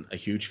wasn't a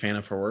huge fan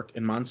of her work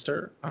in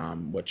Monster,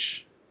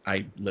 which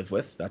I live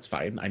with. That's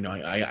fine. I know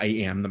I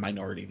am the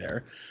minority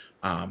there.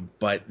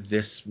 But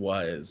this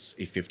was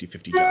a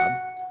 50-50 job.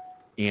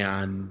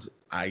 And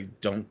I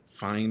don't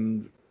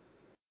find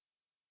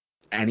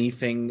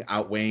anything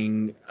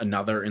outweighing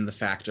another in the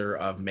factor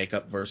of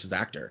makeup versus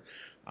actor.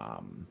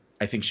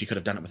 I think she could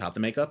have done it without the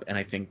makeup, and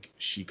I think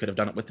she could have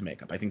done it with the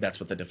makeup. I think that's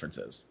what the difference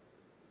is.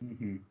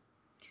 Mm-hmm.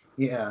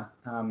 Yeah,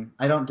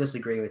 I don't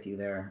disagree with you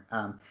there.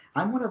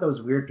 I'm one of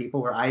those weird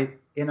people where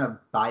in a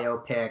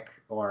biopic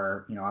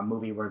or a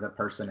movie where the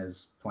person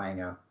is playing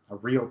a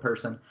real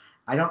person,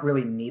 I don't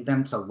really need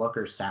them to look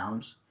or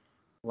sound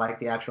like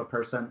the actual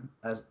person.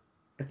 As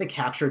if they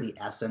capture the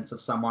essence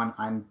of someone,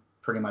 I'm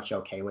pretty much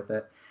okay with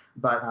it.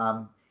 But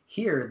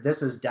here,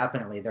 this is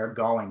definitely they're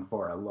going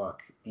for a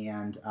look,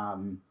 and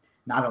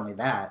not only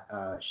that,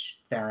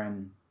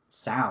 Theron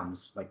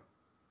sounds like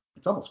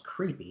it's almost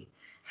creepy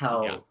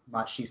how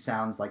much she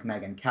sounds like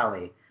Megyn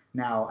Kelly.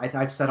 Now,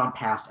 I've said on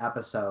past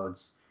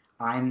episodes,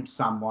 I'm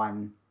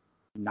someone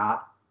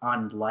not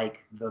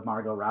unlike the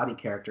Margot Robbie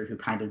character who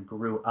kind of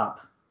grew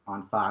up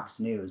on Fox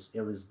News.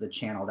 It was the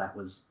channel that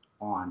was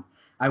on.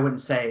 I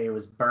wouldn't say it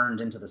was burned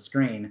into the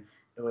screen.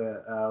 We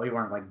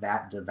weren't like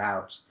that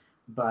devout.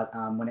 But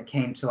when it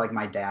came to like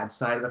my dad's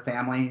side of the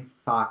family,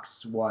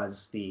 Fox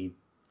was the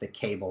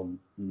cable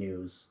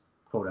news,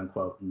 quote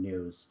unquote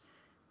news,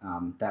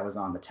 that was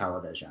on the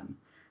television.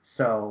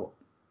 So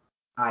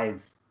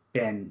I've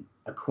been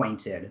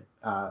acquainted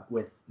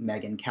with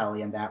Megyn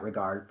Kelly in that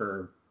regard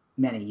for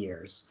many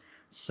years.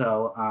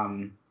 So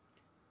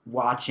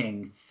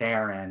watching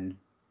Theron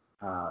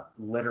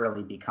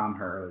literally become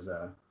her was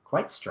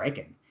quite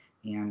striking,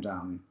 and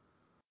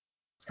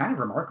it's kind of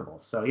remarkable.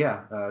 So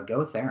yeah,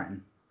 go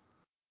Theron.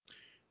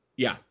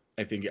 Yeah,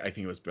 I think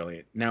it was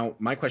brilliant. Now,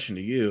 my question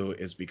to you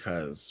is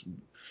because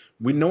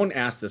no one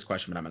asked this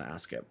question, but I'm going to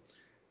ask it.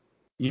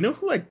 You know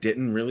who I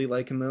didn't really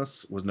like in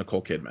this was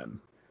Nicole Kidman.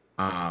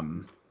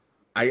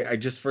 I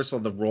just, first of all,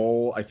 the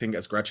role, I think,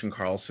 as Gretchen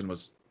Carlson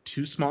was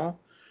too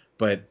small,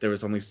 but there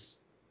was only,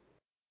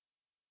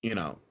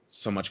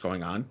 so much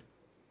going on.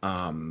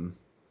 I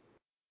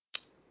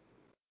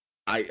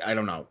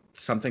don't know.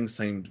 Something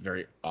seemed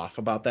very off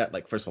about that.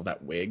 Like, first of all,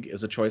 that wig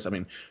is a choice. I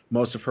mean,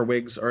 most of her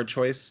wigs are a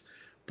choice,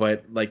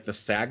 but like the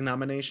SAG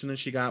nomination that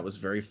she got was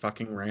very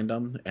fucking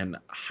random and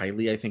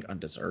highly, I think,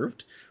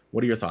 undeserved.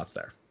 What are your thoughts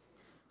there?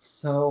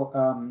 So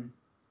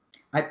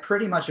I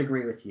pretty much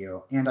agree with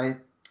you, and I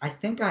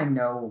think I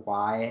know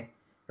why,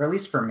 or at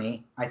least for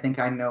me, I think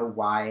I know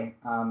why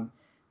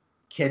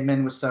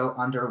Kidman was so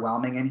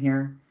underwhelming in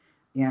here,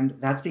 and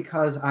that's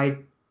because I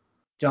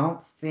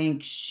don't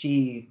think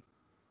she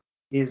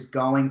is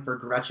going for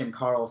Gretchen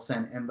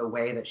Carlson in the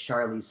way that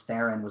Charlize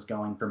Theron was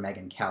going for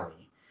Megyn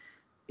Kelly.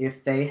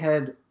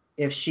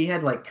 If she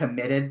had like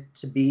committed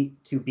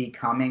to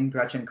becoming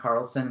Gretchen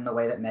Carlson in the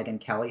way that Megyn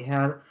Kelly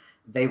had,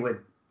 they would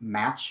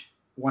match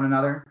one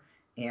another,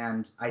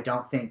 and I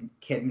don't think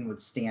Kidman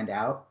would stand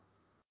out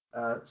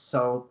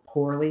so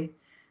poorly.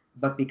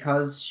 But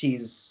because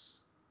she's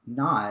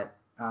not,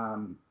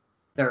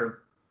 they're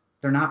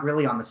not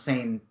really on the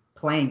same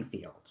playing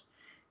field.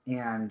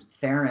 And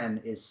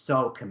Theron is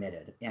so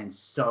committed and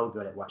so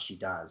good at what she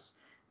does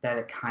that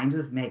it kind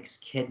of makes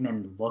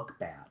Kidman look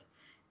bad.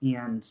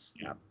 And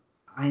Yeah.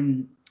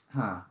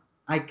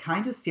 I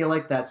kind of feel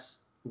like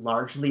that's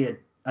largely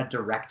a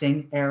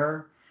directing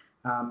error.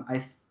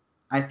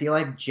 I feel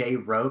like Jay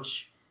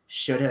Roach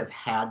should have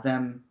had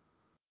them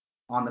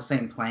on the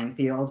same playing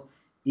field,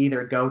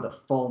 either go the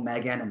full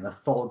Megyn and the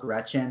full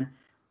Gretchen,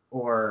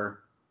 or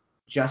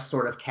just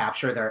sort of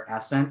capture their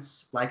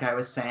essence, like I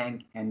was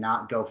saying, and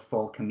not go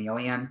full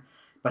chameleon.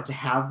 But to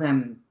have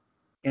them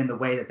in the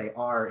way that they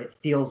are, it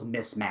feels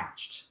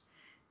mismatched.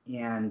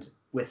 And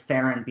with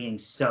Theron being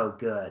so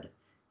good,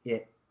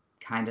 it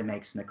kind of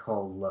makes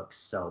Nicole look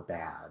so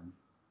bad.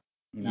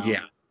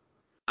 Yeah.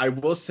 I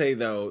will say,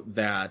 though,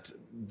 that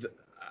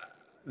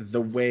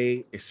the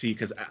way, see,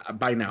 because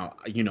by now,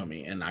 you know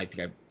me, and I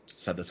think I've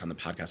said this on the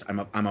podcast,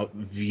 I'm a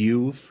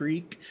View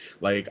freak.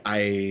 Like,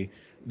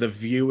 the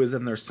View is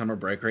in their summer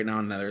break right now,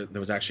 and there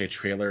was actually a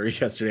trailer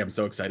yesterday. I'm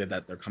so excited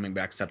that they're coming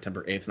back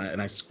September 8th,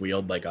 and I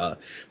squealed like a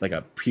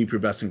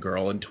prepubescent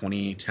girl in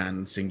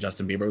 2010 seeing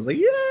Justin Bieber. I was like,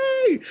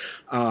 yay!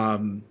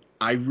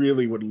 I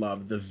really would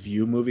love the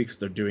View movie because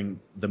they're doing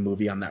the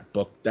movie on that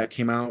book that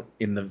came out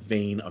in the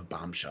vein of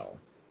Bombshell.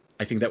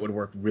 I think that would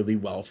work really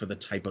well for the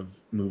type of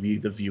movie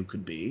The View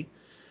could be.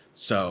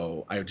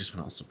 So I just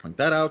want to also point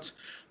that out.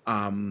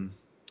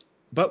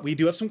 But we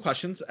do have some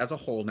questions as a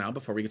whole now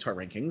before we get to our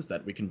rankings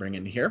that we can bring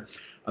in here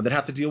that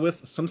have to deal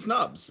with some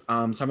snubs. So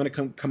I'm going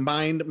to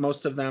combine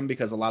most of them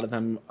because a lot of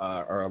them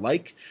are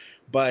alike.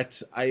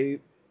 But I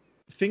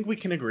think we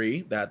can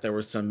agree that there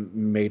were some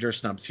major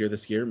snubs here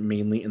this year,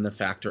 mainly in the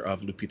factor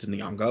of Lupita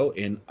Nyong'o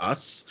in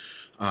Us,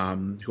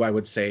 who I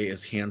would say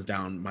is hands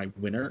down my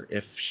winner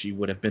if she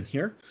would have been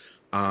here.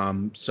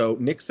 So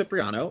Nick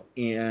Cipriano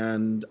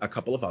and a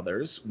couple of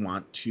others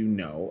want to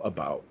know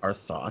about our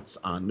thoughts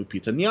on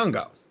Lupita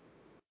Nyong'o.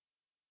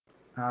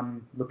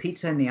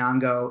 Lupita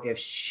Nyong'o, if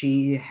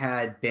she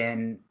had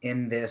been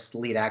in this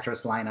lead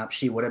actress lineup,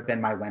 she would have been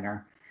my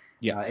winner.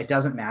 Yes. It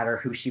doesn't matter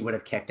who she would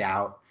have kicked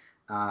out.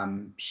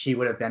 She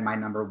would have been my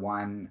number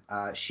one.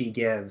 She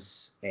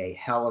gives a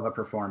hell of a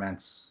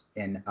performance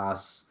in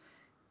Us.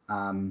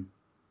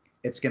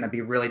 It's going to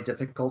be really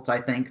difficult,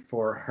 I think,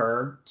 for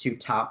her to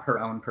top her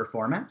own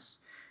performance.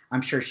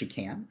 I'm sure she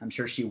can. I'm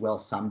sure she will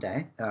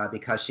someday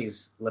because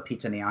she's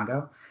Lupita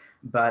Nyong'o.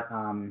 But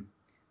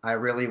I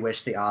really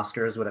wish the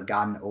Oscars would have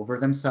gotten over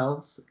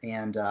themselves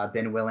and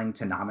been willing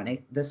to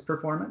nominate this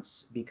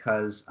performance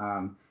because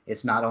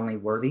it's not only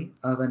worthy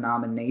of a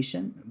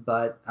nomination,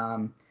 but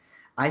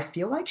I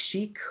feel like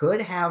she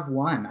could have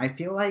won. I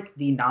feel like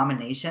the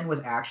nomination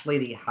was actually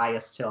the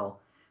highest hill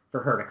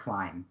for her to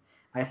climb.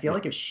 I feel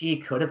like if she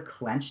could have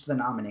clinched the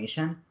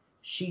nomination,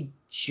 she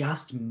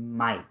just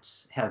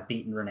might have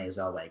beaten Renee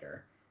Zellweger.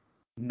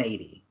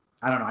 Maybe.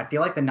 I don't know. I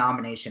feel like the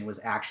nomination was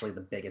actually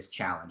the biggest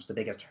challenge, the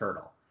biggest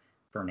hurdle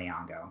for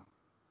Nyong'o.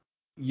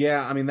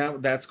 Yeah, I mean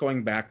that's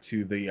going back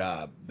to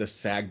the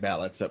SAG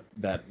ballots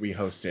that we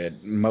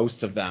hosted.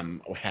 Most of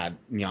them had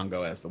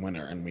Nyong'o as the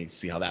winner, and we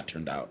see how that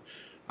turned out.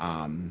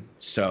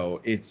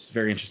 So it's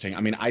very interesting.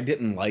 I mean, I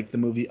didn't like the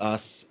movie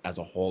Us as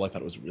a whole. I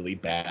thought it was really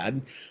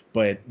bad,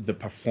 but the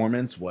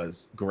performance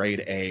was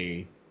grade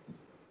A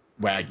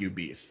Wagyu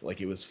beef.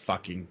 Like it was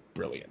fucking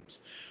brilliant.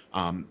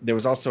 There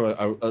was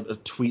also a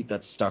tweet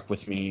that stuck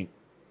with me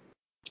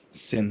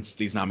since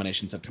these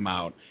nominations had come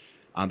out.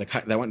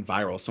 That went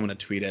viral. Someone had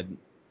tweeted,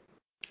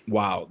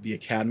 "Wow, the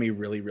Academy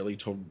really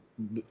told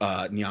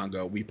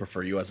Nyong'o we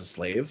prefer you as a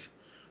slave,"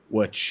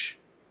 which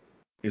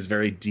is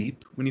very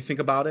deep when you think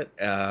about it,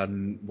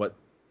 and what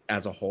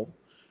as a whole,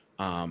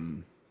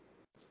 kind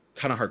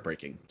of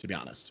heartbreaking to be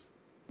honest.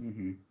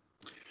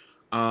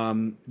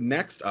 Mm-hmm.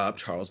 Next up,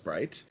 Charles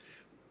Bright.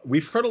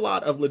 We've heard a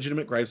lot of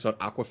legitimate gripes about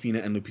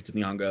Awkwafina and Lupita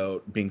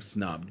Nyong'o being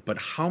snubbed, but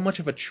how much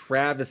of a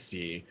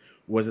travesty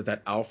was it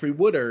that Alfre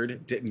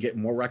Woodard didn't get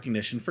more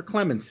recognition for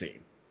Clemency?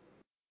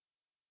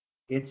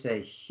 It's a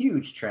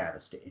huge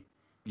travesty.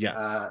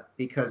 Yes.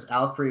 Because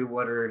Alfre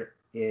Woodard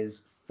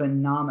is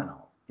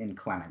phenomenal in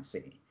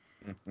Clemency.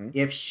 Mm-hmm.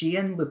 If she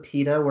and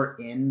Lupita were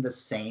in the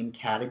same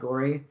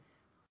category,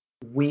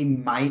 we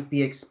might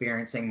be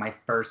experiencing my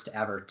first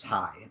ever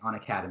tie on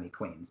Academy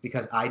Queens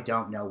because I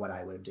don't know what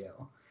I would do.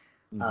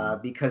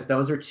 Mm-hmm. Because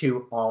those are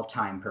two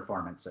all-time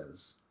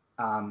performances.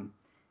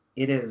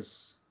 It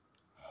is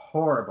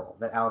horrible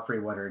that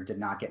Alfre Woodard did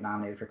not get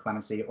nominated for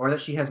Clemency or that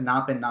she has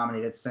not been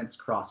nominated since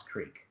Cross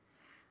Creek,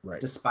 right,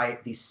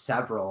 despite the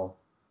several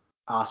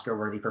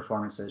Oscar-worthy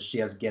performances she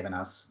has given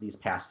us these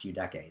past few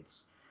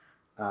decades.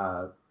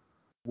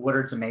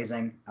 Woodard's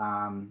amazing.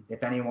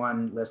 If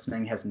anyone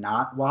listening has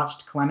not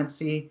watched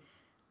Clemency,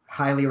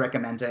 highly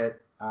recommend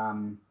it.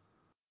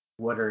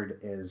 Woodard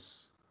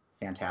is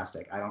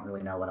fantastic. I don't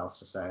really know what else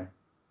to say.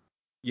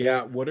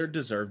 Yeah, Woodard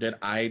deserved it.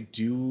 I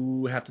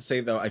do have to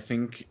say, though, I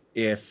think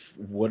if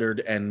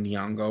Woodard and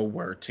Nyong'o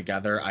were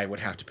together, I would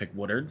have to pick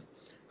Woodard.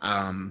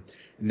 And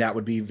that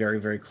would be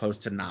very close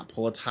to not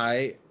pull a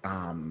tie.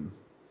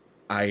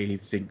 I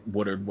think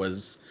Woodard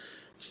was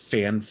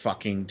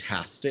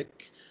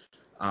fan-fucking-tastic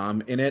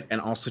in it. And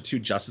also, too,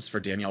 justice for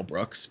Danielle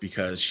Brooks,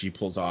 because she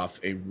pulls off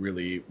a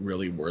really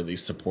worthy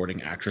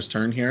supporting actress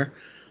turn here.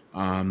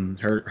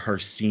 Her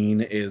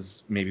scene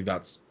is maybe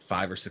about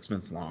 5 or 6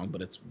 minutes long,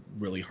 but it's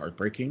really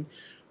heartbreaking.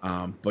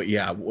 But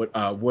yeah,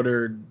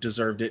 Woodard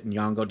deserved it, and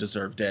Nyong'o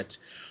deserved it.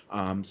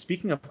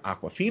 Speaking of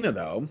Awkwafina,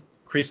 though,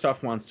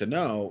 Christoph wants to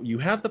know, you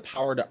have the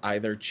power to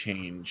either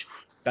change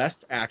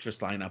Best Actress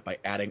lineup by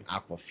adding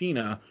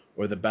Awkwafina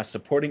or the Best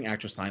Supporting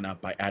Actress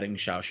lineup by adding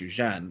Xiao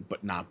Zhen,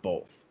 but not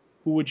both.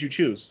 Who would you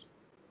choose?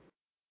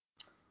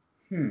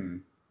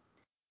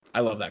 I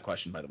love that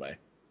question, by the way.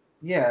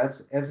 Yeah,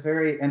 it's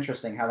very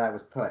interesting how that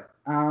was put.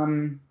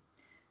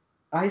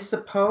 I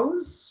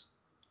suppose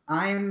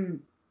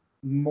I'm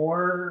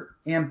more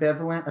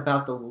ambivalent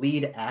about the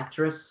lead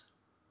actress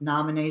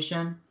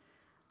nomination.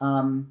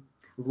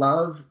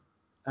 Love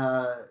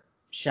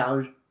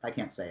Xiao. I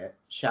can't say it.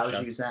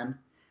 Xiao Zhen.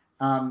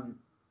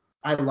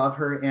 I love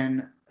her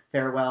in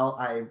Farewell.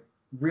 I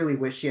really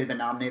wish she had been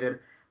nominated,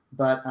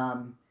 but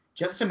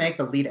just to make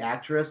the lead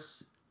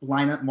actress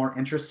lineup more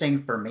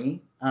interesting for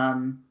me,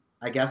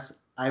 I guess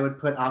I would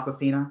put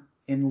Awkwafina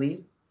in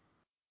lead.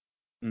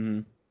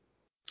 Mm-hmm.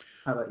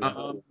 How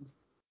about you?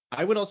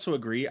 I would also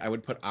agree. I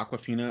would put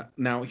Awkwafina.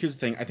 Now, here's the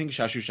thing. I think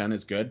Xiao Zhen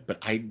is good, but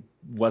I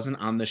wasn't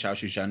on the Xiao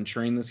Zhen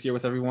train this year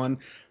with everyone.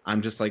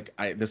 I'm just like,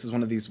 this is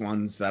one of these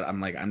ones that I'm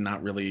like, I'm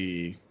not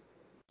really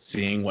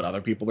seeing what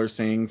other people are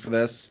saying for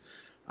this.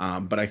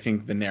 But I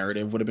think the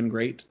narrative would have been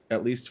great,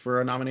 at least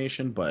for a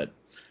nomination. But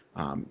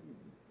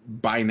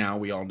by now,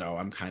 we all know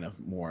I'm kind of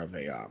more of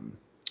a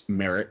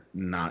merit,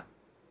 not,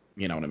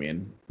 you know what I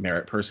mean,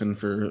 merit person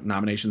for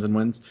nominations and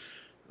wins.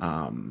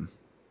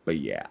 But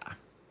yeah,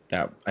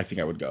 that I think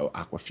I would go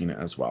Awkwafina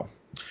as well.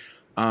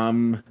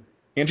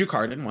 Andrew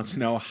Carden wants to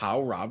know,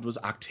 how robbed was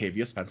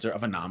Octavia Spencer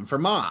of a nom for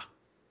Ma?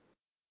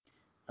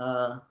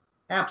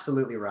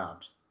 Absolutely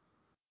robbed.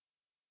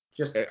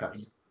 Just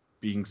because.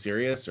 Being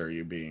serious, or are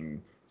you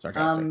being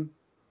sarcastic?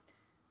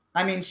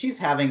 I mean, she's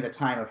having the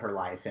time of her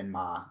life in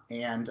Ma,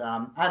 and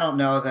I don't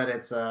know that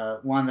it's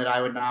one that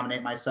I would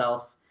nominate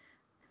myself,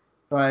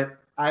 but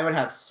I would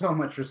have so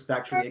much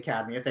respect for the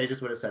Academy if they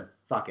just would have said,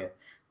 fuck it,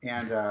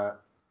 and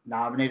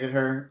nominated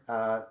her.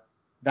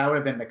 That would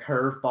have been the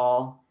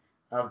curveball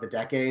of the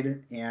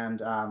decade,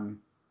 and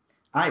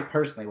I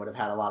personally would have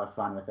had a lot of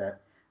fun with it,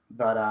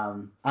 but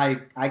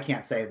I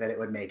can't say that it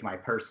would make my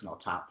personal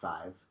top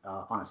five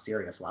on a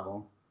serious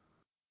level.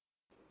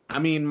 I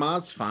mean,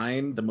 Ma's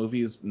fine. The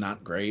movie is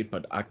not great,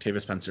 but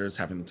Octavia Spencer is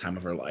having the time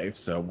of her life,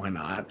 so why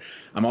not?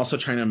 I'm also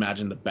trying to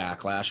imagine the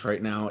backlash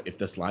right now if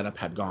this lineup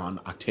had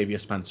gone Octavia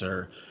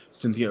Spencer,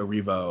 Cynthia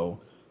Erivo,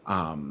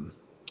 um,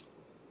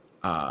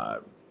 uh,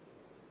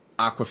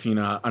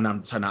 Aquafina, no,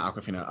 I'm sorry, not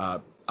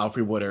Aquafina,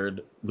 Alfre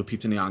Woodard,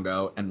 Lupita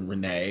Nyong'o, and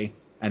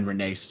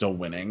Renee still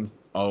winning.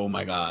 Oh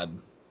my God.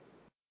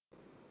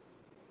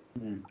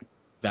 Hmm.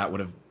 That would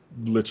have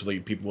literally,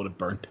 people would have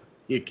burned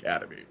the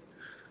Academy.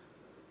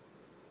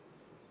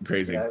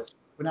 Crazy. Yeah, it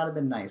would not have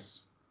been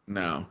nice.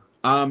 No.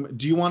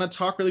 Do you want to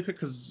talk really quick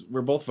because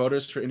we're both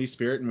voters for Indie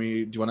Spirit, and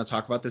we do you want to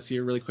talk about this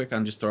year really quick?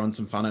 I'm just throwing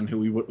some fun on who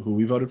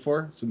we voted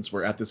for since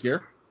we're at this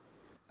year.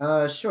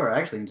 Sure. I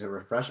actually need to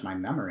refresh my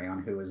memory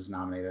on who was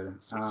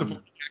nominated.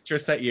 Supporting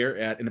actress that year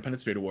at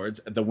Independent Spirit Awards,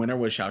 the winner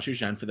was Xiaoxu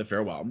Zhen for The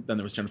Farewell. Then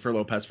there was Jennifer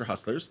Lopez for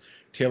Hustlers,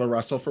 Taylor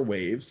Russell for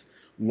Waves,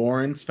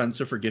 Lauren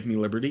Spencer for Give Me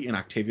Liberty, and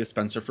Octavia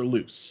Spencer for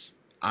Loose.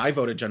 I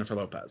voted Jennifer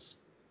Lopez.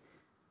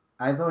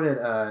 I voted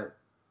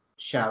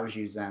Xiao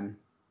Zhen,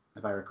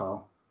 if I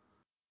recall.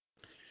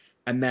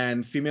 And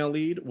then female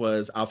lead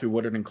was Alfie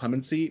Woodard and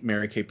Clemency,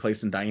 Mary Kay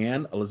Place and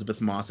Diane,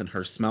 Elizabeth Moss and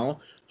Her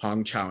Smell,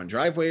 Hong Chow and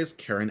Driveways,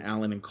 Karen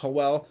Allen and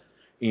Colwell,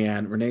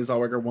 and Renee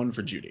Zellweger won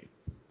for Judy.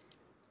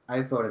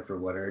 I voted for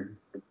Woodard.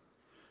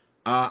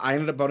 I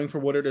ended up voting for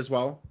Woodard as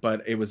well,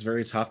 but it was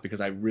very tough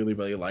because I really,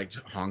 really liked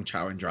Hong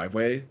Chow and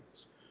Driveways.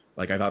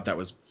 Like, I thought that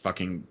was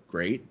fucking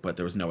great, but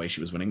there was no way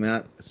she was winning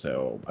that.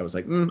 So I was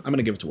like, I'm going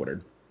to give it to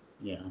Woodard.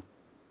 Yeah.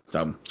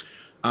 So,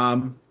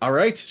 all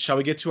right. Shall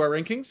we get to our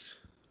rankings?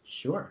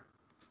 Sure.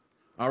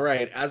 All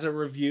right. As a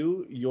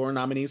review, your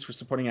nominees for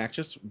supporting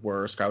actress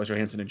were Scarlett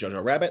Johansson in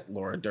Jojo Rabbit,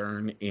 Laura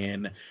Dern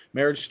in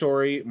Marriage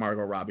Story,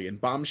 Margot Robbie in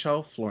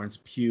Bombshell, Florence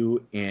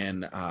Pugh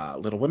in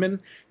Little Women,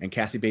 and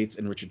Kathy Bates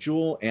in Richard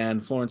Jewell.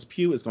 And Florence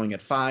Pugh is going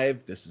at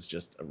 5. This is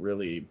just a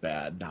really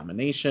bad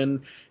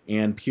nomination,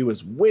 and Pugh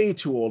is way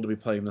too old to be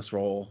playing this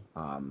role.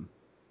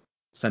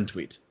 Send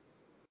tweet.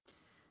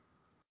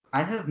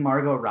 I have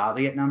Margot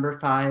Robbie at number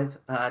 5,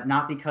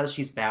 not because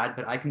she's bad,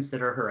 but I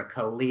consider her a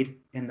co-lead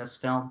in this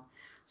film.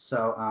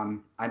 So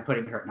I'm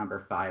putting her at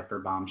number 5 for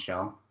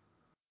Bombshell.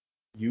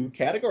 You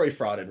category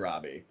frauded,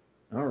 Robbie.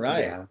 All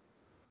right. Yeah.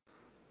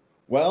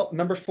 Well,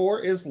 number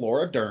 4 is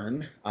Laura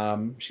Dern.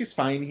 She's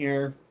fine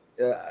here,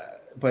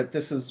 but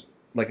this is,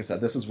 like I said,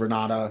 this is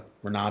Renata.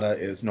 Renata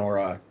is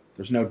Nora.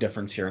 There's no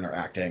difference here in her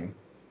acting.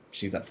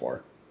 She's at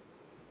 4.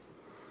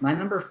 My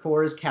number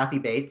 4 is Kathy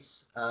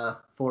Bates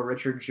for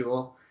Richard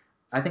Jewell.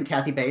 I think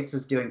Kathy Bates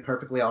is doing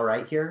perfectly all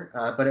right here,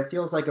 but it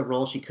feels like a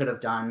role she could have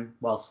done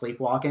while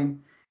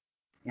sleepwalking.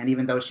 And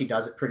even though she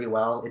does it pretty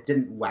well, it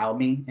didn't wow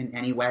me in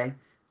any way.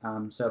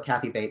 So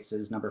Kathy Bates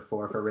is number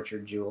 4 for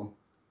Richard Jewell.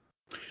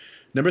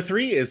 Number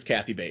 3 is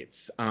Kathy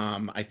Bates.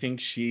 I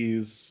think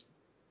she's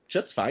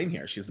just fine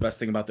here. She's the best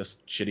thing about this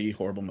shitty,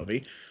 horrible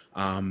movie.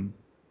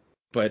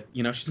 But,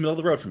 she's middle of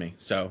the road for me.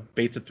 So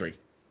Bates at 3.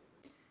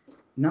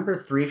 Number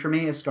 3 for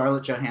me is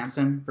Scarlett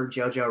Johansson for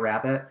Jojo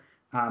Rabbit.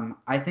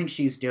 I think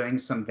she's doing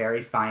some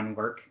very fine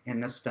work in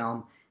this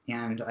film,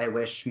 and I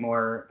wish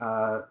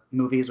more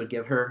movies would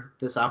give her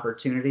this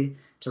opportunity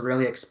to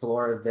really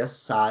explore this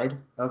side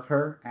of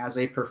her as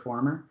a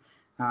performer.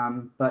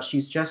 But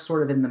she's just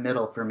sort of in the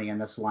middle for me in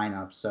this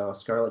lineup, so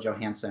Scarlett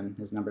Johansson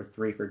is number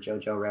 3 for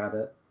Jojo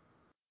Rabbit.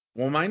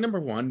 Well, my number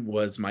 1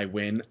 was my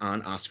win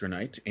on Oscar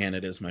night, and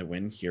it is my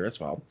win here as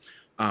well.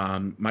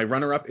 My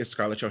runner-up is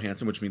Scarlett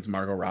Johansson, which means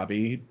Margot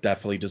Robbie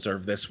definitely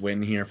deserved this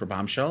win here for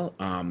Bombshell.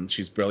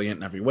 She's brilliant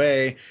in every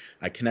way.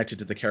 I connected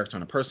to the character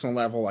on a personal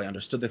level. I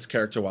understood this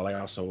character while I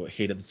also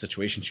hated the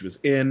situation she was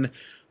in.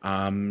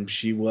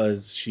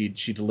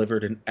 She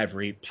delivered in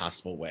every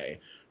possible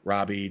way.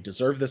 Robbie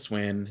deserved this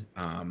win.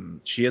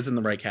 She is in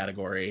the right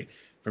category.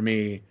 For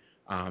me,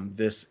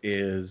 this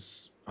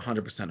is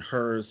 100%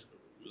 hers.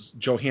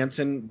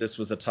 Johansson, this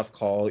was a tough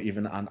call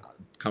even on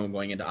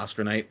going into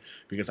Oscar night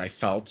because I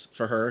felt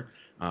for her.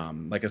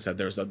 Like I said,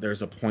 there's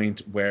a point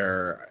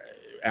where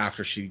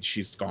after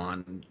she's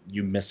gone,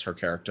 you miss her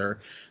character.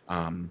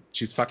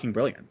 She's fucking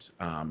brilliant.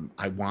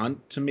 I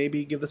want to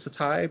maybe give this a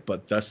tie,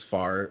 but thus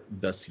far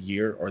this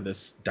year or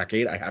this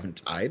decade, I haven't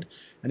tied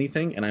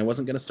anything, and I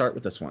wasn't going to start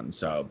with this one.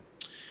 So,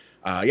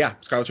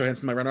 Scarlett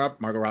Johansson, my runner-up.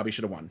 Margot Robbie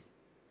should have won.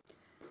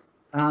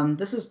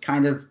 This is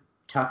kind of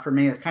tough for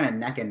me. It's kind of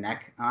neck and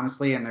neck,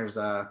 honestly, and there's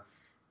a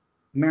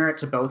merit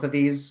to both of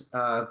these.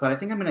 But I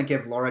think I'm going to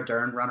give Laura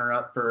Dern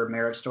runner-up for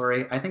Marriage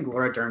Story. I think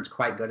Laura Dern's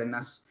quite good in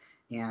this,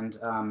 and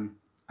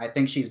I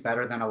think she's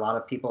better than a lot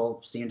of people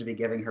seem to be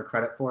giving her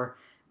credit for.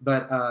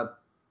 But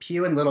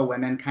Pugh and Little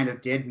Women kind of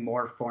did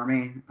more for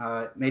me.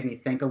 It made me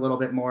think a little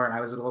bit more, and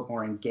I was a little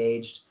more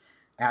engaged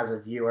as a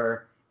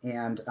viewer.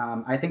 And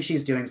I think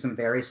she's doing some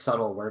very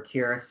subtle work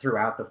here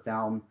throughout the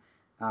film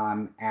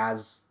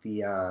as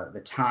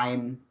the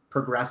time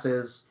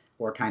progresses,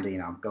 or kind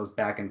of goes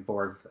back and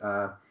forth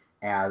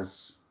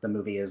as the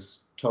movie is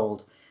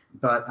told.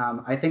 But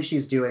I think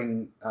she's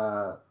doing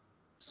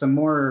some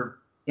more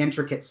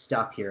intricate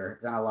stuff here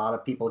than a lot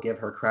of people give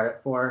her credit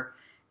for.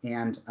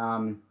 And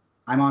I'm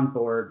on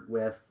board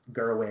with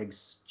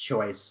Gerwig's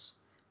choice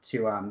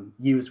to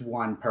use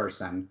one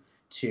person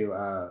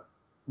to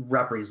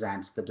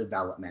represent the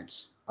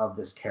development of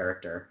this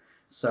character.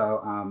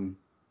 So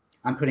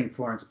I'm putting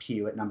Florence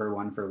Pugh at number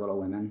 1 for Little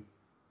Women.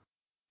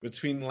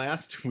 Between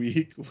last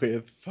week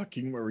with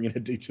fucking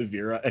Marina de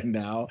Tavira and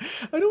now,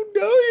 I don't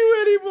know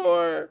you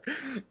anymore.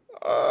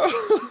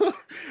 All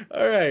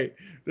right.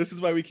 This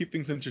is why we keep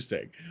things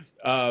interesting.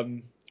 All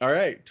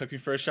right. Took me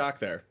for a shock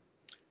there.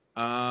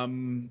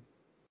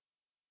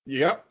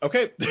 Yep.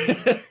 Okay.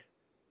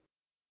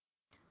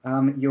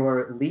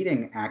 Your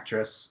leading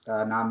actress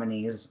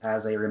nominees,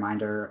 as a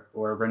reminder,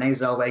 were Renee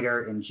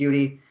Zellweger in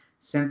Judy,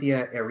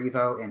 Cynthia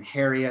Erivo in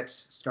Harriet,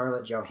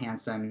 Scarlett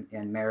Johansson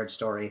in Marriage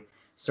Story,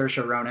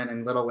 Saoirse Ronan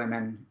in Little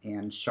Women,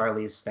 and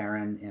Charlize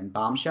Theron in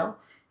Bombshell.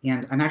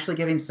 And I'm actually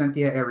giving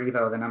Cynthia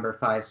Erivo the number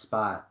 5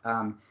 spot.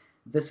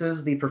 This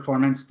is the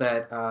performance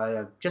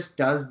that just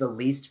does the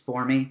least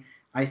for me.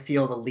 I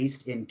feel the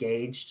least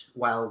engaged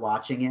while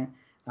watching it.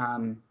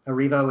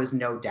 Erivo is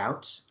no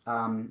doubt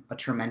a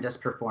tremendous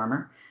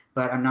performer,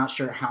 but I'm not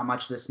sure how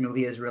much this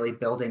movie is really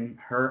building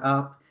her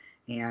up.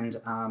 And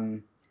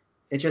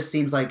it just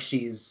seems like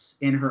she's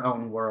in her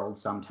own world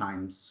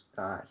sometimes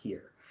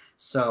here.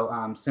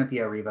 So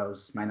Cynthia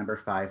Erivo's my number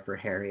 5 for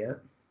Harriet.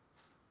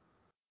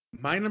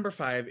 My number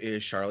 5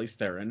 is Charlize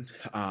Theron.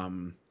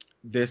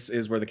 This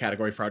is where the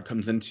category fraud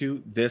comes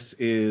into. This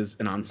is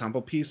an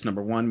ensemble piece,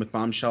 number 1 with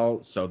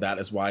Bombshell, so that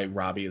is why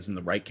Robbie is in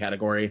the right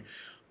category.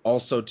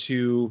 Also,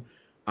 too,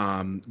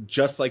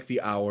 just like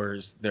The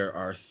Hours, there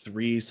are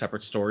 3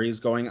 separate stories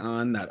going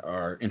on that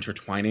are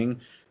intertwining,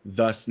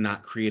 thus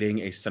not creating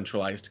a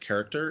centralized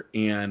character.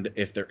 And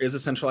if there is a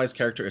centralized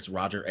character, it's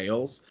Roger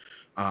Ailes.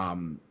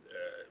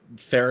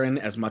 Theron,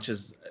 as much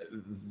as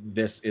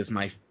this is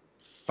my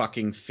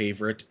fucking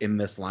favorite in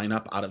this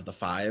lineup out of the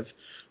 5,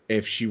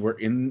 if she were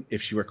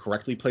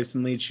correctly placed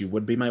in lead, she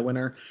would be my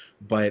winner.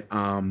 But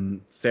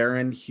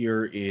Theron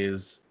here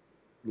is,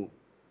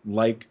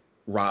 like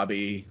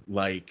Robbie,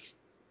 like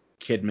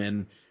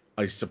Kidman,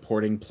 a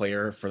supporting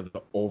player for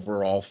the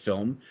overall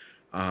film.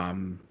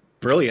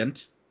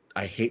 Brilliant.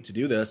 I hate to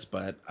do this,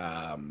 but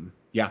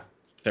yeah,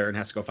 Theron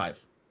has to go 5.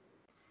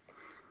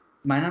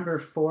 My number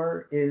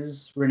 4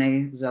 is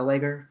Renee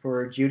Zellweger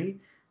for Judy.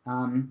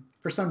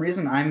 For some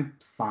reason, I'm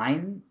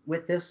fine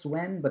with this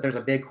win, but there's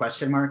a big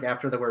question mark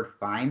after the word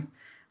fine,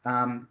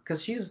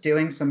 because she's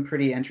doing some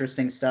pretty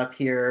interesting stuff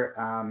here.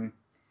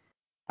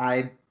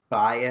 I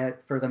buy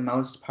it for the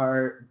most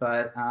part,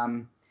 but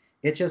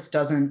it just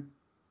doesn't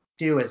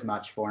do as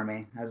much for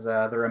me as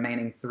the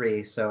remaining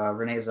 3. So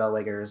Renee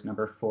Zellweger is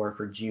number 4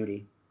 for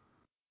Judy.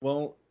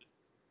 Well,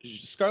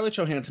 Scarlett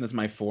Johansson is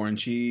my 4, and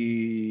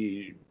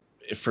she,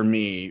 for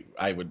me,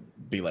 I would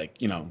be like,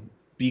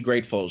 be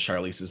grateful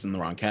Charlize is in the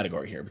wrong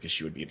category here, because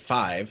she would be at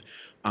 5.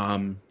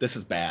 This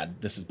is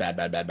bad. This is bad.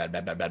 I got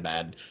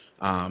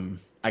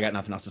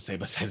nothing else to say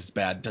besides it's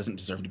bad. Doesn't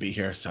deserve to be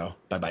here, so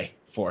bye-bye.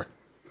 4.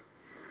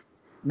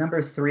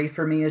 Number 3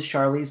 for me is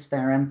Charlize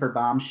Theron for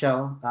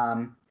Bombshell.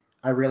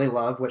 I really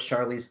love what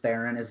Charlize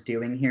Theron is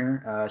doing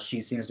here.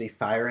 She seems to be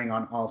firing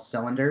on all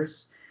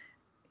cylinders,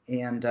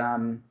 and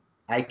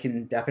I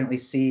can definitely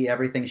see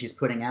everything she's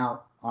putting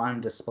out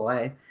on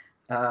display.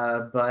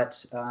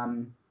 But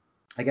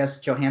I guess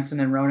Johansson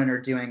and Ronan are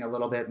doing a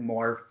little bit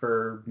more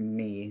for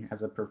me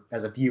as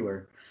a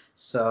viewer.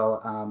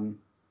 So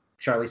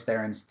Charlize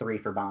Theron's 3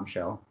 for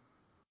Bombshell.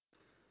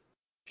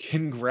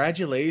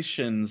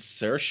 Congratulations,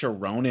 Saoirse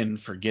Ronan,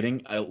 for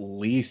getting at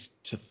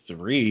least to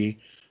 3.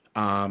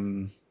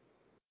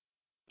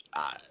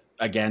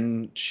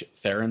 Again,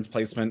 Theron's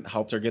placement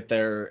helped her get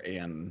there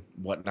and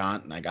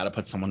whatnot, and I got to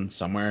put someone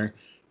somewhere.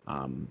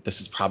 This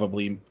is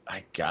probably,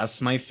 I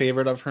guess, my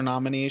favorite of her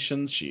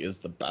nominations. She is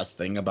the best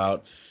thing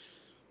about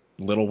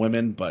Little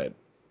Women, but,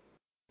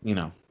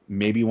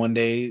 maybe one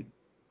day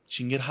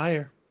she can get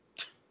higher.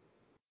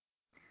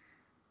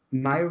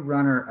 My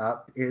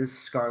runner-up is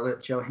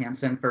Scarlett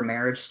Johansson for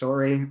Marriage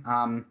Story.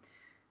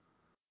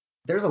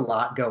 There's a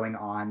lot going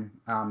on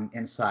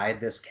inside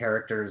this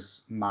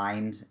character's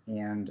mind,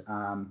 and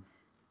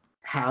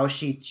how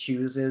she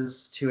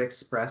chooses to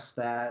express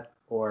that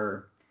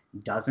or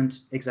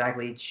doesn't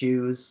exactly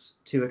choose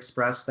to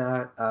express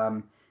that,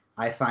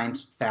 I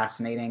find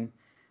fascinating.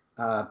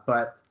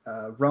 But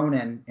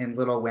Ronan in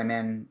Little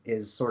Women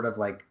is sort of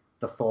like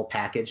the full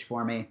package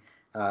for me.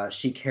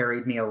 She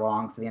carried me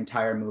along for the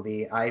entire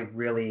movie. I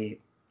really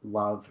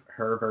love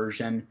her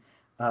version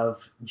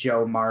of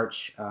Jo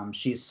March.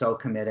 She's so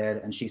committed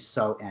and she's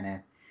so in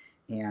it.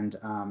 And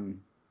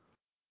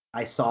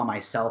I saw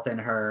myself in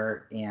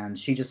her, and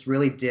she just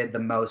really did the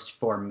most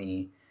for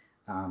me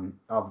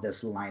of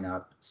this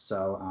lineup.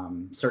 So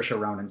Saoirse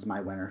Ronan's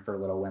my winner for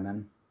Little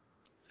Women.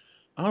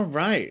 All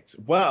right.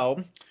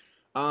 Well,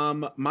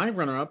 my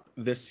runner-up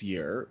this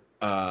year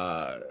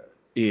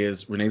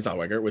is Renee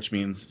Zellweger, which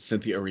means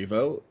Cynthia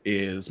Erivo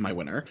is my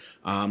winner.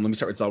 Let me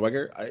start with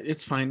Zellweger.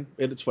 It's fine.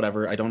 It's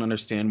whatever. I don't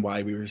understand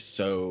why we were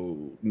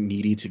so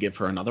needy to give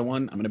her another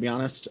one. I'm going to be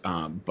honest,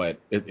 but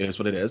it is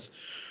what it is.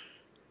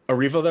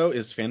 Erivo, though,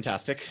 is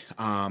fantastic.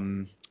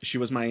 She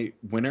was my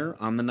winner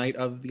on the night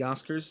of the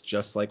Oscars,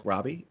 just like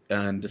Robbie.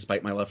 And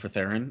despite my love for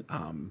Theron,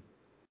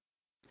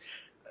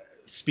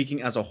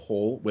 speaking as a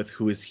whole with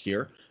who is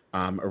here,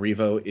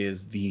 Erivo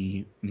is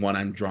the one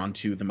I'm drawn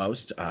to the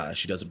most.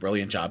 She does a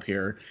brilliant job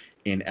here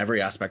in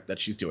every aspect that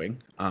she's doing,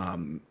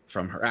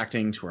 from her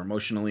acting to her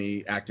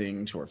emotionally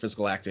acting to her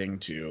physical acting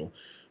to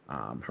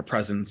her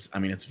presence. I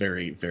mean, it's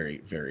very, very,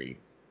 very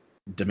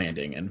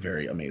demanding and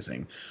very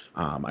amazing.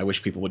 I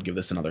wish people would give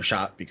this another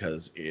shot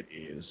because it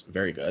is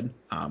very good.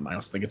 I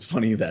also think it's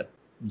funny that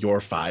your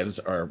fives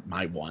are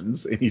my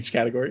ones in each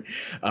category.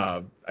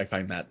 I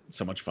find that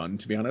so much fun,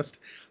 to be honest.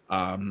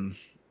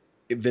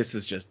 This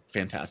is just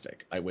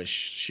fantastic. I wish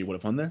she would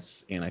have won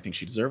this, and I think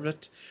she deserved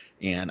it.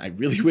 And I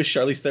really wish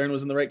Charlize Theron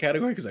was in the right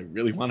category because I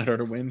really wanted her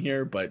to win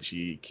here, but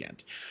she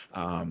can't.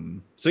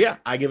 So yeah,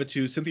 I give it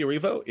to Cynthia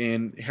Erivo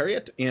in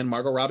Harriet and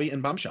Margot Robbie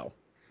in Bombshell.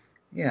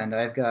 Yeah, and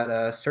I've got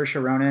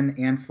Saoirse Ronan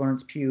and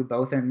Florence Pugh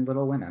both in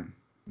Little Women.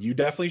 You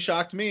definitely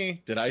shocked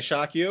me. Did I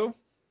shock you?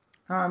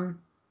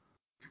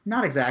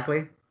 Not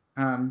exactly.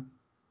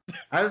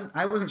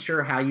 I wasn't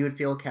sure how you would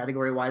feel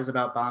category wise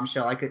about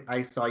Bombshell.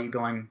 I saw you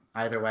going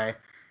either way.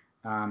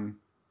 I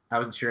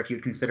wasn't sure if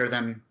you'd consider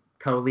them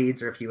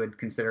co-leads or if you would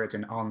consider it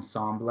an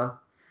ensemble.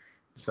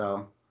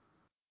 So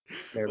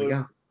there we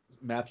go.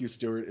 Matthew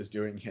Stewart is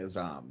doing his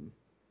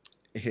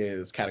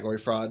category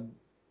fraud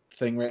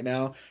thing right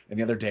now, and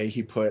the other day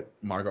he put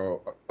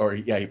Margot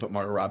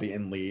Robbie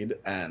in lead,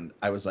 and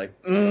I was like,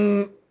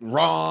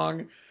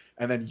 wrong.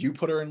 And then you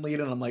put her in lead,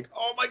 and I'm like,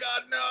 oh my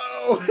god,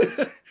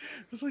 no. I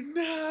was like,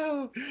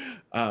 no.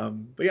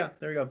 But yeah,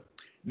 there we go.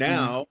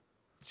 Now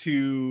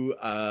to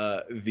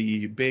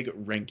the big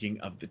ranking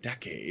of the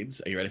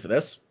decades. Are you ready for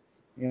this?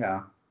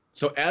 Yeah.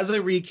 So as a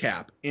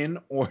recap, in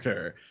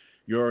order,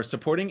 your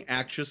supporting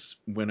actress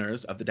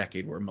winners of the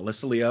decade were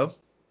Melissa Leo,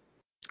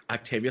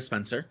 Octavia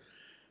Spencer,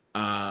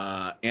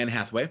 Anne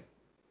Hathaway,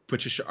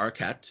 Patricia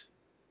Arquette.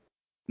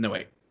 No,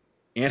 wait.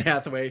 Anne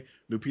Hathaway,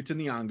 Lupita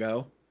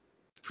Nyong'o,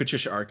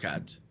 Patricia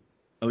Arquette,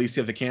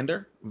 Alicia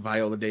Vikander,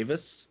 Viola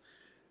Davis,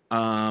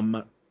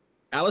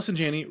 Allison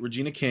Janney,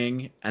 Regina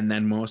King, and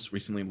then most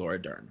recently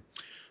Laura Dern.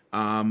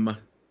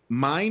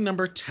 My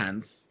number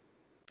 10th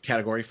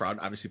category, fraud,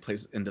 obviously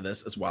plays into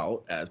this as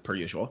well, as per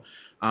usual,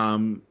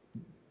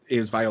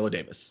 is Viola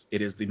Davis.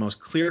 It is the most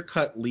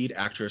clear-cut lead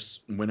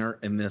actress winner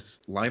in this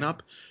lineup.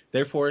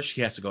 Therefore,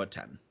 she has to go at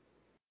 10.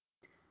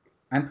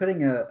 I'm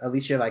putting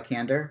Alicia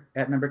Vikander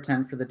at number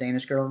 10 for The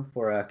Danish Girl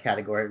for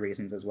category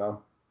reasons as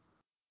well.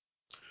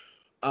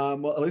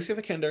 Well, Alicia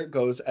Vikander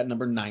goes at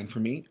number 9 for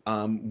me.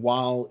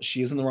 While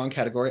she is in the wrong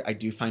category, I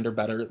do find her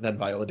better than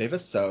Viola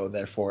Davis, so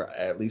therefore,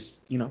 at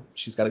least,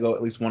 she's got to go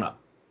at least one up.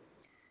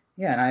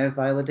 Yeah, and I have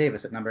Viola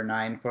Davis at number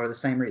 9 for the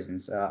same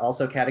reasons.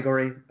 Also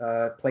category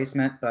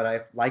placement, but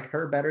I like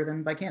her better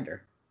than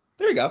Vikander.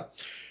 There you go.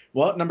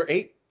 Well, number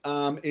 8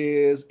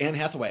 is Anne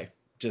Hathaway.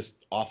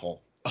 Just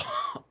awful.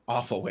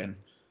 Awful win.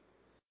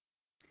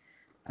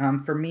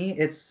 For me,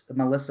 it's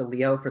Melissa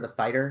Leo for The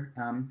Fighter.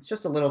 It's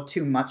just a little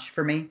too much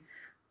for me,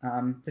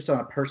 just on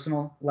a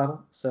personal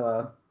level.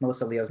 So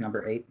Melissa Leo's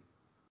number 8.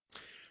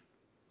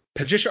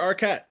 Patricia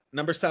Arquette,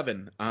 number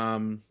 7.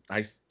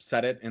 I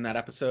said it in that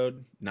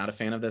episode. Not a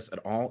fan of this at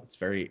all. It's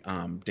very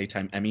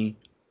daytime Emmy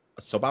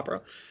soap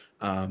opera.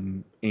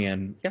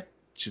 And yeah,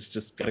 she's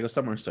just got to go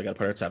somewhere. So I got to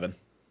put her at 7.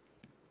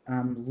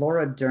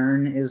 Laura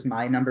Dern is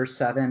my number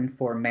 7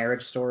 for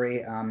Marriage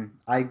Story.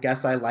 I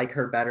guess I like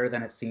her better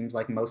than it seems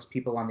like most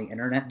people on the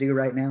internet do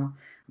right now.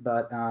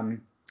 But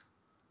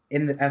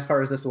as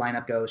far as this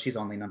lineup goes, she's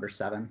only number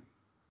 7.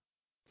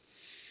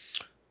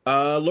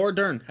 Laura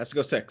Dern has to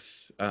go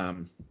 6.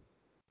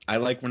 I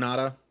like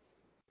Renata.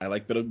 I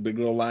like Big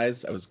Little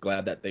Lies. I was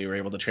glad that they were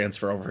able to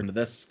transfer over into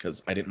this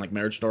because I didn't like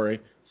Marriage Story.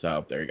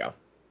 So there you go.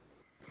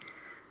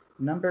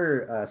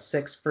 Number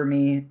 6 for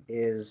me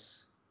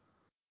is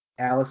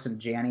Allison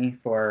Janney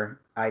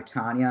for I,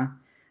 Tonya.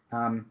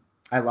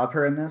 I love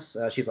her in this.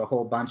 She's a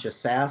whole bunch of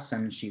sass,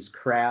 and she's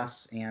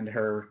crass, and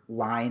her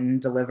line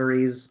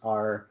deliveries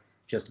are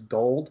just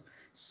gold.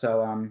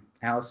 So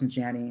Allison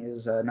Janney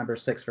is number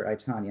 6 for I,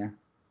 Tonya.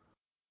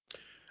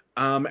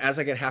 As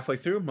I get halfway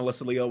through,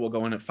 Melissa Leo will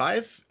go in at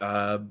 5.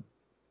 I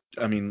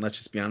mean, let's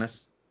just be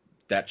honest.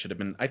 That should have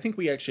been... I think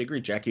we actually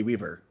agreed Jackie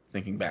Weaver,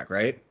 thinking back,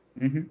 right?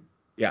 Mm-hmm.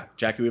 Yeah,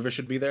 Jackie Weaver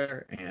should be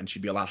there, and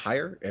she'd be a lot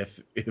higher if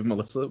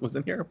Melissa was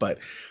in here, but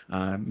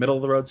middle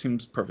of the road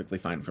seems perfectly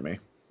fine for me.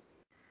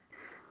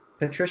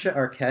 Patricia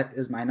Arquette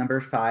is my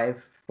number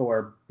 5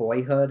 for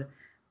Boyhood.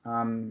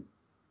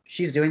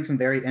 She's doing some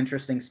very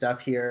interesting stuff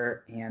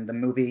here, and the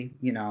movie,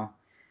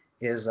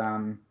 is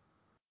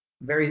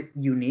very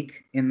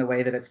unique in the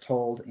way that it's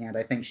told, and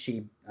I think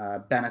she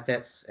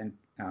benefits and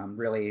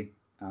really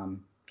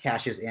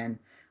cashes in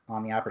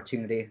on the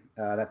opportunity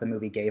that the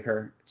movie gave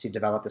her to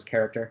develop this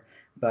character.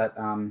 But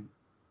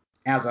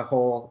as a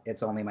whole,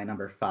 it's only my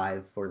number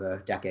 5 for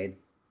the decade.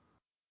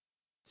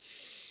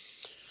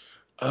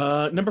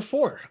 Number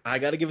 4, I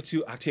got to give it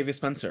to Octavia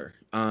Spencer.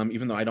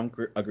 Even though I don't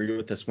agree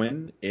with this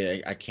win,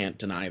 I can't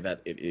deny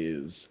that it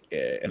is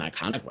an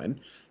iconic win.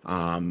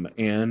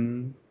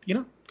 And,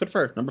 good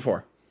for her. Number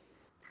 4.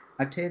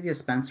 Octavia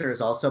Spencer is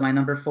also my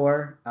number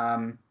 4.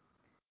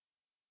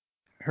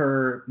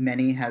 Her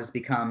Minnie has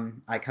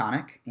become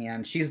iconic,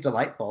 and she's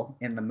delightful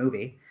in the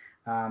movie.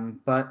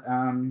 But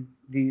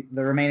the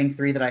remaining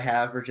 3 that I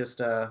have are just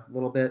a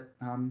little bit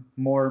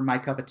more my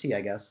cup of tea, I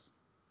guess.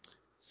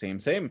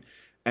 Same.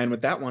 And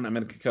with that one, I'm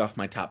going to kick off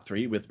my top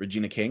 3 with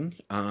Regina King.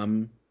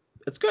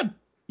 It's good.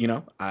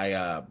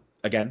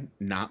 Again,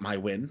 not my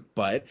win,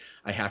 but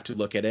I have to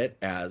look at it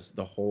as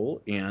the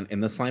whole. And in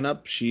this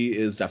lineup, she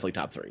is definitely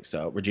top 3.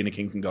 So Regina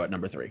King can go at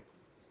number 3.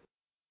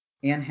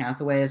 Anne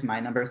Hathaway is my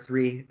number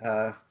 3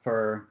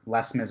 for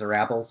Les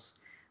Miserables.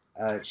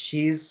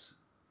 She's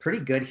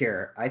pretty good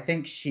here. I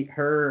think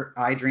her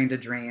I Dreamed a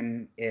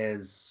Dream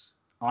is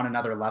on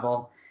another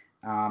level.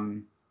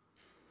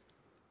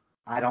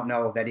 I don't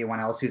know of anyone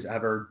else who's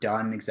ever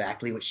done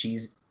exactly what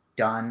she's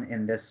done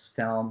in this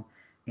film.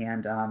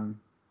 And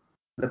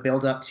the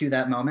build up to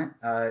that moment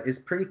is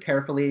pretty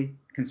carefully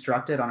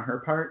constructed on her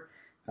part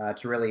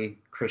to really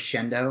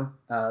crescendo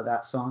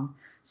that song.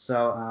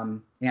 So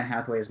Anne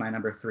Hathaway is my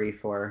number 3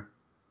 for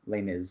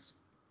Les Mis.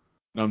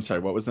 No, I'm sorry.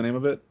 What was the name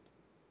of it?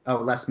 Oh,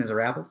 Les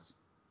Miserables.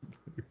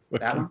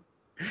 That one?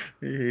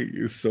 I hate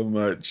you so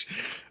much.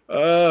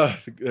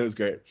 That was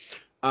great.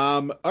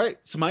 All right,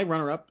 so my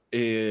runner-up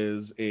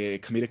is a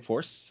comedic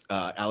force.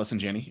 Allison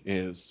Janney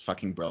is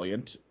fucking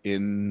brilliant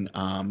in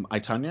I,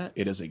 Tonya.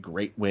 It is a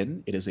great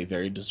win. It is a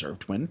very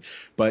deserved win.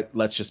 But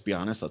let's just be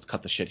honest. Let's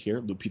cut the shit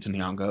here. Lupita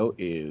Nyong'o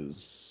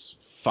is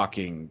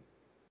fucking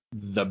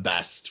the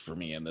best for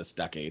me in this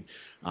decade.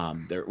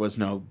 There was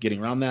no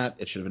getting around that.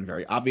 It should have been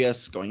very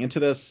obvious going into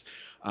this.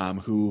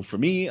 Who, for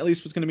me, at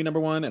least, was going to be number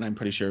 1, and I'm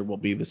pretty sure will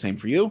be the same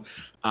for you.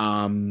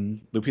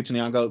 Lupita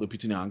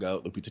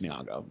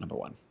Nyong'o, number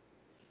 1.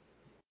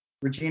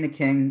 Regina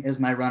King is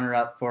my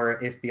runner-up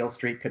for If Beale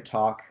Street Could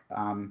Talk.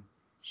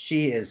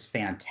 She is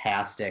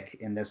fantastic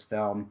in this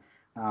film.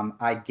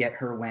 I get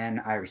her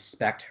win. I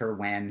respect her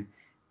win.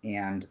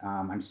 And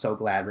I'm so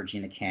glad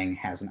Regina King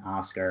has an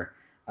Oscar.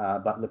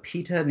 But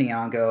Lupita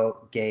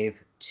Nyong'o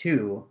gave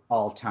 2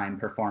 all-time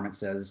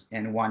performances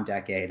in one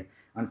decade.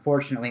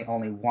 Unfortunately,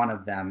 only one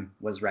of them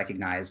was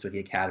recognized with the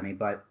Academy,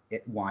 but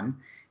it won.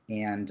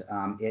 And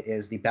it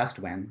is the best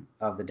win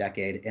of the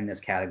decade in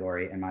this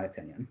category, in my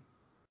opinion.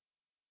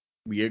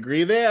 We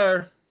agree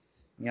there.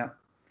 Yep.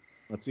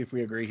 Let's see if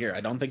we agree here.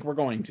 I don't think we're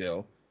going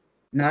to.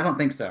 No, I don't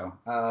think so.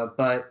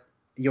 But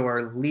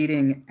your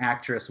leading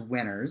actress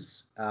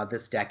winners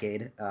this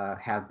decade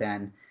have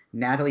been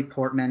Natalie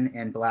Portman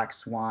in Black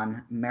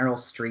Swan, Meryl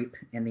Streep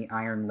in The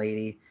Iron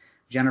Lady,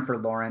 Jennifer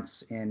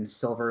Lawrence in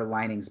Silver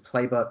Linings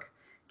Playbook,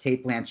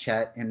 Cate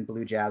Blanchett in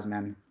Blue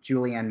Jasmine,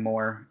 Julianne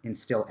Moore in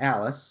Still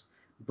Alice,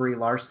 Brie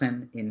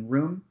Larson in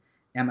Room,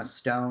 Emma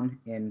Stone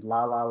in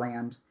La La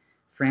Land,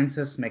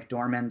 Frances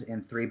McDormand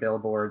in 3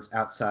 Billboards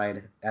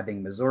Outside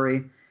Ebbing,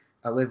 Missouri,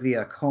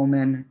 Olivia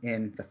Colman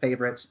in The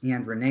Favourite,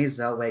 and Renee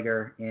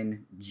Zellweger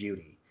in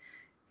Judy.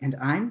 And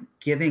I'm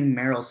giving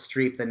Meryl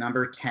Streep the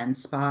number 10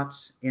 spot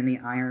in The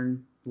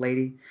Iron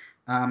Lady.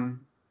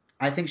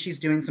 I think she's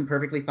doing some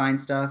perfectly fine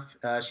stuff.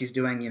 She's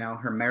doing,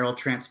 her Meryl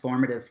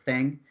transformative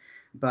thing,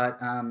 but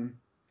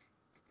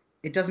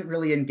it doesn't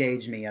really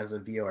engage me as a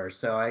viewer.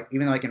 So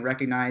even though I can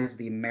recognize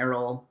the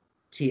Meryl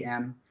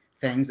TM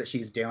things that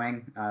she's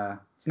doing,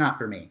 it's not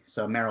for me.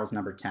 So Meryl's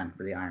number 10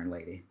 for The Iron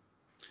Lady.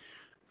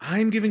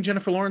 I'm giving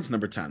Jennifer Lawrence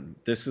number 10.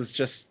 This is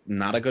just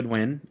not a good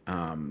win,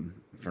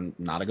 for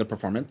not a good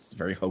performance. It's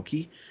very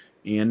hokey.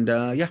 And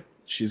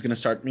she's going to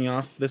start me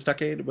off this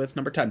decade with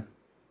number 10.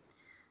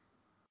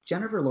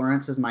 Jennifer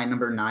Lawrence is my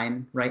number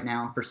 9 right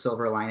now for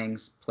Silver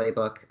Linings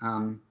Playbook.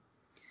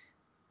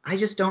 I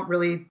just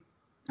I'm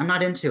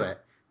not into it.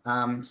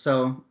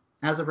 So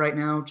as of right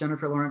now,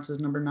 Jennifer Lawrence is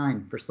number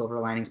 9 for Silver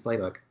Linings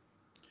Playbook.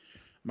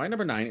 My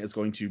number 9 is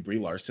going to Brie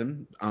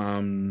Larson.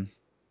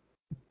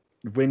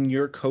 When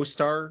your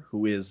co-star,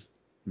 who is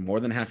more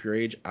than half your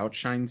age,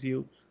 outshines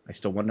you, I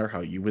still wonder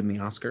how you win the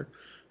Oscar,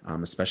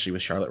 especially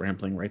with Charlotte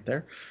Rampling right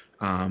there.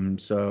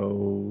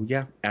 So,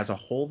 yeah, as a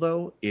whole,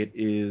 though, it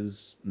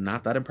is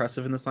not that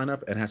impressive in this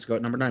lineup and has to go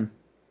at number 9.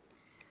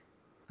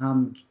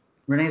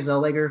 Renee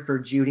Zellweger for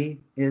Judy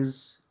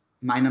is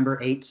my number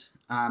 8.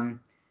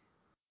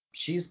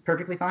 She's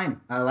perfectly fine,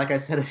 like I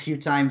said a few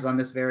times on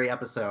this very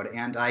episode,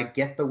 and I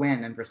get the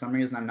win, and for some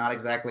reason I'm not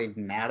exactly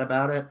mad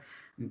about it,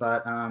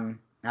 but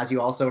as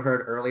you also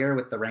heard earlier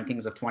with the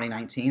rankings of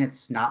 2019,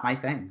 it's not my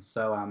thing.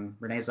 So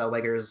Renee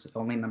Zellweger's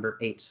only number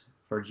 8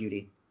 for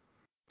Judy.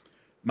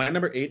 My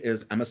number 8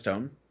 is Emma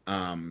Stone.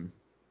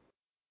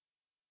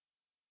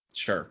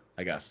 Sure,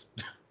 I guess.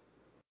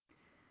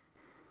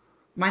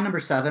 My number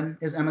 7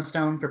 is Emma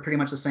Stone for pretty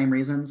much the same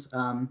reasons.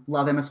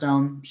 Love Emma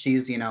Stone.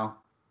 She's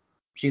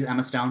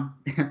Emma Stone.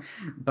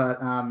 But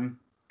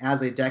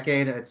as a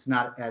decade, it's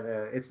not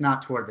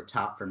toward the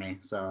top for me.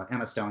 So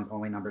Emma Stone's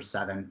only number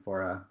 7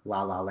 for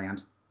La La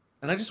Land.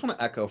 And I just want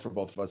to echo for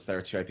both of us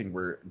there too. I think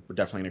we're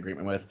definitely in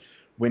agreement with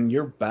when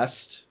your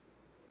best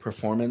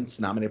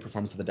nominated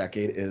performance of the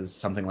decade is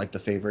something like The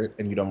Favorite,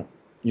 and you know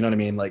what I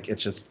mean? Like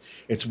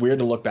it's weird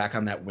to look back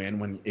on that win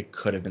when it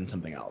could have been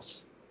something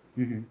else.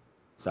 Mm-hmm.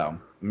 So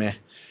meh.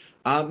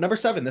 Number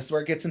 7. This is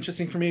where it gets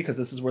interesting for me because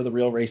this is where the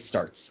real race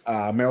starts.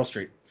 Meryl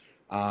Streep.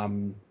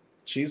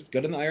 She's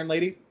good in The Iron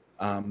Lady.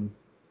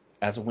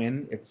 As a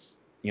win, it's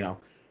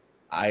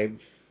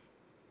I've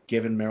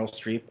given Meryl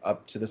Streep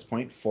up to this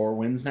point 4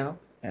 wins now,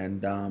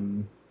 and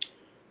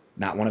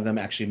not one of them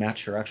actually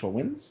match her actual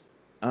wins.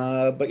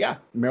 But yeah,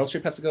 Meryl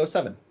Streep has to go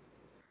 7.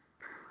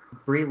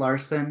 Brie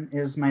Larson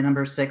is my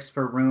number 6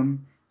 for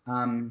Room.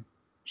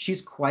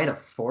 She's quite a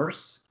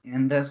force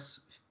in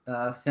this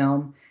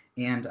film,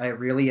 and I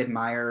really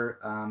admire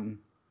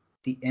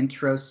the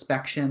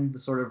introspection, the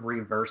sort of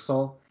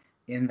reversal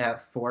in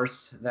that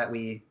force that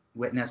we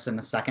witness in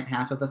the second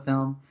half of the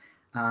film.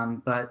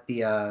 But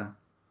the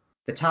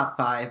top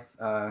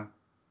 5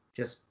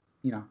 just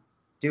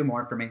do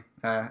more for me,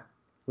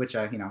 which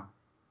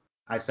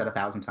I've said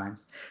 1,000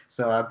 times.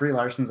 So Brie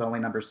Larson's only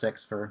number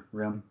 6 for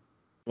Room.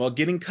 Well,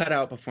 getting cut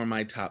out before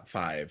my top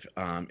 5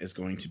 is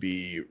going to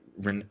be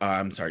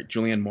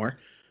Julianne Moore.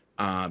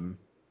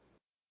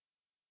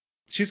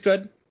 She's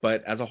good,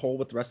 but as a whole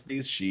with the rest of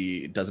these,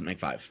 she doesn't make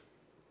 5.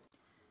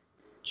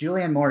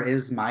 Julianne Moore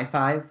is my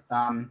 5.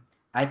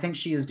 I think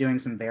she is doing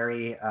some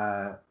very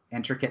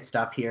intricate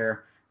stuff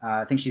here.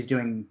 I think she's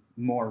doing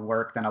more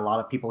work than a lot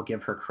of people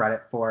give her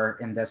credit for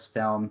in this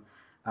film.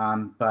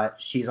 But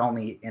she's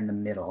only in the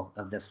middle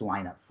of this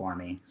lineup for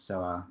me.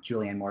 So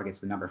Julianne Moore gets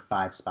the number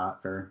 5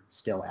 spot for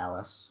Still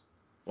Alice.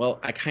 Well,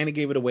 I kind of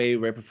gave it away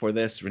right before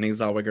this. Renee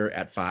Zellweger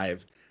at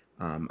 5.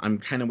 I'm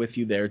kind of with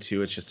you there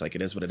too. It's just like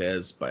it is what it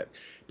is. But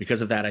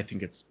because of that, I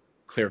think it's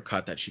clear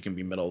cut that she can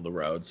be middle of the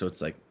road. So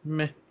it's like,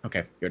 meh.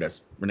 Okay, here it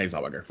is. Renee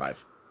Zellweger,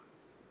 5.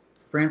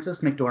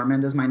 Frances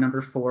McDormand is my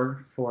number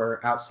 4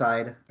 for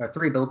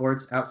Three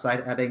Billboards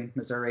Outside Ebbing,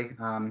 Missouri.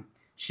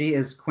 She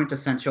is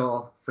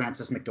quintessential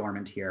Frances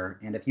McDormand here.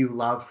 And if you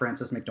love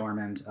Frances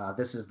McDormand,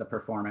 this is the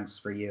performance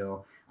for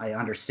you. I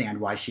understand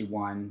why she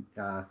won.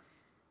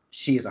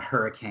 She is a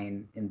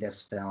hurricane in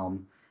this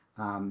film.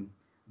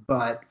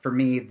 But for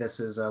me, this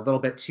is a little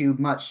bit too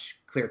much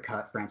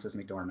clear-cut Frances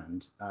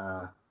McDormand.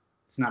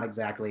 It's not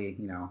exactly,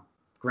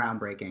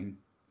 groundbreaking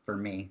for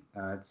me.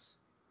 It's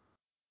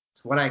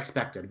what I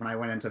expected when I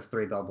went into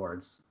Three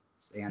Billboards.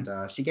 And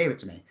she gave it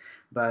to me.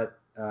 But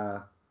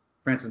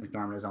Frances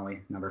McDormand is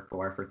only number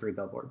 4 for Three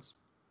Billboards.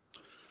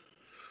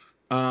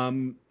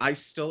 I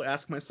still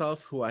ask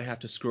myself who I have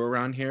to screw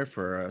around here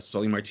for a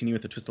Soli Martini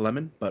with a twist of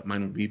lemon, but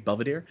mine would be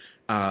Belvedere.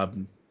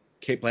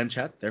 Cate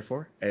Blanchett,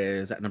 therefore,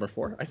 is at number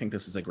 4. I think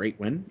this is a great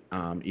win,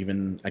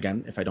 even,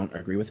 again, if I don't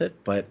agree with it.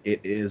 But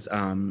it is,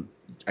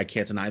 I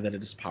can't deny that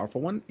it is a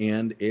powerful one,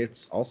 and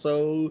it's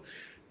also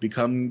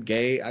become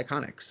gay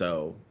iconic.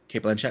 So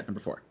Cate Blanchett,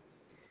 number 4.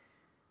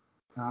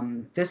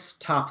 This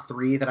top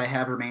 3 that I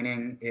have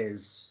remaining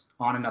is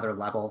on another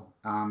level.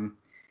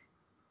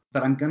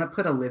 But I'm going to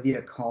put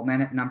Olivia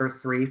Colman at number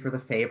 3 for The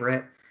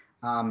Favorite.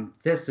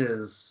 This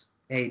is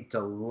a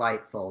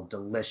delightful,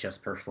 delicious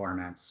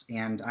performance.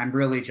 And I'm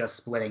really just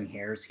splitting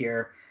hairs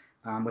here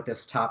with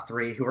this top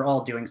 3, who are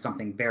all doing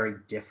something very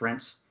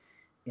different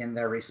in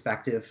their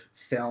respective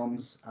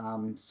films.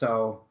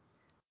 So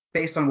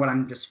based on what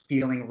I'm just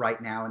feeling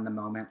right now in the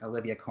moment,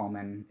 Olivia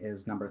Colman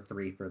is number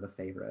 3 for The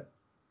Favorite.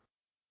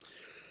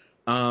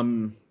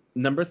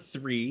 Number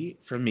 3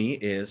 for me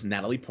is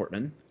Natalie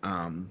Portman.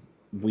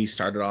 We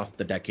started off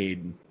the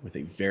decade with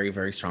a very,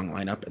 very strong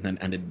lineup and then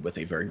ended with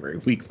a very, very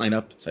weak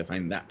lineup. So I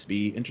find that to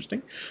be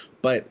interesting.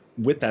 But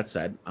with that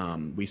said,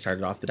 we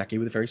started off the decade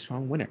with a very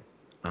strong winner.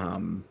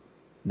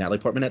 Natalie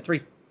Portman at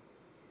 3.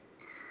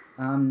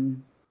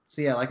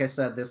 So yeah, like I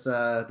said,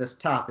 this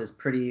top is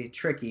pretty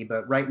tricky.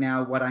 But right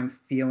now, what I'm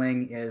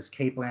feeling is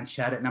Cate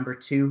Blanchett at number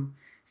 2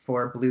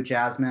 for Blue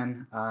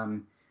Jasmine.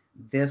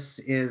 This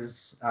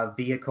is a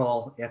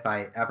vehicle, if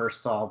I ever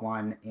saw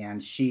one,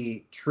 and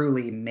she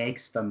truly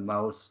makes the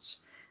most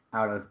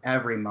out of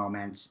every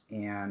moment,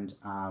 and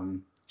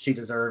she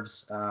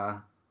deserves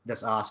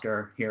this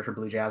Oscar here for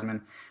Blue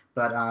Jasmine.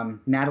 But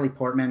Natalie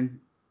Portman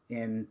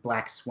in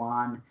Black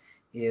Swan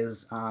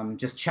is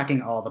just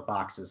checking all the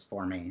boxes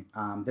for me.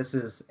 This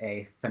is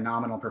a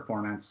phenomenal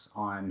performance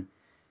on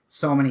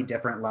so many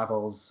different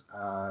levels,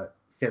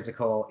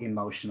 physical,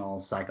 emotional,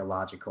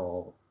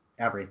 psychological,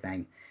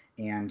 everything.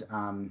 And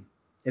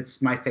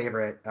it's my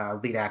favorite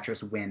lead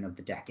actress win of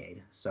the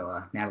decade.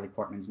 So Natalie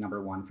Portman's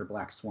number 1 for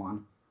Black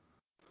Swan.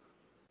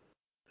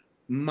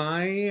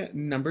 My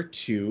number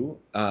 2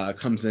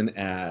 comes in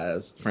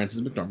as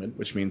Frances McDormand,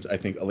 which means I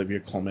think Olivia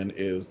Colman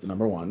is the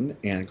number 1.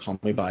 And call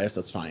me biased,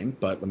 that's fine.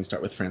 But let me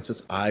start with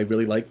Frances. I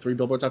really like Three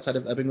Billboards Outside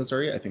of Ebbing,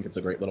 Missouri. I think it's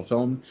a great little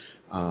film.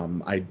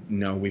 I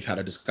know we've had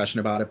a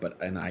discussion about it,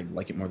 and I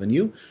like it more than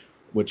you,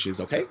 which is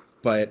okay.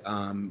 But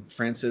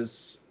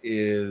Frances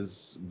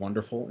is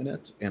wonderful in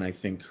it, and I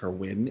think her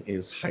win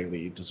is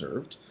highly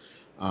deserved.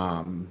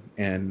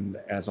 And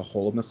as a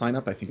whole in this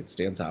lineup, I think it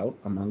stands out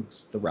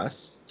amongst the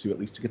rest to at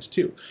least to get to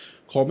 2.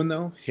 Coleman,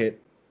 though,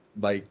 hit,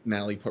 like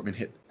Natalie Portman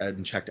hit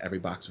and checked every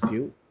box with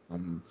you.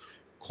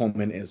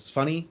 Coleman is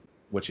funny,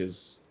 which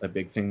is a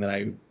big thing that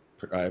I'm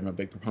a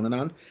big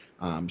proponent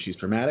on. She's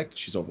dramatic.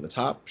 She's over the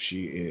top.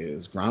 She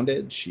is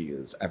grounded. She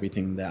is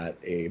everything that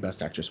a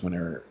Best Actress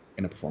winner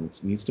in a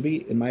performance needs to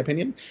be, in my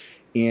opinion.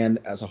 And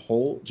as a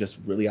whole, just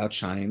really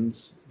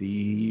outshines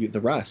the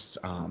rest.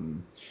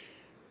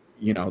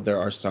 There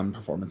are some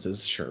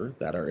performances, sure,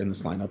 that are in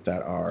this lineup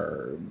that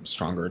are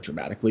stronger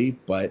dramatically,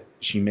 but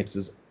she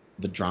mixes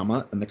the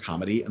drama and the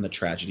comedy and the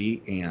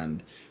tragedy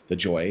and the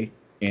joy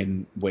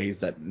in ways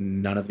that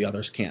none of the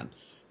others can.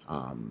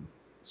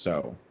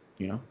 So,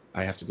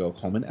 I have to go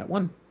Coleman at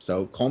 1.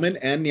 So Coleman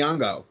and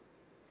Nyong'o.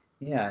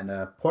 Yeah,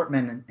 and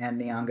Portman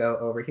and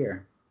Nyong'o over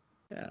here.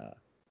 Yeah,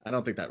 I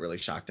don't think that really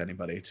shocked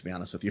anybody, to be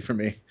honest with you, for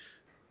me.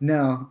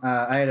 No,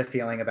 I had a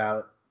feeling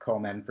about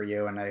Coleman for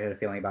you, and I had a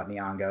feeling about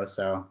Nyong'o,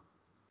 so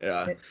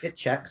yeah, it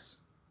checks.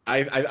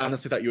 I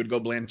honestly thought you would go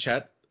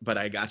Blanchett, but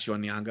I got you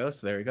on Nyong'o,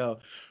 so there you go.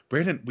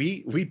 Brandon,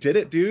 we did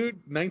it, dude.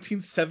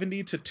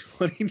 1970 to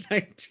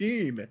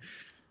 2019.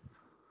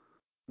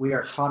 We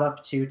are caught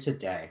up to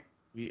today.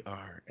 We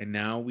are, and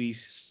now we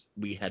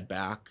head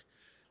back.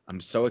 I'm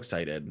so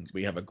excited.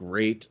 We have a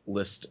great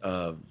list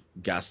of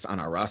guests on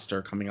our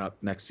roster coming up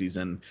next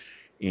season,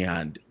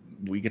 and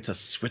we get to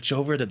switch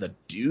over to the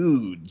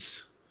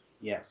dudes.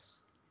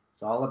 Yes.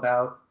 It's all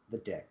about the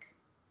dick.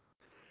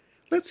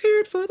 Let's hear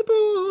it for the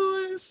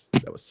boys.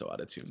 That was so out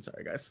of tune.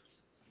 Sorry, guys.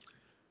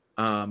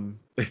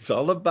 It's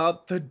all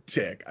about the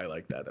dick. I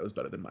like that. That was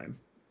better than mine.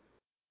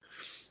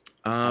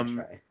 I'll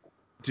try.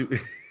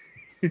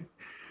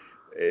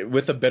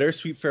 With a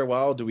bittersweet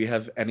farewell, do we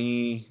have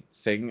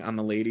anything on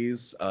the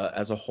ladies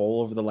as a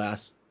whole over the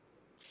last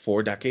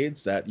 4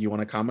 decades that you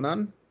want to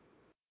comment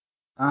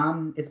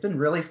on? It's been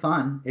really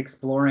fun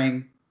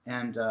exploring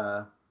and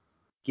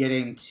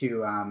getting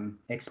to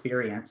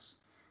experience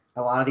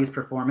a lot of these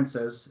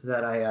performances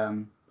that I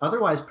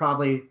otherwise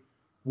probably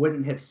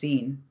wouldn't have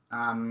seen.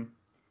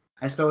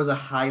 I suppose a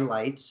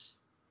highlight,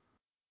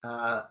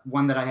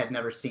 one that I had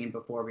never seen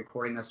before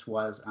recording this,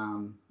 was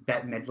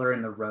Bette Midler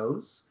in The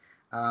Rose.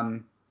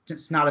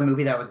 It's not a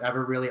movie that was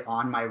ever really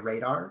on my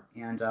radar,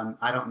 and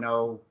I don't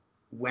know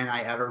when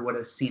I ever would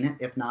have seen it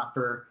if not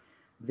for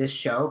this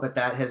show, but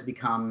that has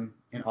become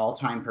an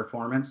all-time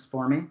performance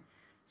for me.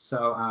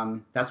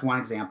 So that's one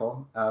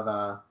example of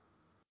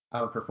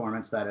a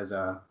performance that is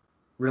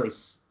really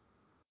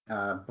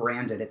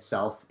branded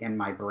itself in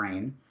my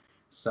brain.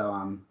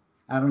 So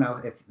I don't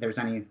know if there's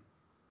any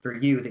for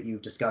you that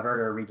you've discovered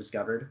or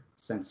rediscovered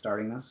since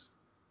starting this.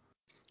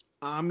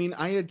 I mean,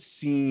 I had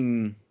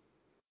seen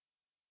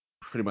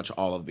pretty much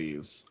all of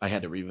these. I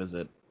had to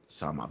revisit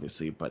some,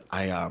 obviously, but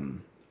I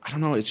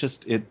don't know. It's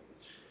just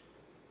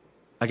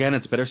again,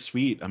 it's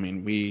bittersweet. I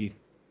mean,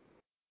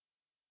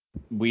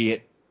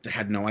 we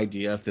had no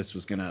idea if this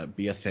was gonna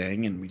be a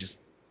thing, and we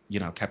just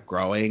kept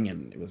growing,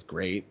 and it was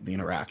great. The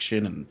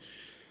interaction and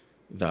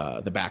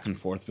the back and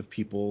forth with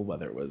people,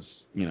 whether it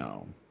was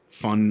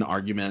fun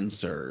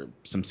arguments or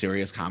some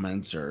serious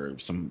comments or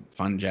some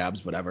fun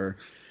jabs, whatever.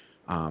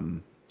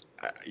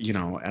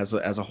 As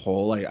a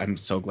whole, I'm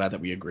so glad that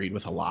we agreed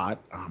with a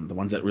lot. The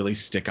ones that really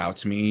stick out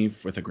to me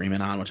with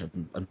agreement on, which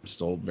I'm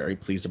still very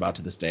pleased about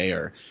to this day,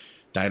 are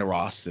Diana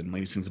Ross and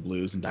Lady Sings the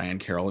Blues, and Diane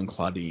Carroll and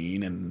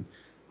Claudine, and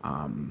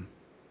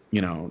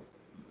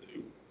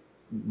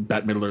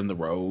Bette Midler in The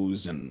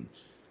Rose, and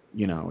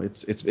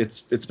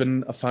it's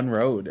been a fun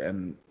road.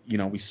 And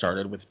we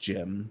started with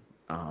Jim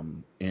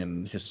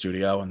in his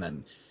studio, and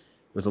then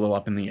it was a little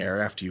up in the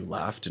air after you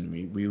left, and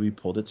we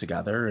pulled it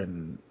together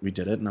and we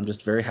did it. And I'm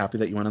just very happy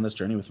that you went on this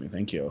journey with me.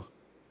 Thank you.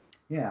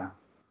 Yeah.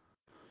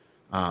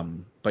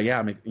 But yeah,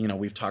 I mean,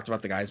 we've talked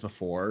about the guys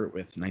before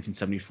with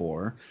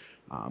 1974,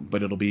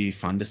 but it'll be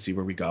fun to see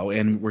where we go.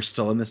 And we're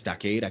still in this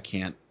decade. I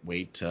can't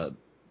wait to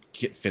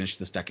finish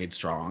this decade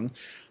strong.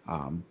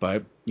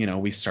 But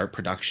we start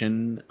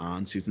production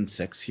on season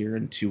 6 here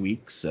in 2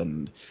 weeks,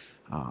 and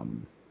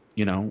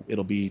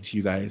it'll be to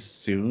you guys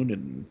soon,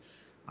 and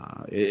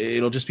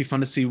it'll just be fun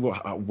to see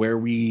where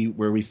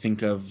we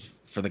think of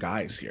for the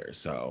guys here.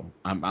 So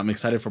I'm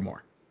excited for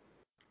more.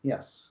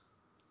 Yes.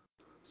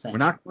 Same. We're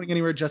not going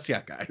anywhere just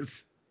yet,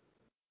 guys.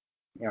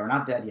 Yeah, we're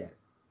not dead yet.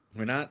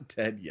 We're not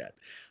dead yet.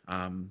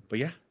 But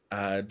yeah,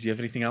 do you have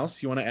anything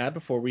else you want to add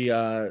before we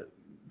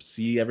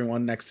see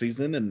everyone next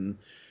season and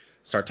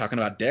start talking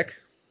about Dick?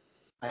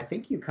 I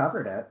think you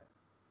covered it.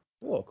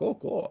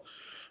 Cool.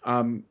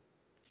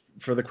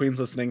 For the queens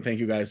listening, thank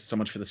you guys so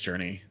much for this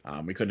journey.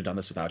 We couldn't have done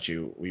this without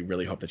you. We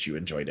really hope that you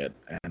enjoyed it.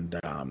 And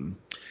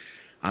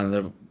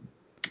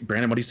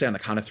Brandon, what do you say on the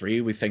count of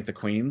 3? We thank the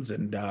queens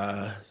and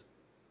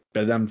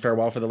bid them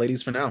farewell for the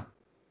ladies for now.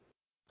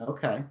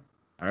 Okay.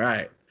 All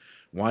right.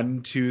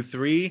 1, 2,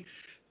 3.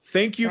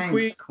 Thank you,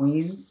 Thanks,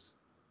 queens.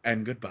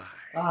 And goodbye.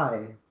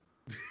 Bye.